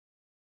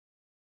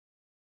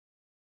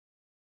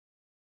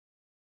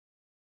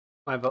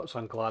 My vote's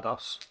on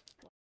GLaDOS.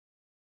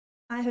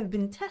 I have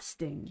been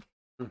testing.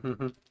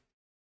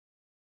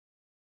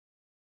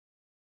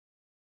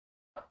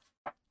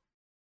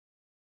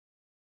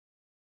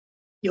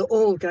 You're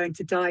all going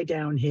to die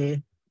down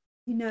here.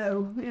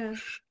 Yeah.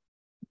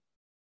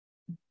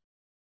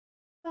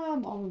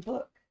 Come on,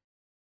 book.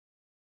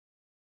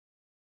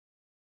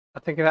 I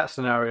think in that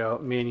scenario,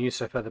 me and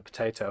Yusuf are the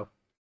potato.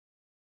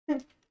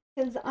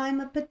 Because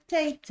I'm a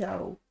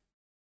potato.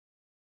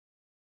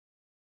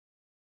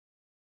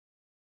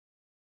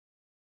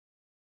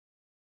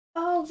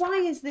 Oh, why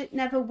is it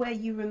never where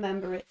you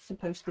remember it's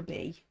supposed to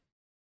be?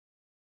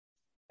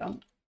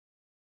 Don't.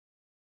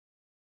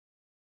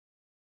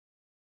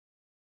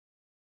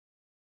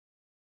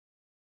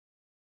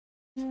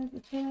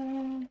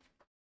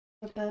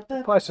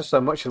 Applies to so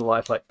much in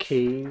life, like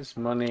keys,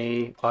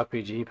 money,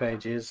 RPG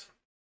pages.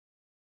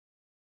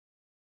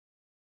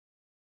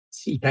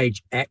 See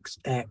page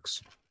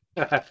XX.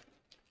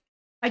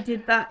 I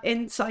did that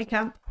in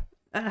SciCamp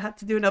and I had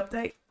to do an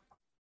update.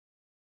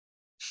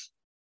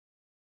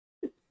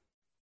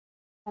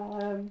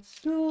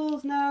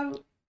 Schools,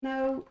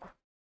 no.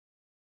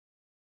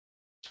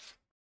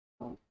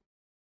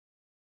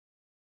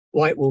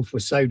 White Wolf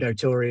was so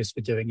notorious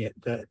for doing it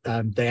that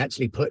they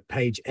actually put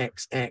page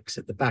XX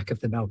at the back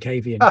of the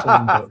Malkavian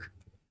clan book.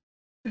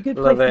 A good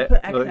Love place it. to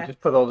put Look, XX.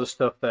 just put all the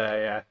stuff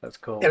there. Yeah, that's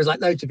cool. There was like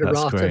loads of That's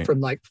errata great.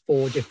 from like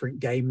 4 different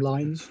game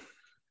lines.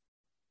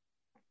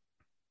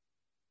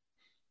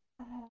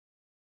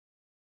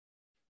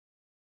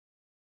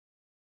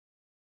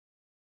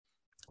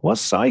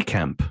 What's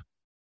SciCamp?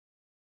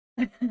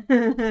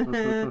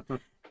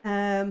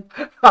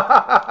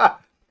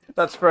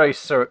 That's very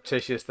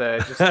surreptitious there.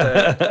 Just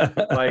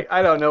like,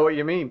 I don't know what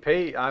you mean,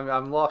 Pete.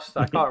 I'm lost.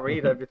 I can't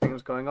read everything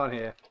that's going on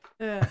here.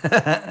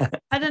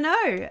 I don't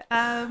know.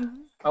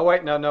 Oh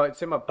wait, no,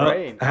 it's in my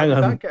brain. Oh, hang How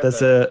did on. that get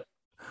there?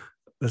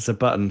 There's a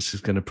button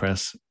she's going to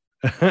press.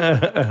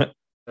 There's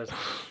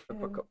the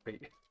book up,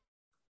 Pete.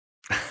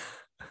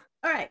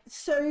 All right,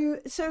 so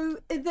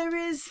there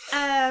is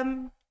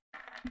We're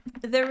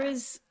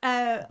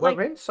like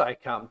in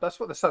SciCamp. That's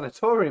what the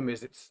sanatorium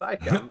is. It's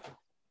SciCamp.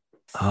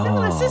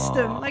 similar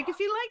system. Oh. Like if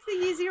you like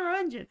the Year Zero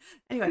engine,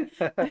 anyway.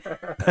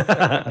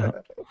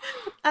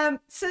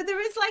 So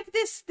there is like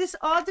this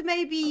odd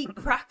maybe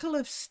crackle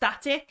of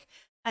static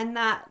and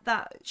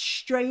that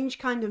strange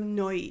kind of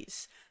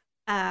noise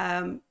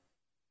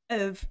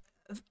of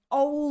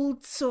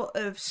old sort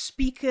of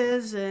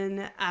speakers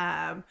and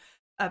a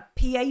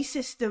PA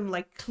system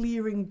like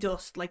clearing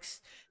dust, like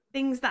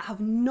things that have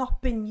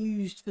not been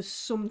used for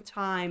some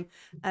time,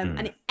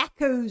 and it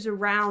echoes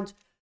around.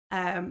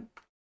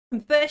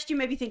 And first, you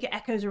maybe think it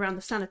echoes around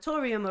the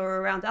sanatorium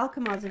or around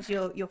Alchemaz as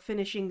you're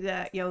finishing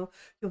your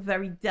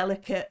very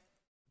delicate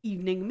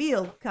evening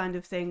meal kind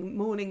of thing,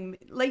 morning,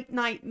 late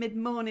night, mid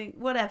morning,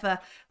 whatever.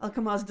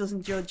 Alchemaz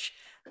doesn't judge.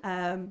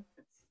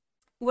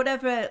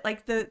 Whatever,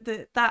 like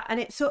that, and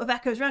it sort of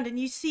echoes around, and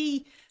you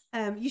see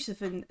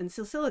Yusuf and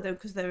Silsila don't,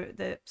 because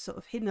they're sort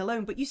of hidden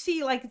alone. But you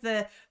see like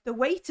the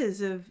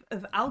waiters of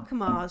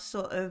Alchemaz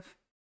sort of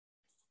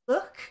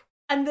look,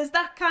 and there's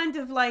that kind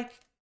of like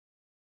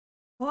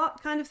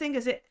what kind of thing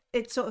is it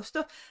sort of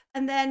stuff,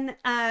 and then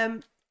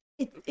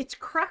it's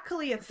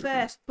crackly at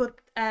first, but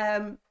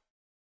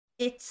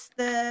it's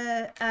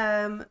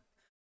the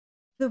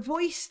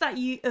voice that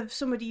of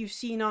somebody you've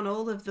seen on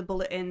all of the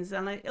bulletins,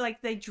 and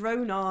like they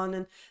drone on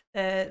and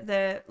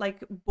they're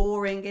like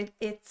boring.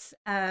 It's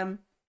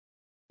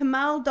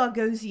Kamal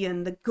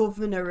Dargosian, the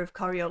governor of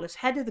Coriolis,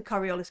 head of the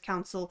Coriolis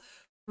Council,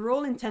 for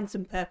all intents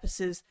and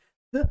purposes,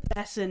 the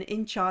person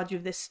in charge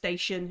of this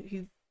station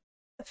who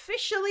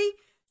officially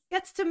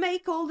gets to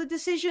make all the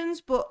decisions,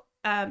 but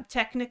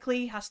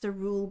technically has to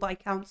rule by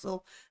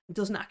council and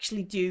doesn't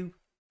actually do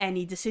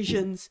any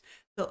decisions,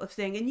 sort of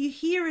thing. And you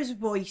hear his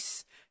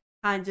voice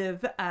kind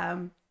of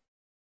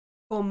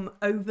come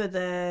over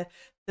the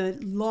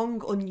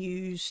long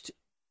unused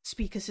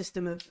speaker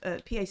system of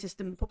PA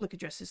system, public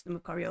address system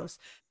of Coriolis,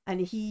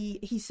 and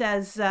he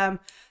says,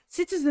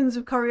 "Citizens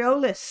of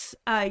Coriolis,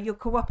 your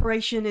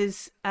cooperation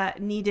is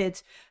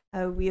needed.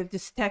 We have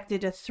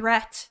detected a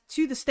threat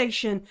to the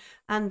station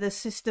and the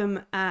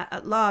system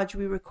at large.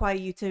 We require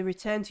you to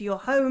return to your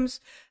homes.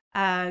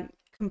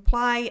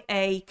 Comply.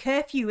 A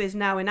curfew is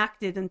now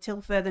enacted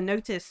until further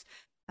notice.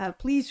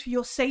 Please, for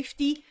your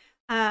safety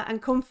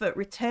and comfort,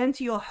 return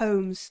to your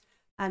homes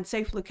and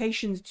safe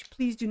locations.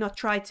 Please do not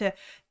try to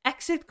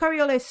exit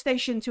Coriolis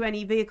station to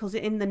any vehicles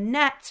in the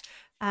net,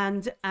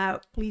 and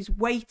please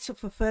wait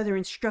for further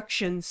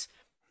instructions.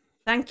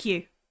 Thank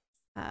you.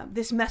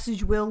 This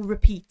message will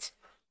repeat."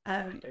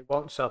 It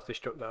won't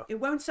self-destruct though. It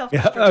won't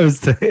self-destruct. Yeah, I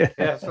was.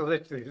 Yeah, so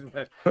literally, isn't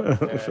it?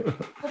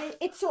 But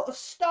it sort of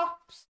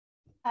stops.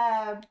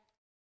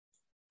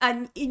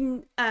 And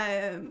in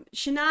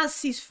Shanaz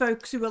sees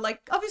folks who are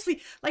like,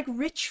 obviously, like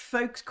rich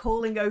folks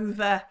calling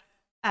over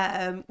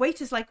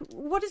waiters, like,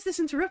 "What is this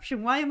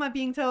interruption? Why am I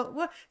being told?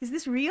 What is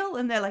this real?"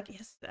 And they're like,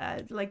 "Yes."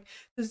 Like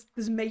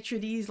there's maitre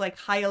d's, like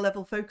higher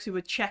level folks who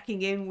are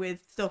checking in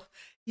with stuff.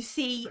 You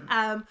see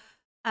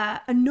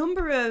a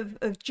number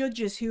of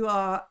judges who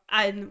are,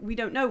 and we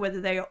don't know whether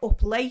they are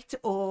up late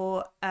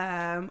or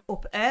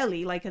up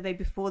early, like are they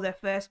before their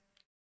first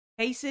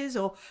cases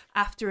or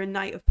after a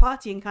night of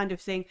partying kind of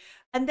thing,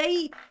 and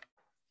they're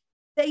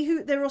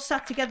all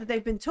sat together,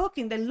 they've been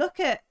talking, they look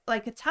at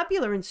like a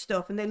tabula and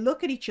stuff, and they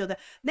look at each other,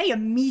 they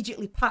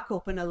immediately pack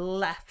up and are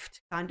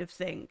left kind of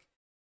thing.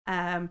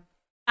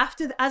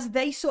 As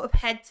they sort of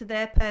head to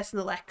their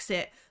personal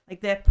exit,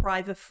 like their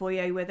private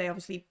foyer where they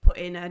obviously put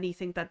in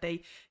anything that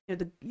they,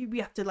 we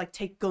have to like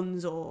take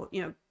guns or,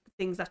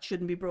 things that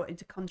shouldn't be brought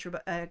into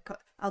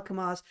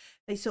Alkmaar's,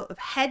 they sort of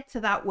head to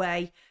that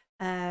way.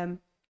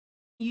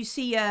 You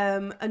see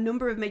a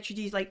number of maitre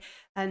d's like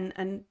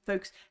and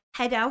folks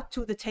head out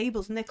to the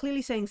tables, and they're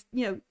clearly saying,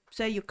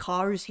 say your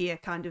car is here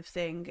kind of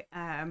thing,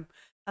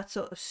 that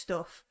sort of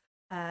stuff.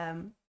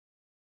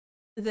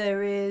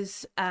 There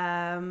is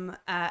an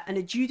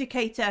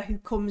adjudicator who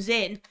comes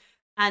in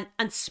and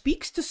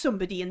speaks to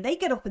somebody, and they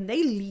get up and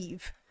they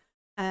leave.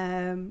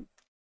 And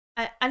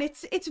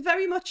it's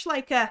very much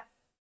like a,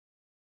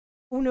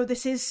 oh no,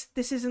 this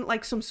isn't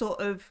like some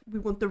sort of, we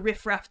want the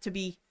riffraff to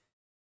be,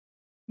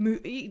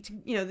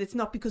 it's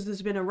not because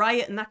there's been a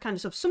riot and that kind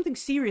of stuff. Something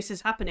serious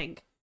is happening.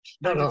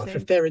 No,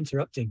 if they're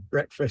interrupting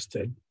breakfast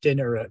and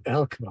dinner at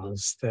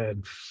Alkmaar's,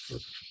 then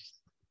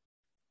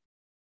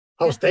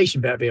whole station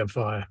better be on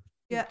fire.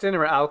 Yeah.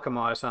 Dinner at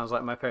Alkmaar sounds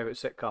like my favourite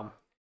sitcom.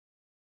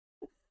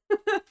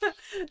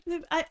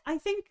 I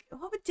think,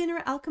 what would dinner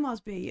at Alkmaar's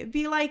be? It'd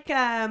be like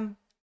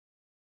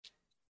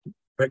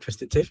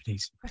breakfast at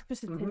Tiffany's.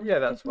 Breakfast at Tiffany's. Yeah,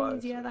 that's why.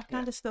 Yeah, that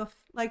kind of stuff.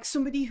 Like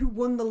somebody who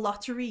won the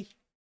lottery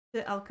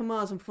at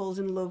Alkmaar's and falls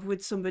in love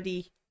with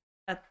somebody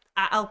at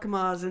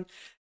Alkmaar's, and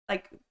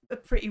like a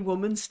Pretty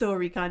Woman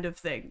story kind of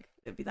thing.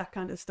 It'd be that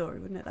kind of story,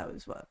 wouldn't it? That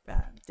was what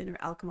dinner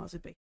at Alkmaar's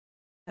would be.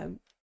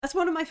 That's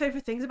one of my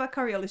favourite things about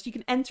Coriolis. You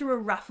can enter a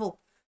raffle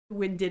to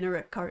win dinner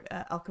at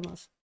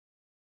Alkmaar's.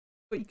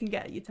 But you can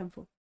get at your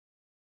temple.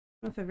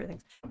 My favourite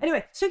things.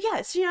 Anyway, so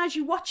yeah, so as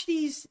you watch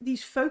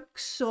these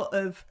folks sort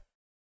of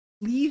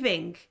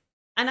leaving,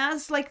 and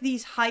as like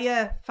these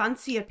higher,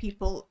 fancier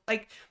people,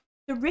 like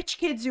the rich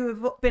kids who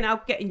have been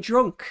out getting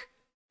drunk,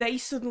 they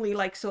suddenly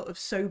like sort of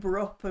sober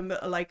up and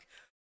are like,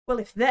 well,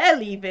 if they're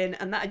leaving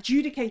and that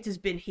adjudicator's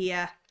been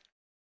here,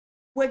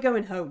 we're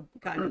going home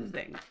kind of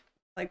thing.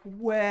 Like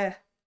we're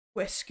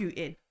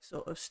scooting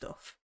sort of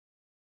stuff.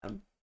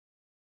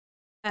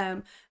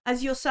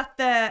 As you're sat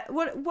there,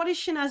 what is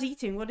Shanaz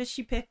eating? What has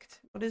she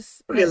picked? What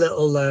is Probably a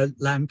little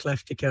lamb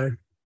cleftico.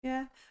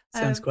 Yeah.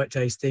 Sounds quite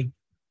tasty.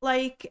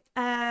 Like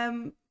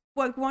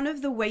one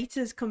of the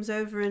waiters comes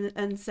over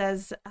and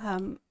says,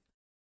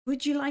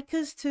 would you like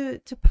us to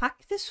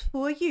pack this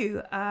for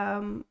you?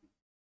 I'm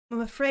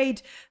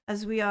afraid,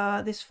 as we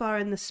are this far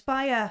in the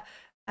spire,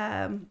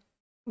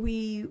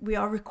 we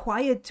are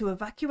required to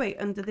evacuate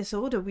under this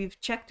order. We've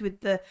checked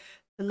with the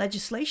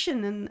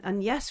legislation,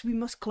 and yes, we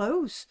must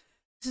close.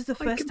 This is the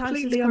first time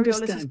since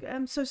Coriolis.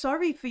 I'm so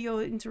sorry for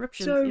your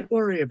interruption. Don't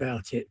worry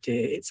about it,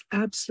 dear. It's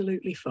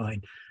absolutely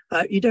fine.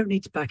 You don't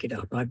need to pack it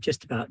up. I've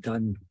just about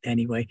done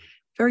anyway.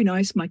 Very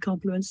nice. My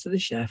compliments to the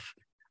chef.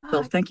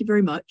 Well, thank you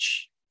very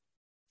much.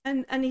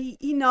 And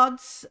he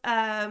nods.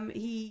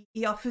 He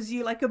offers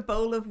you like a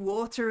bowl of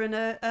water and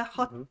a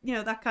hot,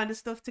 that kind of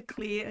stuff to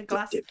clear a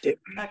glass, dip.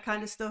 That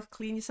kind of stuff.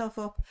 Clean yourself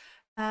up.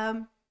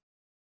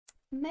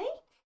 Make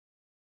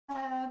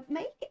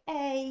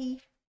a.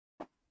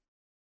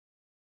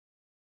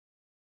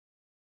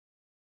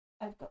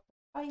 I've got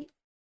take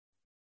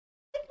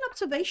an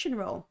observation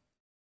roll.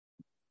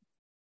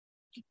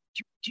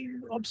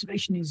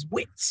 Observation is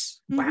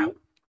wits. Mm-hmm. Wow,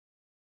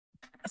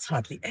 that's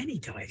hardly any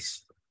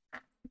dice.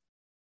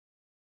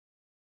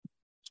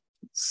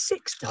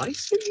 6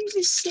 dice? Who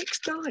uses 6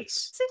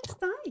 dice? 6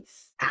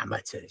 dice.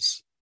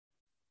 Amateurs.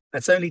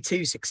 That's only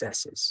 2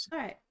 successes. All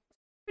right,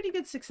 pretty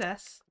good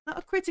success. Not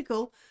a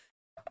critical.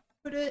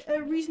 but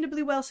a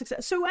reasonably well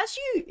success. So as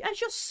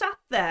you're sat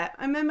there,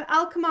 I remember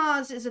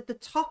Alchemars is at the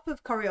top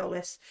of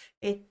Coriolis.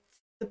 It's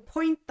the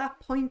point that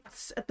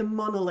points at the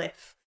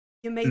monolith.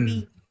 You're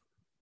maybe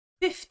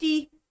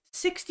 50,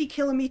 60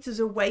 kilometers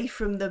away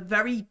from the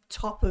very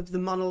top of the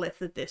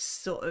monolith of this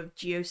sort of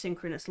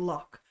geosynchronous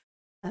lock.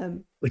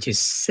 Which is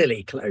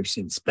silly close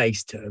in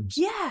space terms.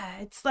 Yeah,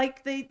 it's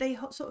like they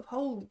sort of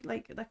hold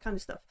like that kind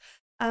of stuff.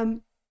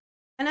 And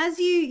as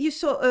you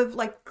sort of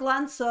like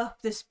glance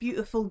up this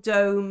beautiful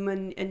dome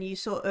and you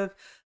sort of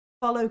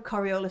follow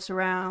Coriolis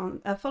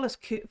around,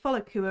 follow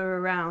Kua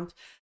around,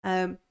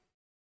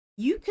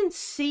 you can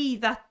see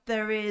that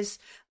there is,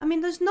 I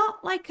mean, there's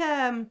not like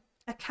a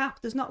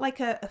cap, there's not like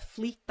a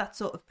fleet that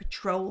sort of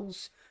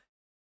patrols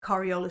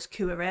Coriolis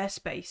Kua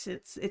airspace.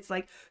 It's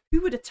like,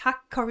 who would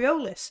attack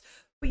Coriolis?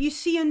 But you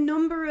see a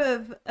number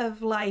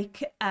of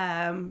like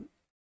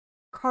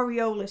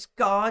Coriolis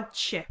guard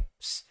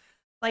ships,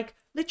 like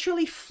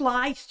literally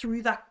fly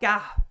through that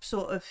gap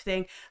sort of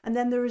thing. And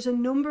then there is a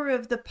number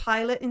of the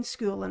pilot in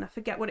school, and I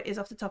forget what it is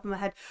off the top of my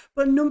head,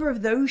 but a number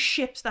of those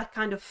ships that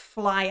kind of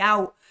fly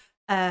out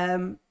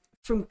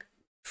from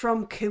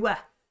Kua.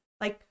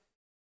 Like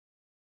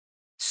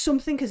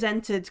something has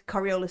entered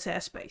Coriolis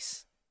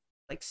airspace,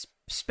 like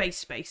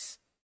space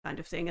kind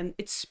of thing, and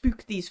it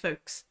spooked these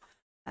folks.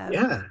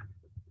 Yeah,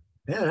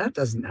 that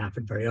doesn't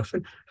happen very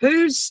often.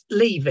 Who's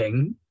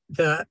leaving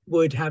that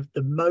would have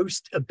the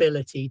most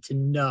ability to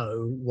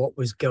know what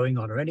was going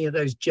on? Are any of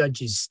those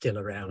judges still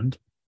around?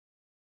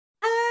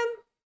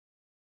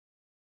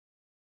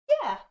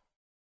 Yeah,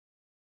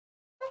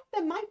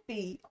 there might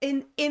be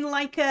in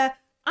like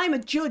I'm a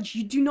judge,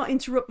 you do not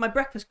interrupt my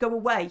breakfast, go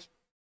away.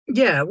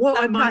 Yeah, what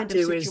That I might kind of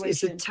do is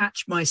situation.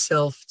 attach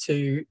myself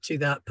to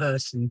that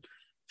person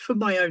for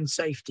my own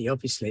safety,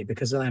 obviously,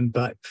 because I am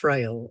but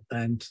frail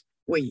and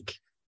weak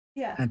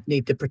Yeah. and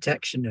need the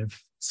protection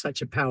of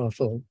such a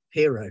powerful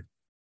hero.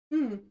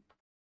 Hmm.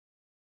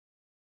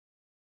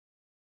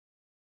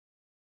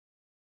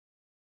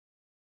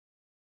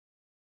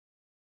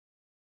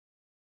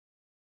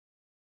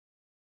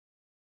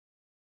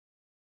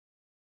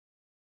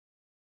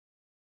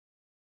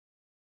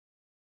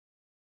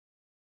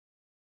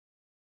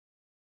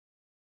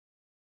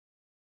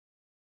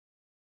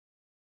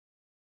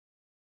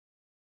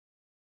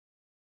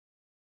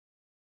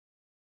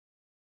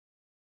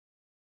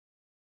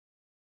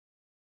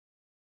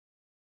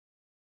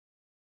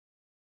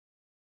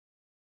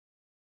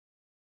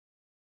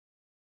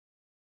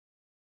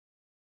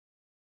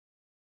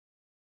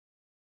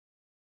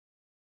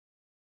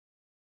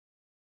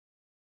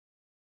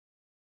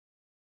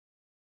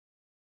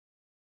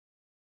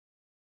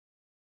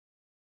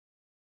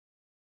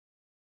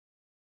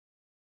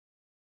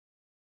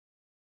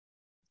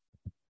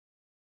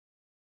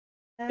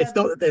 It's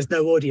not that there's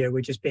no audio, we're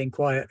just being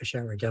quiet,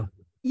 Sharadel.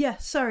 Yeah,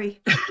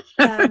 sorry.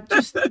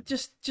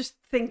 Just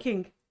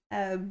thinking.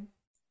 All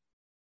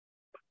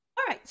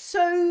right,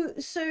 so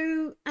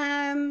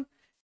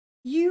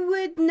you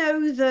would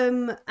know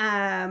them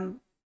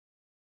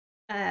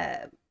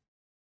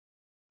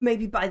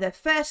maybe by their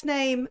first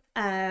name,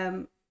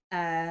 Naheen.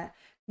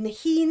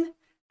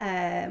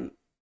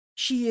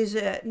 She is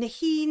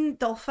Naheen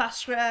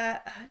Dolphasra.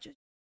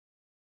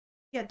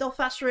 Yeah,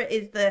 Dolphasra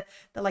is the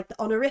like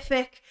the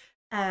honorific.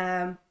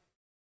 And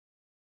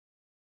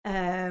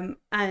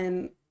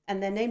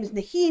their name is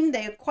Naheen.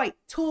 They are quite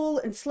tall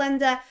and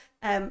slender.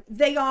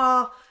 They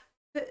are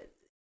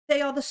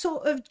the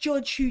sort of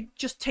judge who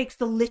just takes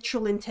the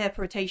literal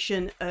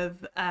interpretation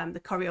of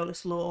the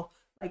Coriolis law.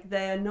 Like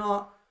they are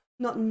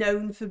not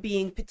known for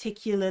being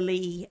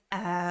particularly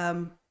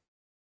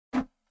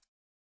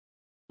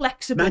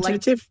flexible,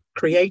 Imaginative,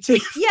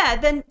 creative. Yeah,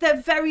 then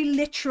they're very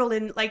literal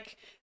in like.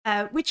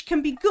 Which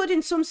can be good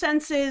in some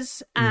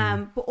senses,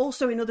 but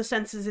also in other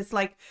senses, it's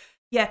like,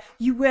 yeah,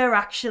 you were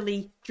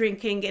actually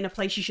drinking in a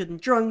place you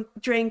shouldn't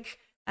drink.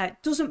 It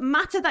doesn't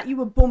matter that you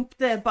were bumped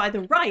there by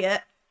the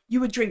riot. You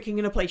were drinking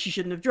in a place you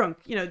shouldn't have drunk.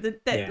 You know,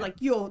 like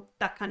you're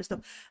that kind of stuff.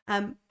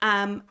 And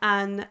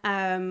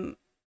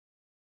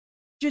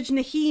Judge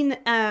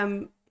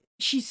Naheen,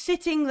 she's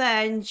sitting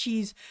there and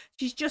she's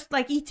just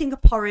like eating a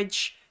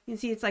porridge. You can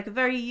see it's like a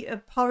very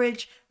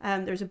porridge.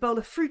 There's a bowl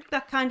of fruit,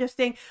 that kind of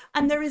thing.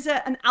 And there is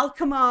an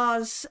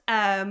Alchemars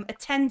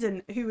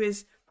attendant who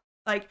is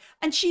like,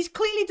 and she's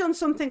clearly done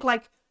something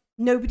like,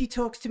 nobody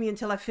talks to me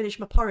until I finish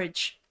my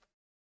porridge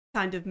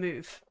kind of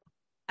move.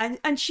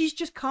 And she's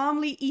just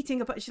calmly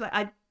eating a porridge. She's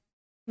like,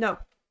 no,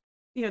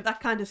 you know, that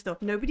kind of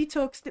stuff. Nobody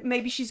talks to,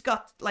 maybe she's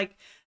got like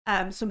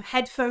some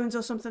headphones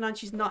or something on.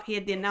 She's not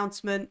heard the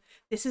announcement.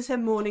 This is her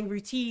morning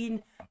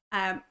routine.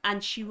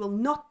 And she will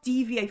not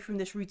deviate from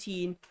this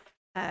routine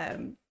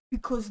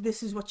because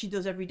this is what she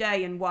does every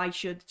day, and why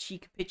should she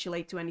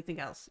capitulate to anything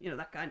else? You know,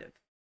 that kind of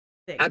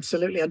thing.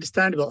 Absolutely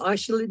understandable. I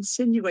shall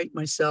insinuate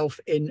myself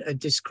in a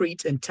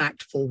discreet and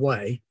tactful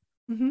way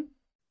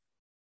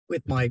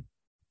with my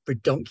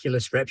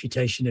redonkulous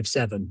reputation of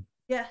 7.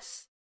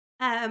 Yes.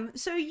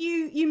 So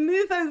you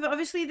move over.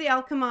 Obviously, the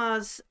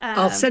Alchemars.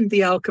 I'll send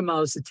the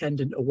Alchemar's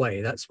attendant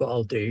away. That's what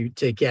I'll do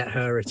to get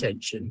her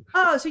attention.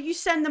 Oh, so you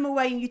send them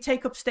away and you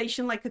take up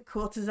station like a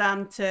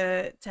courtesan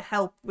to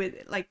help with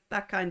like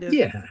that kind of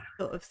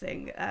sort of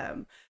thing.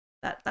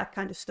 That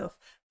kind of stuff.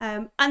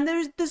 And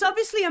there's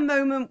obviously a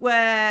moment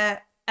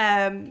where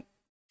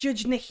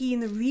Judge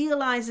Naheen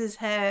realizes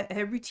her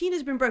routine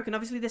has been broken.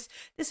 Obviously, this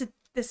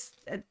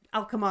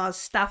Alchemar's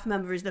staff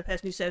member is the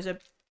person who serves her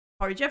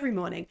porridge every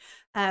morning.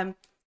 And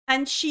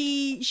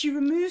she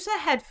removes her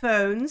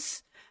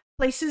headphones,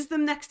 places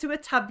them next to a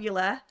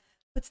tabula,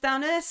 puts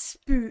down a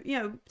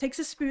spoon, takes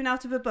a spoon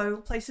out of a bowl,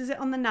 places it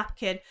on the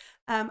napkin,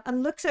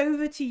 and looks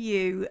over to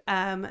you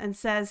and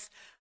says,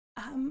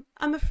 I'm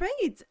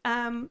afraid,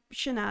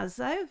 Shanaz,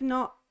 I have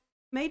not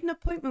made an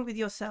appointment with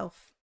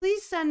yourself.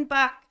 Please send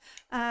back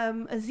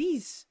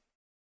Aziz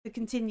to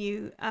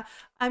continue.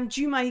 I'm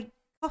due my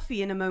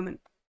coffee in a moment.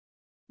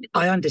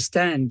 I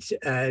understand,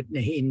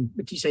 Naheen.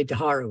 What did you say?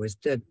 Dahara was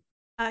the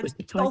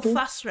title?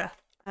 Dolfasra.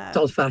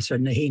 Dolfasra,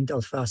 Naheen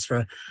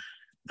Dolfasra.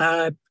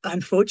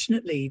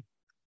 Unfortunately,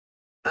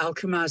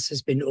 Alchemaz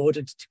has been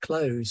ordered to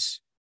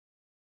close.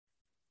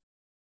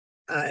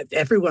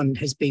 Everyone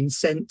has been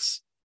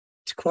sent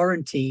to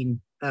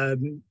quarantine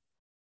in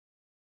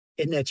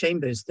their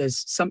chambers.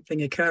 There's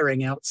something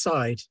occurring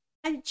outside.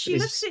 And she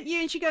looks at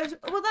you and she goes,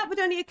 well, that would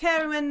only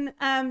occur when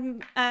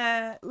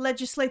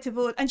legislative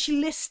order. And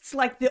she lists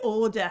like the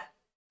order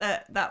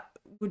that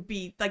would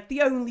be like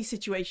the only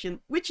situation,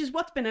 which is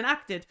what's been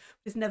enacted,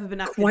 but has never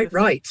been acted Quite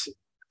before. right.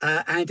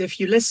 And if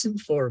you listen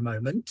for a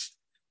moment.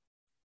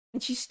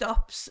 And she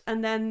stops,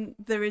 and then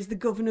there is the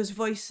governor's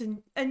voice,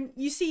 and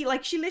you see,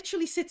 like, she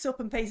literally sits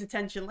up and pays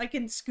attention, like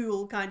in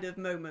school kind of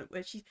moment,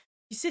 where she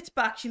sits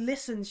back, she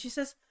listens, she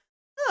says,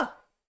 oh,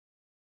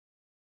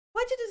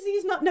 why did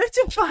Aziz not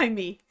notify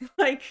me?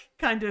 Like,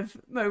 kind of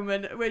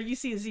moment where you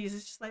see Aziz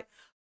is just like,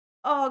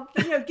 oh,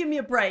 give me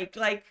a break,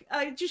 like,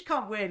 I just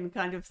can't win,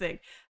 kind of thing.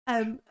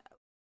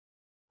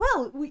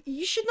 Well,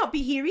 you should not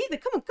be here either.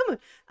 Come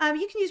on.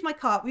 You can use my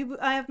cart.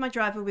 I have my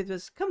driver with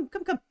us. Come.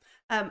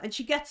 And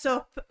she gets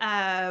up.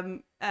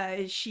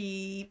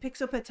 She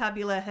picks up her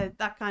tabula,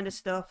 that kind of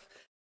stuff,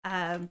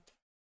 and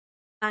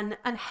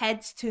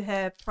heads to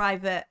her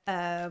private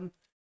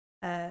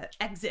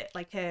exit,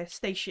 like her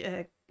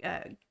station,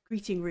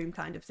 greeting room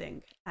kind of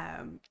thing.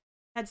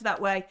 Heads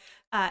that way.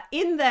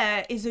 In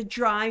there is a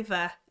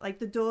driver. Like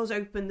the doors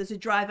open. There's a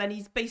driver, and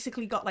he's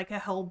basically got like a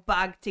whole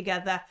bag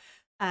together.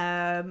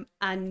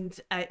 And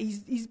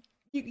he's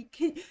you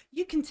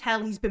can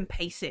tell he's been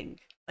pacing.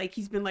 Like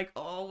he's been like,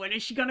 oh, when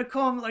is she gonna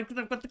come? Like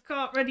I've got the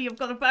cart ready, I've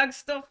got the bag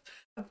stuff,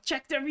 I've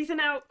checked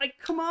everything out. Like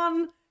come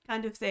on,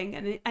 kind of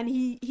thing. And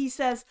he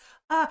says,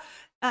 we're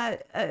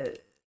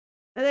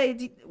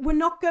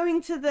not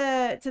going to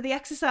the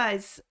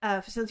exercise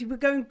facility. We're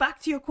going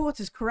back to your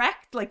quarters,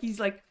 correct? Like he's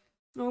like,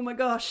 oh my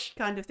gosh,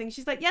 kind of thing.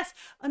 She's like, yes,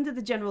 under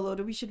the general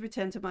order, we should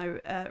return to my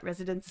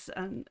residence.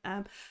 And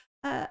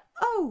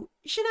oh,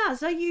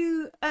 Shanaz, are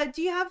you?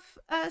 Do you have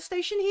a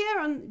station here?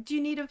 And do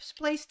you need a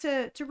place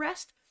to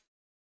rest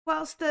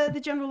whilst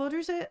the general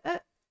orders are?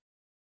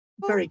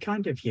 Very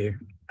kind of you,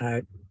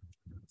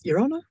 Your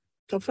Honor.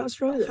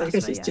 Dolfasra? I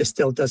guess it's yeah. just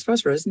still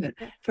Dolfasra, isn't it?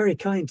 Yeah. Very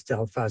kind,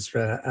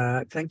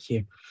 Dolfasra. Thank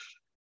you.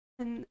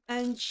 And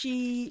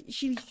she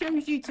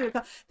shows you to a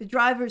car. The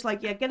driver's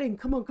like, yeah, get in,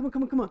 come on,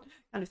 kind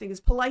of thing, as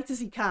polite as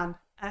he can.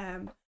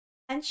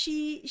 And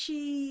she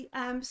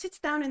sits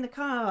down in the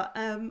car,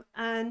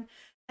 and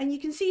you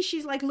can see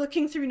she's like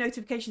looking through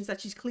notifications that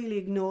she's clearly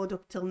ignored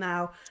up till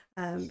now.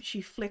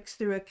 She flicks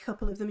through a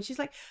couple of them, and she's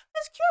like,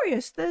 "That's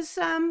curious. There's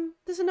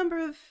a number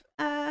of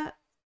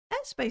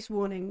airspace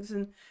warnings,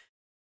 and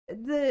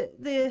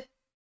the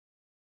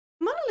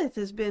monolith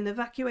has been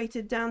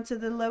evacuated down to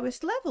the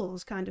lowest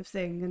levels, kind of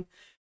thing." And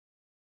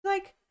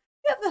like,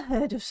 you ever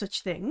heard of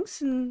such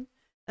things? And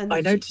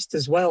I noticed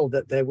as well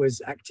that there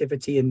was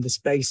activity in the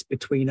space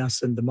between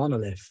us and the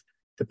monolith.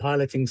 The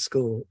piloting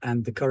school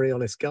and the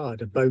Coriolis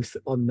Guard are both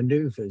on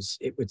maneuvers,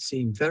 it would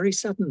seem, very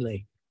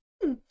suddenly.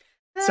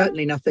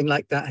 Certainly nothing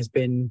like that has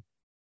been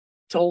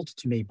told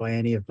to me by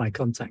any of my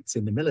contacts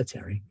in the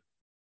military.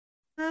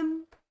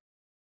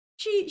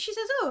 She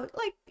says, oh,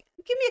 like,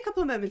 give me a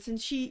couple of moments.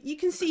 And you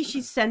can see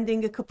she's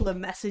sending a couple of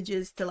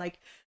messages to like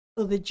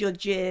other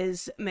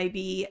judges,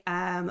 maybe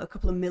a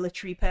couple of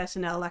military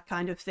personnel, that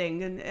kind of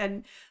thing.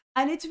 And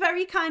it's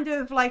very kind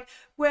of like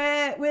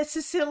where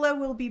Cecilia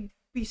will be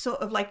sort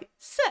of like,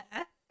 sir,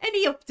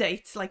 any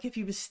updates? Like if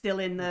he was still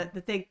in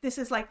the thing. This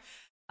is like,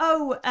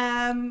 oh,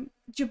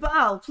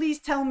 Jabal, please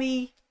tell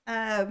me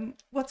Jabal,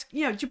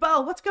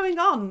 what's going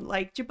on?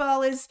 Like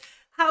Jabal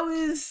how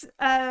is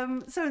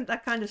so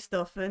that kind of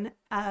stuff. And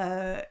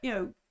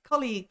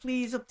colleague,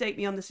 please update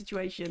me on the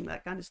situation,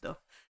 that kind of stuff.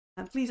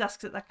 And please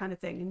ask that kind of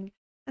thing.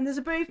 And there's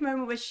a brief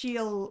moment where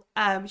she'll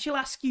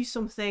ask you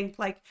something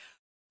like,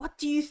 what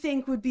do you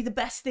think would be the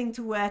best thing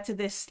to wear to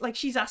this? Like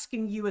she's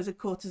asking you as a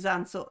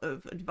courtesan sort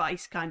of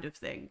advice kind of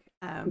thing.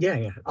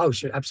 Yeah. Oh,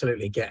 should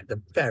absolutely get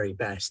the very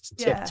best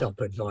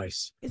tip-top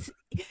advice.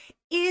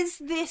 is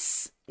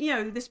this,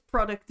 this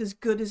product as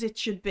good as it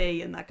should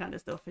be and that kind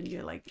of stuff? And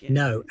you're like, yeah.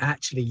 No,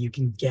 actually, you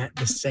can get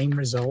the same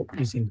result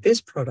using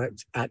this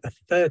product at a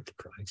third the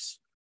price.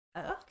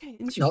 Okay.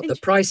 Not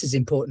that price is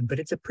important, but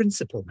it's a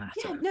principle matter.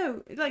 Yeah,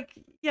 no,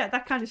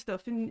 that kind of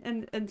stuff.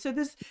 And so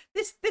there's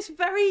this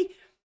very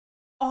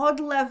odd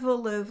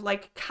level of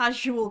like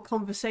casual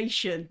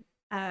conversation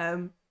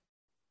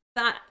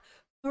that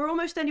for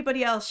almost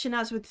anybody else,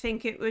 Shanaz would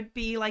think it would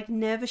be like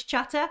nervous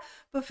chatter,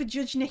 but for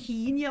Judge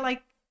Naheen, you're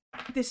like,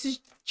 this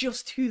is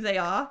just who they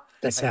are.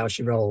 That's how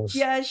she rolls.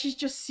 Yeah, she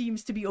just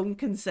seems to be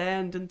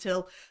unconcerned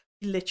until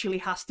it literally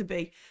has to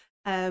be.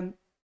 And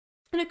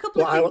a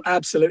couple of I will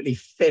absolutely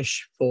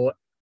fish for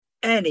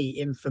any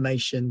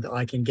information that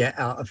I can get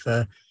out of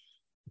her.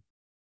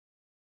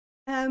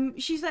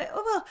 She's like,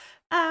 oh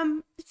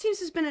well, it seems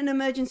there's been an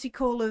emergency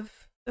call of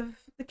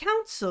the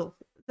council.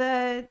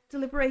 They're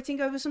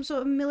deliberating over some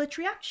sort of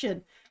military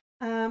action.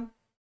 A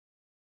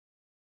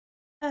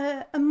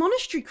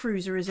monastery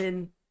cruiser is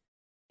in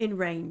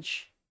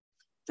range.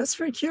 That's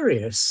very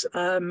curious.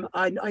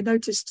 I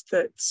noticed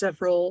that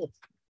several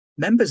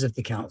members of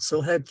the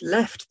council had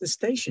left the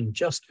station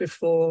just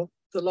before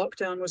the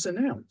lockdown was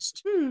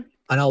announced. And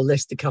I'll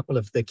list a couple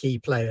of the key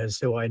players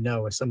who I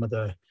know are some of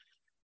the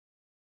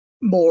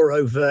more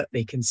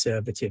overtly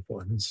conservative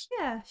ones.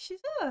 Yeah,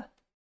 she's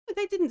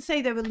they didn't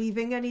say they were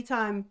leaving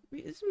anytime.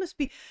 It must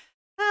be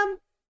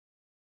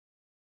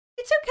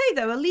it's okay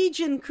though. A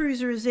Legion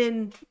cruiser is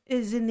in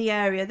the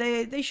area.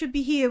 They should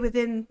be here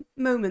within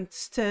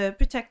moments to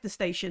protect the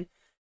station.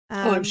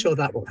 I'm sure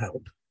that will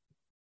help.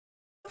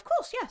 Of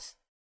course, yes.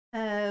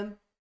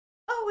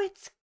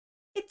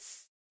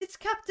 It's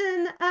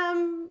Captain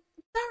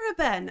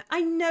Daraben.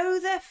 I know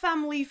their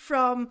family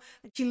from.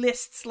 She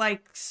lists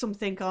like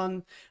something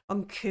on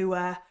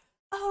Kua.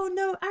 Oh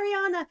no,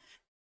 Ariana.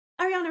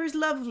 Ariana is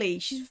lovely.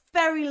 She's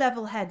very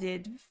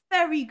level-headed,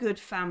 very good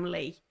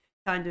family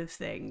kind of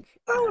thing.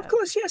 Oh, of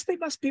course, yes, they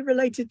must be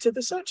related to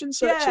the such and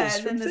such. Yeah,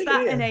 and then there's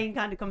that inane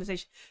kind of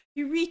conversation.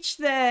 You reach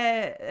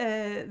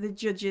the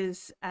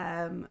judge's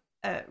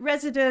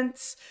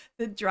residence.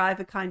 The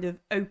driver kind of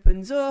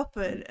opens up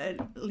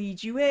and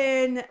leads you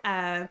in.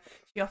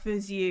 She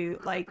offers you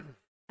like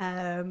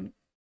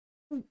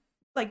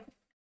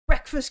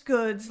breakfast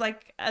goods,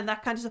 and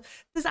that kind of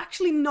stuff. There's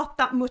actually not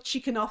that much she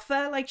can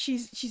offer. Like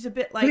she's a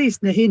bit like, please,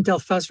 Naheen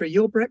Dalfazra,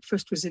 your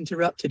breakfast was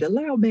interrupted.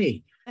 Allow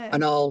me,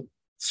 and I'll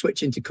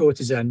switch into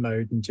courtesan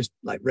mode and just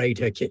like raid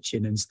her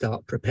kitchen and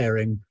start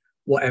preparing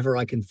whatever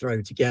I can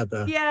throw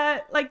together. Yeah,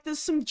 like there's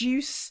some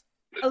juice,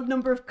 a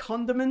number of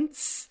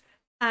condiments.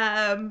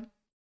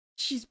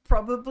 She's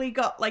probably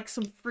got like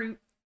some fruit,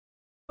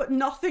 but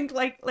nothing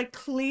like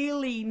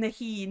clearly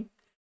Naheen.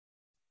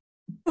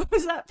 What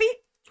was that, Pete?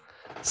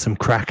 Some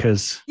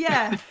crackers.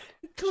 Yeah,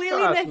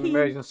 clearly some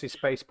emergency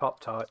space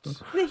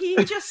Pop-Tarts.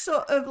 Naheen just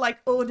sort of like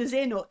orders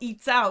in or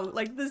eats out.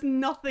 Like there's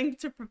nothing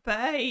to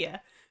prepare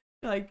here.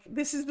 Like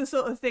this is the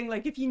sort of thing.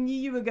 Like if you knew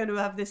you were going to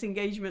have this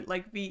engagement,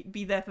 like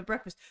be there for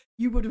breakfast,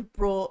 you would have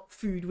brought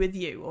food with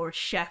you or a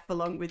chef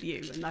along with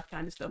you and that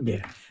kind of stuff.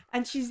 Yeah.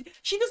 And she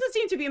doesn't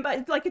seem to be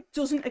about. Like it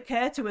doesn't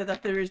occur to her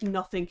that there is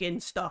nothing in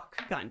stock.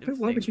 Kind of. But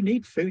why thing. would you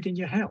need food in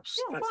your house?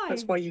 Yeah,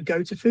 that's why you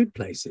go to food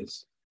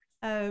places.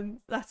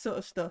 That sort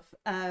of stuff.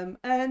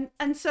 And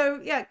so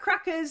yeah,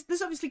 crackers.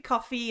 There's obviously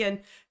coffee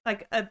and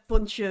like a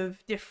bunch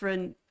of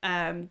different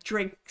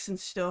drinks and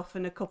stuff,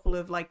 and a couple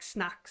of like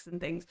snacks and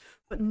things,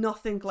 but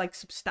nothing like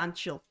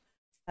substantial.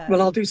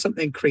 Well, I'll do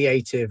something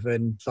creative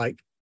and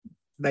like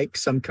make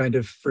some kind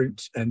of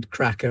fruit and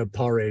cracker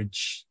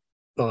porridge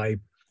by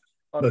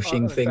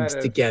mushing things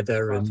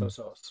together and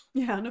sauce.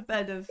 Yeah, on a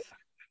bed of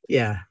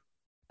yeah.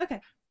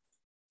 Okay.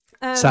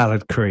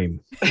 Salad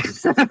cream.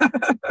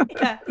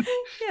 yeah.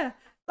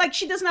 Like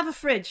she doesn't have a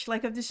fridge.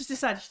 Like I've just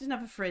decided she doesn't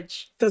have a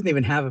fridge. Doesn't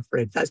even have a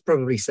fridge. That's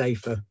probably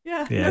safer.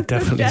 Yeah. Yeah,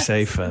 definitely jets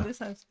safer. in this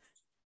house.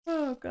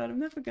 Oh god, I'm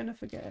never gonna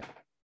forget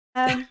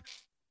it.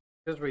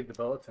 Just read the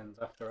bulletins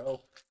after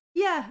all.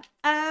 Yeah.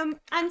 And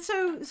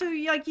so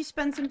like you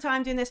spend some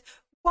time doing this.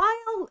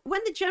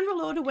 When the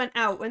general order went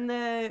out, when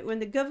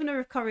the governor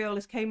of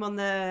Coriolis came on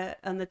the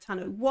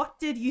Tannoy, what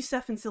did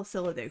Yusef and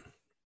Silsila do?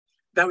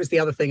 That was the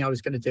other thing I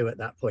was going to do at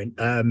that point.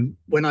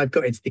 When I've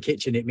got into the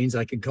kitchen, it means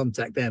I can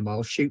contact them.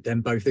 I'll shoot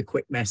them both a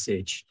quick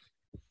message.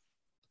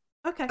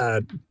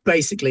 Okay.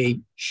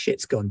 Basically,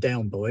 shit's gone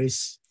down,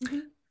 boys.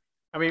 Mm-hmm.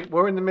 I mean,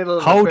 we're in the middle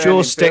of Hold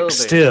your stick building.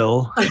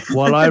 still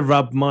while I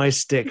rub my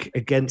stick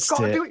against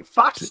Gotta it. do it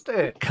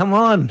faster. Come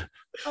on.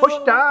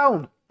 Push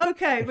down.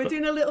 Okay, we're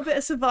doing a little bit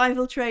of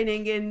survival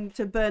training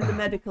to burn the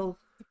medical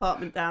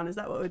department down. Is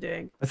that what we're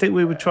doing? I think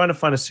we were trying to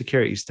find a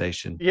security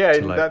station. Yeah,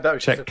 to, like, that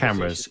was just check a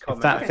cameras. facetious If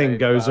comment that I thing made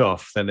goes about-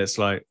 off, then it's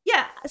like,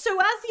 Yeah, so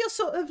as you're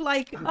sort of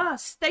like,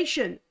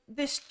 station,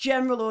 this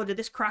general order,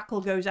 this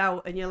crackle goes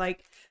out, and you're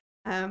like,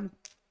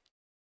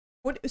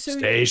 what? So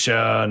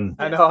station.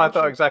 I know, I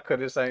thought exactly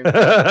the same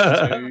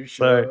thing.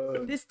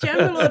 So- this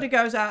general order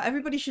goes out.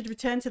 Everybody should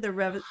return to their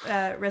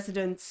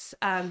residence.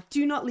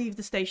 Do not leave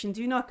the station.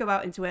 Do not go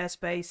out into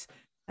airspace.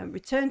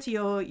 Return to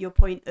your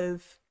point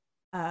of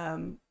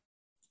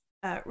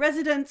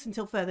residents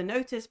until further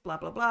notice. Blah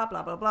blah blah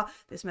blah blah blah.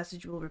 This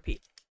message will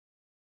repeat.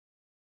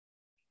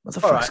 What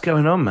the fuck's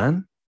going on,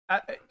 man?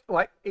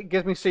 Like, it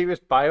gives me serious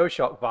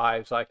Bioshock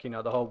vibes, like,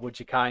 the whole "would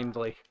you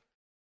kindly."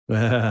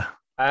 I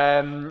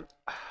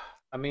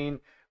mean,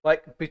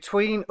 like,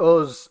 between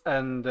us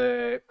and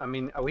are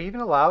we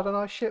even allowed on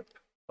our ship?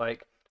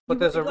 Like, but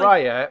there's a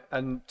riot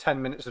and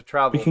 10 minutes of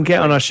travel. We can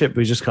get on our ship,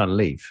 we just can't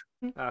leave.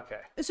 Okay.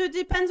 So it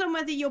depends on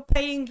whether you're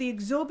paying the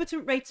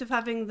exorbitant rates of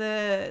having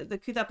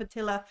the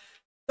Kudapatilla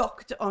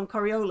docked on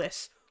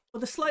Coriolis, or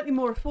the slightly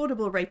more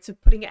affordable rates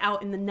of putting it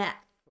out in the net.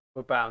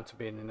 We're bound to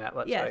be in the net,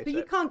 let's Yeah, face but it.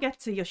 you can't get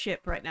to your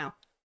ship right now.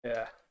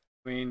 Yeah.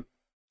 I mean...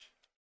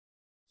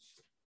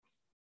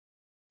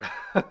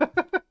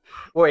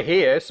 We're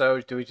here,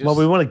 so do we just... Well,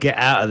 we want to get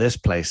out of this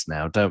place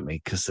now, don't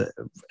we? Because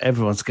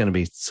everyone's going to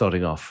be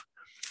sodding off.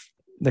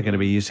 They're going to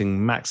be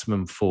using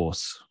maximum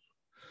force.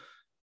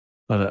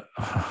 But,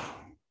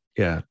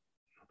 yeah.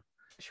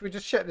 Should we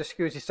just check the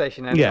security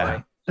station anyway?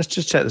 Yeah, let's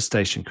just check the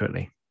station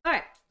quickly. All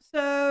right,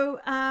 so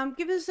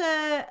give us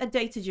a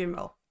data gym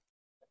roll.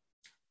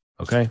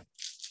 Okay.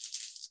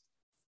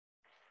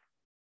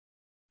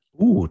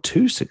 Ooh,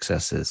 2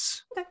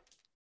 successes. Okay.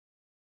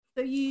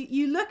 So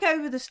you look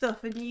over the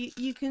stuff and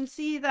you can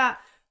see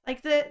that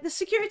like the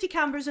security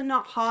cameras are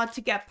not hard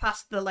to get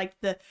past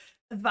the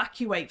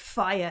evacuate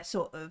fire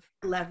sort of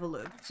level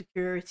of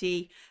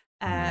security.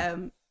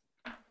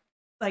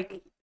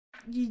 Like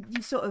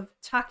you sort of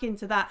tack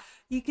into that.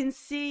 You can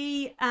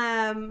see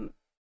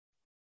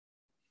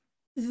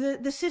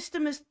the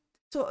system is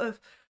sort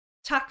of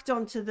tacked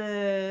onto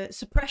the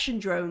suppression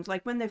drones.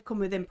 Like when they've come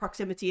within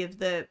proximity of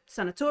the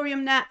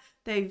sanatorium net,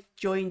 they've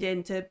joined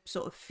in to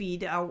sort of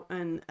feed out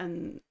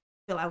and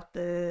fill out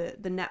the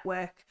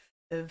network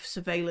of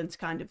surveillance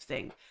kind of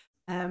thing.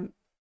 And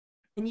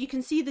you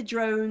can see the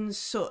drones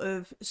sort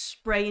of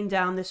spraying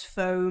down this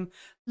foam.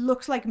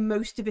 Looks like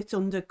most of it's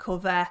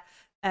undercover.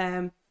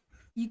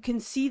 You can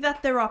see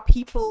that there are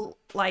people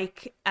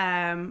like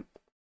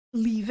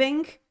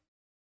leaving.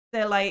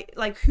 They're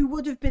like who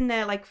would have been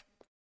there like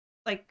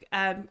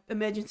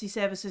emergency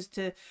services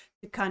to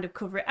kind of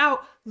cover it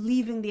out,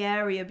 leaving the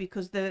area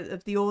because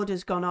the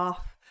order's gone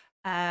off.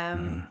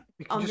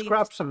 We can just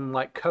grab some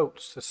like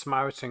coats, the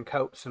Samaritan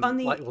coats,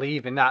 and like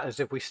leaving that as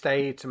if we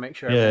stayed to make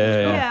sure.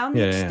 On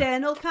the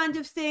external kind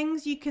of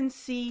things, you can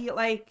see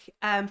like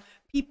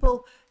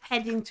people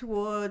heading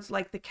towards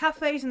like the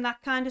cafes and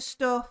that kind of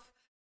stuff.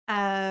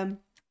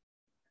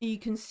 You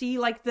can see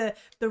like the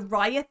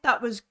riot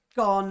that was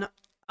gone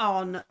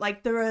on.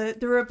 Like there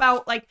are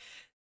about like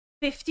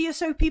 50 or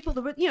so people.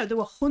 There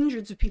were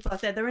hundreds of people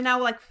out there. There are now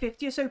like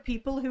 50 or so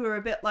people who are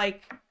a bit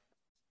like,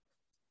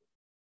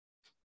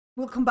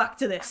 we'll come back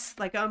to this.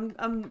 Like I'm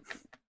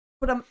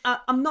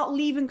not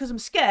leaving because I'm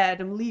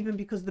scared. I'm leaving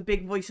because the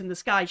big voice in the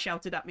sky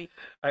shouted at me.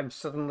 I'm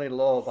suddenly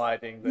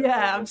law-abiding.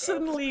 Yeah, I'm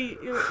suddenly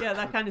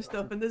that kind of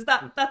stuff. And there's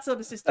that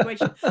sort of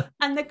situation.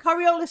 And the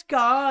Coriolis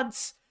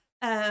guards,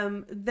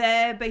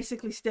 they're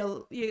basically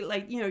still you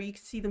can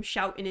see them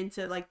shouting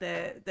into like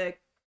the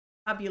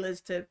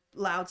tabulas to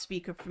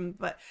loudspeaker from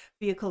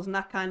vehicles and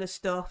that kind of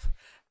stuff.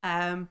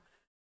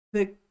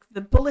 The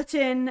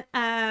bulletin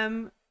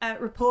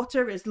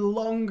reporter is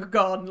long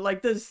gone.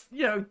 Like there's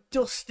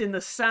dust in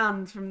the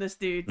sand from this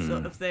dude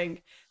sort of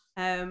thing.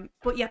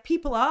 But yeah,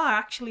 people are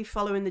actually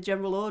following the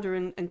general order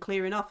and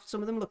clearing off.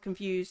 Some of them look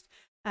confused.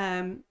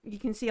 You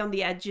can see on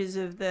the edges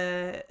of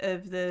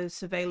the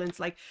surveillance,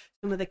 like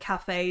some of the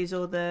cafes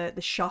or the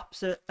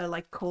shops are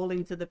like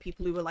calling to the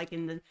people who were like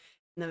in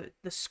the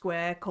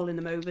square, calling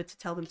them over to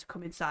tell them to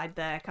come inside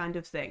there, kind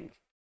of thing.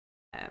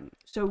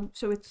 So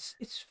it's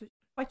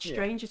quite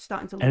strange. It's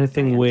starting to look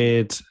anything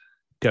weird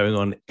going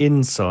on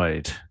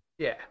inside.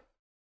 Yeah.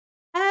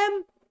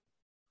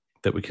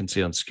 That we can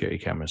see on security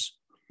cameras.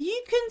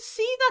 You can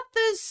see that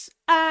there's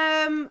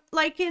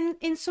like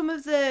in some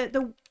of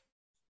the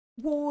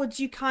wards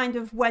you kind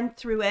of went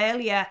through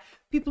earlier,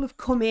 people have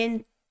come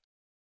in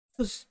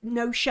because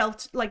no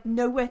shelter, like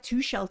nowhere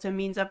to shelter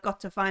means I've got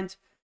to find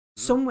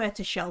somewhere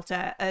to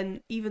shelter.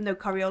 And even though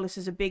Coriolis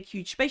is a big,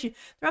 huge spaceship,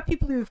 there are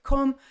people who have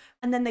come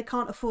and then they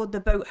can't afford the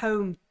boat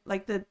home,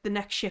 like the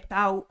next ship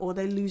out, or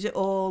they lose it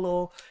all,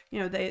 or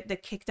they're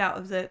kicked out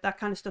of that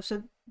kind of stuff.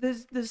 So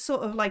there's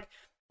sort of like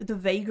the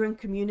vagrant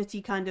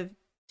community kind of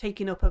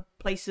taking up a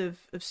place of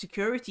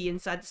security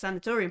inside the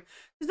sanatorium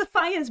because the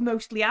fire's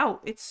mostly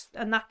out.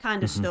 And that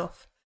kind of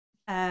stuff,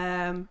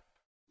 and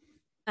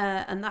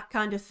that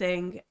kind of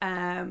thing.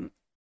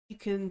 You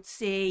can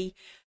see,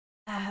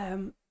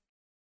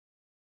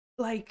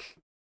 like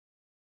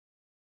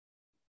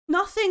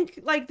nothing.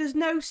 Like there's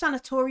no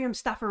sanatorium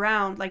staff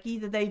around. Like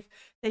either they've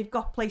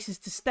got places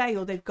to stay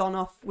or they've gone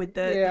off with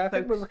the. Yeah, the I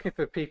think we're looking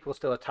for people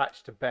still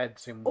attached to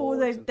beds in or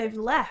wards they've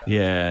left.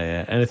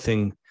 Yeah.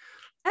 Anything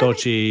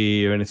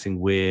dodgy or anything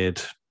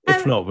weird.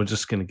 If not, we're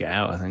just going to get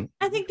out, I think.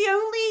 I think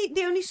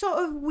the only sort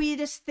of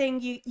weirdest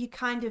thing you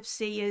kind of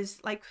see is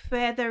like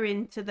further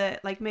into the,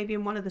 like maybe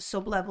in one of the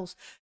sub levels,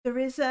 there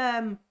is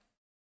an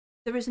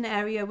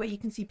area where you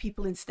can see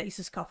people in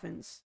stasis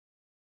coffins,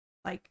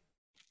 like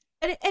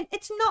and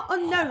it's not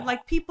unknown.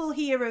 Like people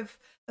here have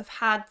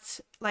had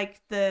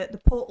like the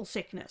portal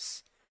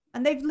sickness,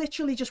 and they've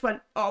literally just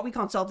went, oh, we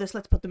can't solve this.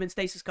 Let's put them in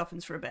stasis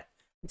coffins for a bit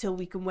until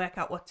we can work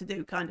out what to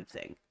do, kind of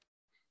thing.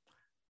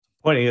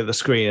 Pointing at the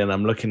screen, and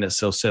I'm looking at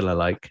Silsilla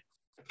like,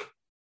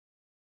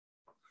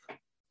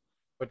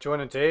 What do you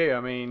want to do?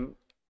 I mean,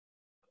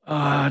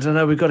 I don't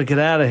know. We've got to get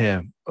out of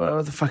here.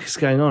 What the fuck is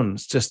going on?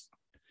 It's just.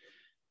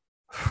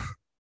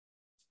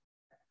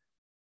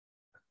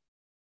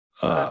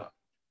 I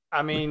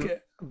mean,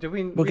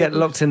 We'll get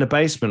locked in the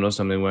basement or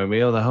something, won't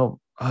we? Or the whole.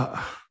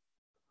 I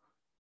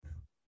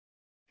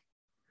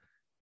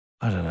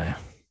don't know.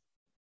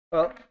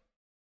 Well,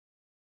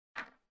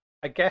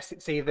 I guess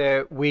it's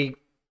either we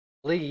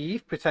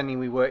leave pretending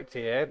we worked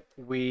here,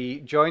 we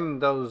join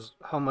those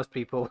homeless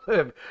people who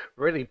have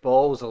really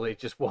ballsily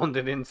just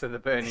wandered into the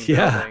burning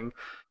building.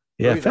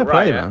 Yeah, fair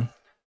play, man.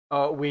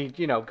 Or we,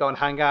 go and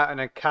hang out in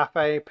a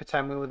cafe,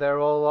 pretend we were there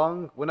all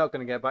along. We're not going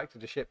to get back to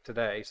the ship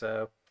today,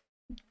 so.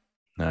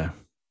 No.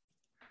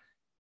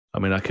 I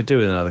mean, I could do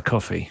with another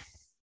coffee.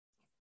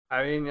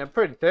 I mean, I'm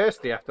pretty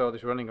thirsty after all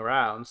this running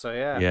around, so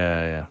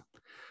yeah.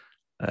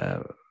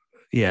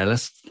 Yeah.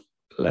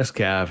 Let's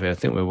get out of here. I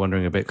think we're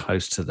wandering a bit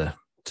close to the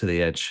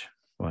edge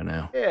right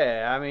now.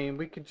 Yeah, I mean,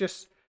 we could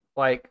just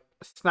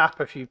snap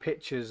a few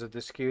pictures of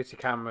the security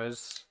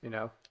cameras,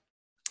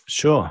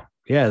 Sure.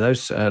 Yeah,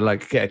 those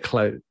get as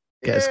close,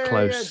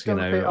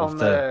 of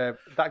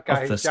that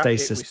guy of the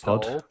stasis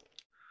pod. Stole,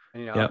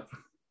 yep.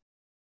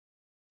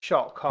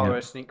 Shock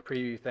horror sneak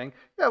preview thing.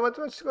 Yeah,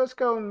 let's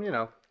go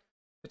and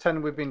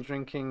pretend we've been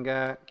drinking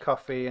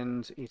coffee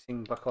and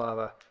eating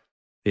baklava.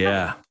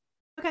 Yeah.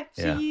 Okay,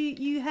 so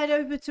you head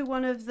over to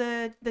one of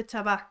the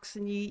tabaks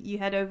and you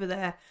head over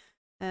there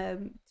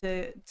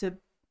to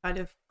kind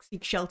of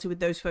seek shelter with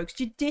those folks.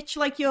 Do you ditch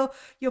like your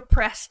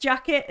press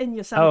jacket and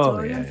your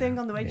sanatorium thing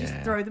on the way? Just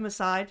throw them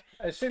aside.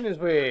 As soon as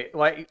we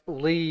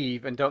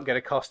leave and don't get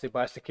accosted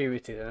by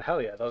security, then hell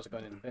yeah, those are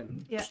going in the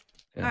bin. Yeah.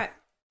 All right.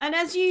 And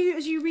as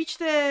you reach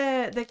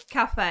the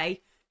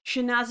cafe,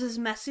 Shanaz's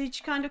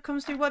message kind of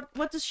comes through.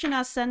 What does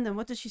Shanaz send them?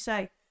 What does she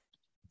say?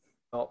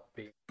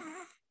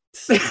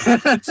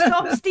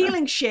 Stop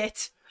stealing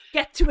shit.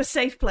 Get to a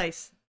safe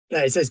place. No,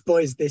 it says,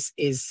 boys, this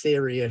is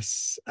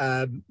serious.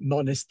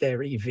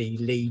 Monastery v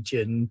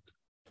Legion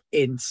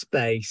in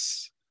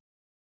space.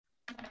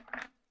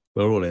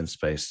 We're all in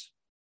space.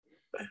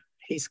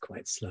 He's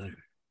quite slow.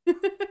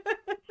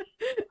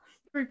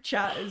 Group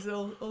chat is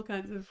all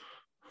kinds of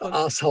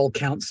Arsehole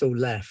council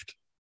left.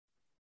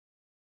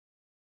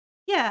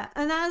 Yeah,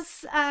 and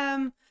as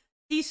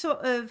these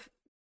sort of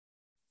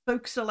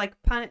folks are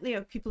apparently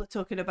people are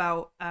talking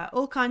about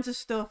all kinds of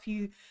stuff.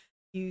 You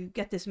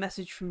get this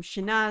message from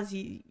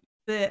Shanaz.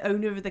 The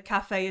owner of the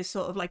cafe is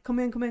sort of come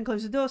in,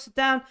 close the door, sit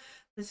down.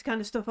 This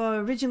kind of stuff. Oh,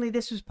 originally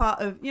this was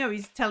part of,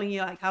 he's telling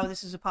you how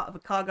this is a part of a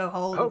cargo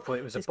hold. Hopefully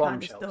it was a bomb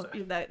shelter.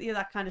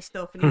 That kind of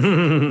stuff.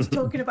 And he's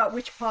talking about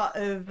which part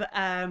of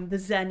the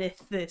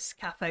Zenith this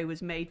cafe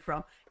was made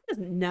from. He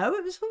doesn't know.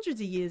 It was hundreds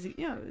of years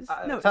ago. It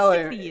was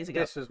 60 years ago.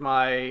 This was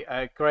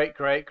my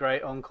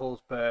great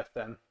uncle's birth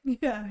then.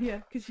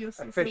 Yeah, because you're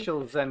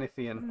official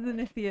Zenithian.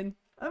 Zenithian.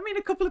 I mean,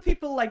 a couple of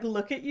people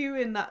look at you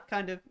in that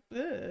kind of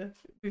move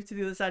to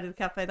the other side of the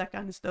cafe, that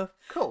kind of stuff.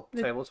 Cool.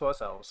 Table to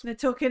ourselves. They're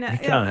talking. He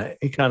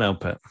can't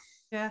help it.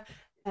 Yeah.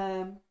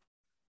 And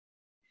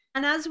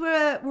as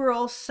we're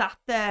all sat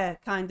there,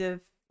 kind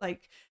of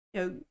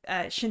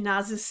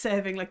Shanaz is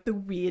serving the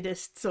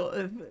weirdest sort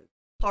of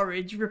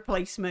porridge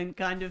replacement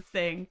kind of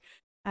thing.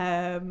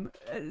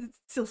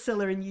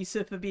 Silsilla and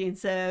Yusuf are being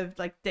served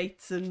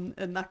dates and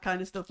that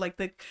kind of stuff.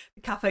 The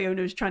cafe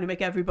owner is trying to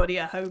make everybody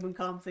at home and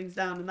calm things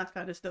down and that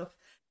kind of stuff.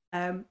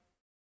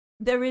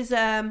 There is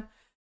and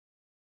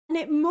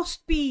it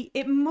must be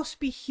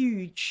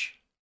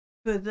huge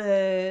for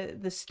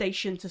the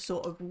station to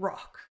sort of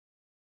rock.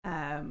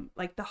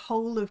 The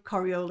whole of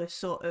Coriolis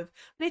sort of,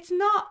 and it's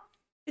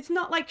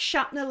not like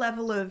Shatner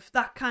level of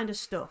that kind of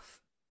stuff.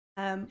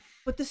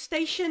 But the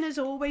station has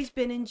always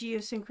been in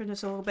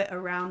geosynchronous orbit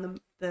around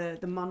the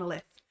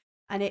monolith,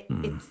 and it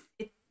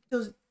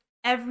does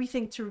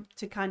everything to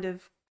kind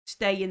of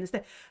stay in the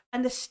state.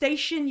 And the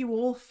station, you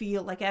all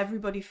feel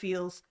everybody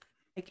feels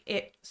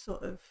it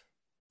sort of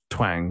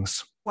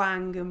twangs,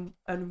 twang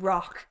and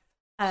rock.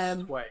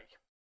 Sway.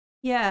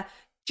 Yeah,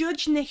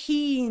 Judge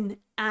Naheen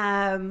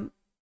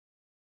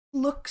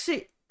looks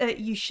at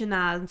you,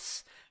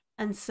 Shanaz,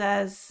 and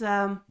says,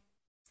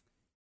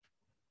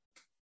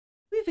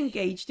 we've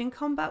engaged in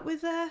combat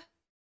with a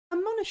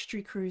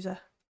monastery cruiser.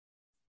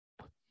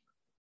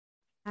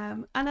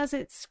 And as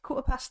it's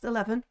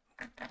 11:15,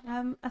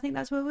 I think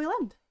that's where we'll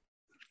end.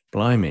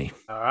 Blimey.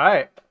 All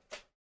right.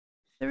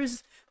 There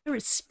is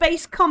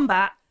space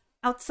combat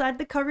outside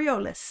the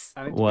Coriolis.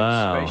 And it's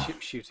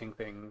spaceship shooting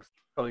things.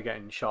 Probably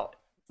getting shot,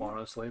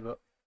 honestly, but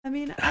I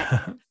mean,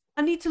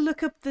 I need to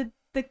look up the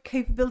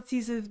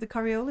capabilities of the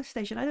Coriolis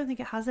station. I don't think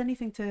it has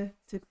anything to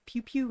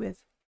pew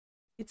with.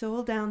 It's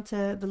all down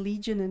to the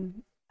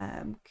Legion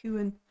and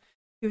Kuan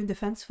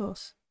Defense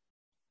Force.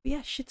 But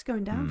yeah, shit's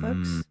going down,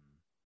 folks.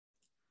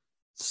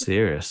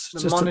 Serious. The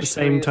Just at the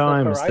monastery same is the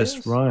time as this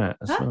pariahs? riot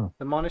as Huh? well.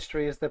 The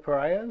monastery is the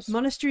pariahs.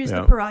 Monastery is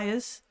Yeah. the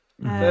pariahs.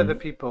 They're the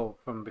people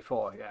from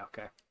before. Yeah,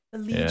 okay. The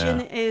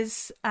Legion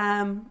is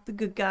the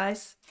good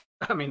guys.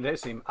 I mean, they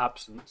seem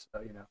absent,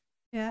 so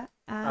Yeah.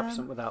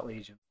 absent without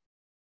Legion.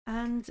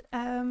 And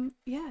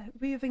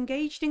we have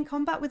engaged in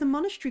combat with a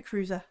monastery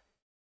cruiser.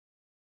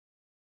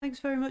 Thanks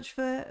very much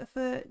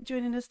for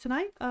joining us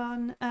tonight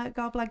on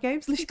Garblag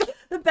Games.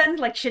 The Ben's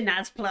like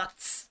Shanaz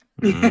plots.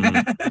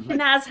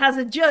 Shanaz has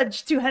a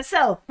judge to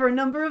herself for a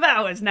number of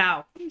hours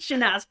now.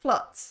 Shanaz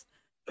plots.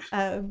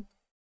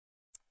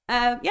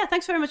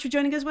 Thanks very much for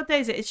joining us. What day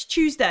is it? It's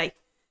Tuesday.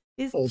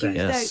 It's All day.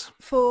 Tuesday Yes.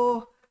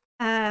 for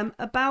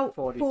about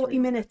 43 40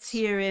 minutes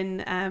here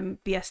in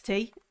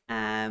BST,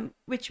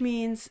 which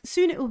means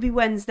soon it will be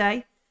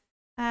Wednesday,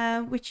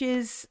 which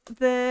is And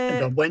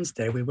the on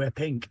Wednesday, we wear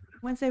pink.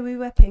 Wednesday we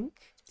wear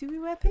pink. Do we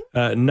wear pink?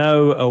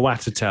 No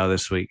Awatata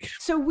this week.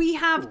 So we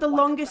have the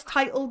longest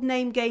titled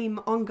name game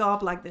on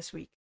Garblag this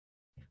week.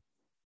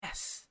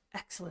 Yes,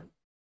 excellent.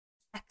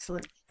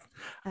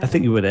 I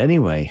think you would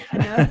anyway. I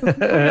know.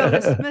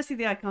 Coriolis, Mercy of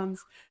the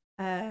Icons,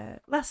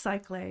 Last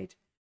Cyclade,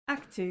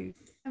 Act 2,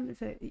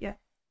 yeah.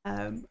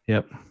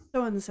 Yep.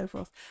 So on and so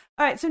forth.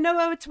 All right, so no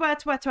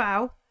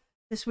Awatata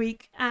this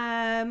week,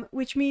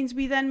 which means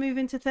we then move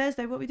into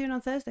Thursday. What are we doing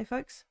on Thursday,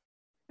 folks?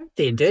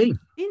 D&D.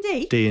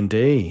 Indeed.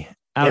 D&D.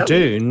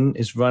 Aldoon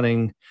is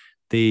running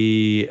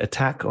the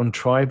attack on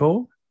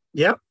Tribal.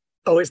 Yep.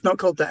 Oh, it's not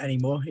called that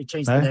anymore. He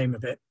changed No? the name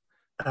of it.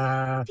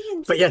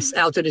 D&D. But yes,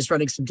 Alton is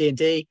running some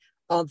D&D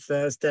on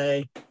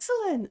Thursday.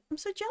 Excellent. I'm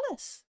so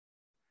jealous.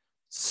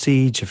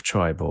 Siege of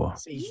Tribal.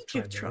 Siege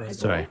of Tribal.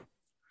 Sorry.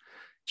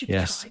 Siege of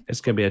Yes, Tribal.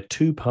 it's going to be a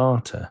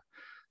two-parter.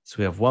 So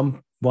we have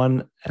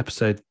one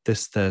episode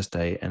this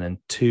Thursday, and then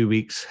 2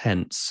 weeks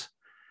hence,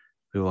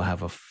 we will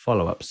have a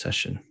follow-up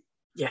session.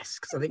 Yes,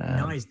 because I think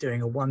Nye's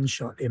doing a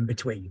one-shot in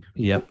between.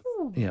 Yep.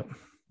 Ooh, Yep.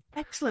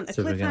 excellent. A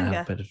So we're going to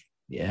have cliffhanger. a bit of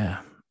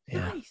yeah.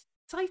 Nice.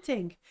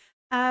 Exciting.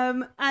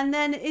 And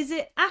then is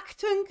it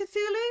Acton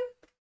Cthulhu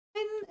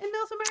in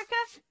North America?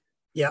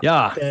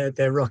 Yeah.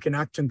 They're rocking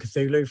Acton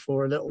Cthulhu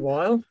for a little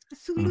while.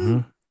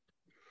 Cthulhu.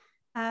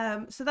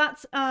 Mhm. So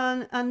that's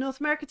on North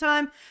America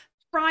time.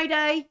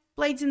 Friday,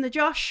 Blades in the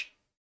Josh.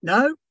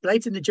 No,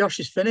 Blades in the Josh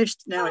is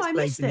finished. Now Oh, it's I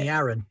Blades missed in the it.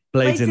 Aaron.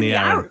 Blades in the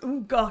Aaron. Oh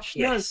gosh,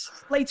 Yes.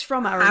 no. Blades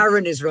from Aaron.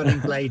 Aaron is running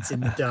Blades in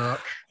the Dark.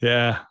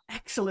 Yeah.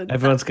 Excellent.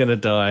 Everyone's going to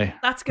die.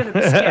 That's going to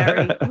be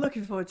scary. I'm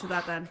looking forward to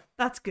that then.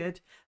 That's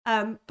good.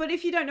 But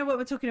if you don't know what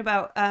we're talking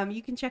about,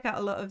 you can check out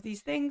a lot of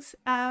these things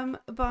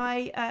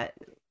by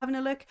having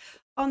a look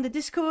on the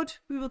Discord.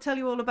 We will tell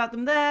you all about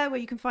them there, where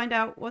you can find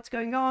out what's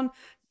going on.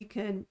 You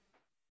can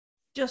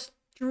just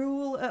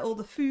drool at all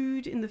the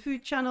food in the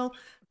food channel.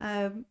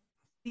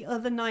 The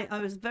other night, I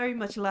was very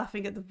much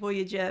laughing at the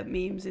Voyager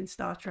memes in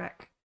Star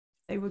Trek.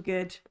 They were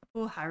good.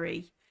 Poor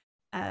Harry.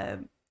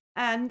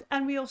 And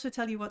we also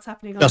tell you what's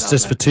happening on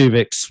Justice for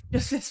Tuvix.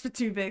 Justice for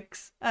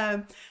Tuvix.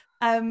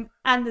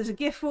 And there's a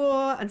GIF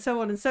war and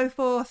so on and so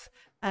forth.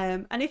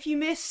 And if you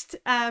missed,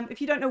 if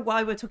you don't know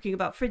why we're talking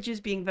about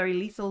fridges being very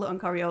lethal on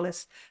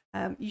Coriolis,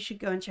 you should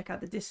go and check out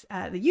the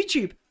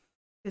YouTube,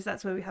 because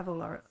that's where we have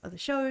all our other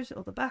shows,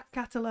 all the back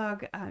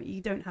catalogue.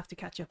 You don't have to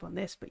catch up on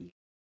this, but you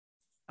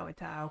know it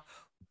how.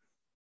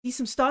 See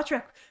some Star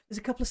Trek. There's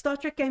a couple of Star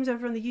Trek games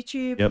over on the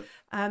YouTube. Yep.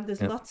 There's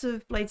Yep. lots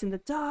of Blades in the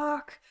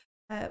Dark,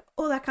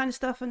 all that kind of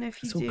stuff. And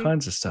if you It's all do,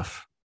 kinds of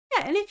stuff.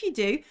 yeah, and if you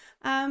do,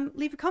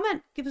 leave a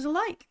comment, give us a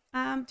like,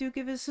 do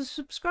give us a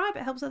subscribe.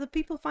 It helps other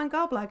people find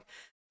Garblag.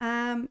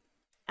 And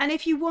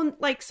if you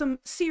want like some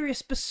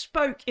serious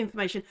bespoke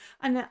information,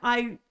 and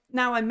I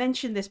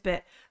mentioned this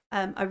bit,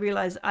 I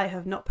realize I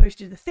have not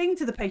posted the thing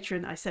to the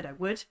Patreon I said I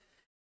would.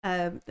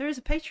 There is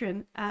a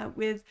Patreon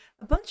with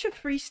a bunch of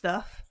free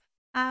stuff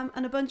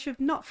and a bunch of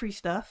not free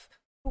stuff.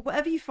 But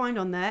whatever you find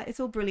on there, it's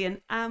all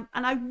brilliant. And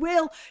I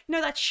will,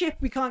 that ship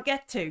we can't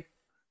get to.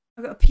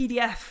 I've got a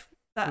PDF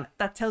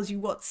that tells you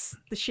what's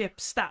the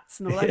ship's stats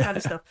and all that kind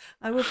of stuff.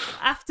 I will,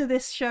 after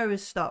this show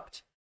is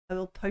stopped, I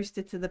will post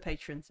it to the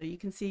Patreon so you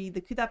can see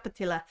the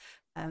Kudapatilla.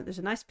 There's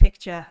a nice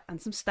picture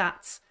and some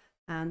stats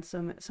and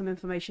some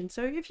information.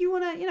 So if you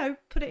want to,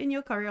 put it in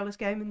your Coriolis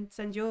game and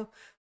send your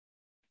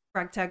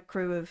ragtag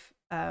crew of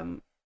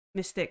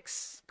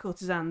mystics,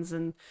 courtesans,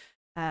 and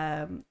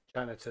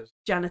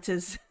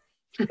janitors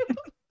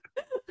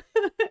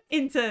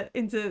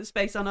into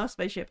space on our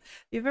spaceship,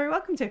 you're very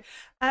welcome to.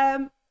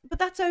 But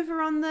that's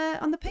over on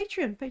the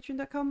Patreon,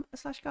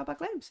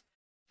 patreon.com/GarbagGames.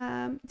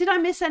 Did I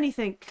miss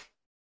anything?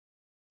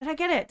 Did I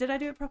get it? Did I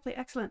do it properly?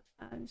 Excellent.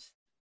 It's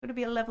going to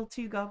be a level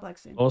 2 Garblag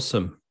soon.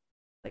 Awesome.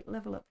 Like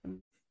level up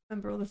and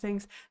remember all the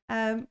things.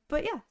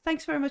 But yeah,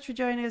 thanks very much for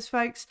joining us,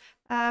 folks.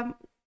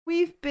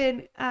 We've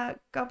been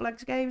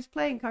Garblag Games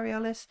playing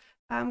Coriolis.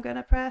 I'm going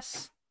to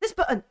press this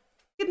button.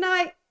 Good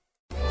night.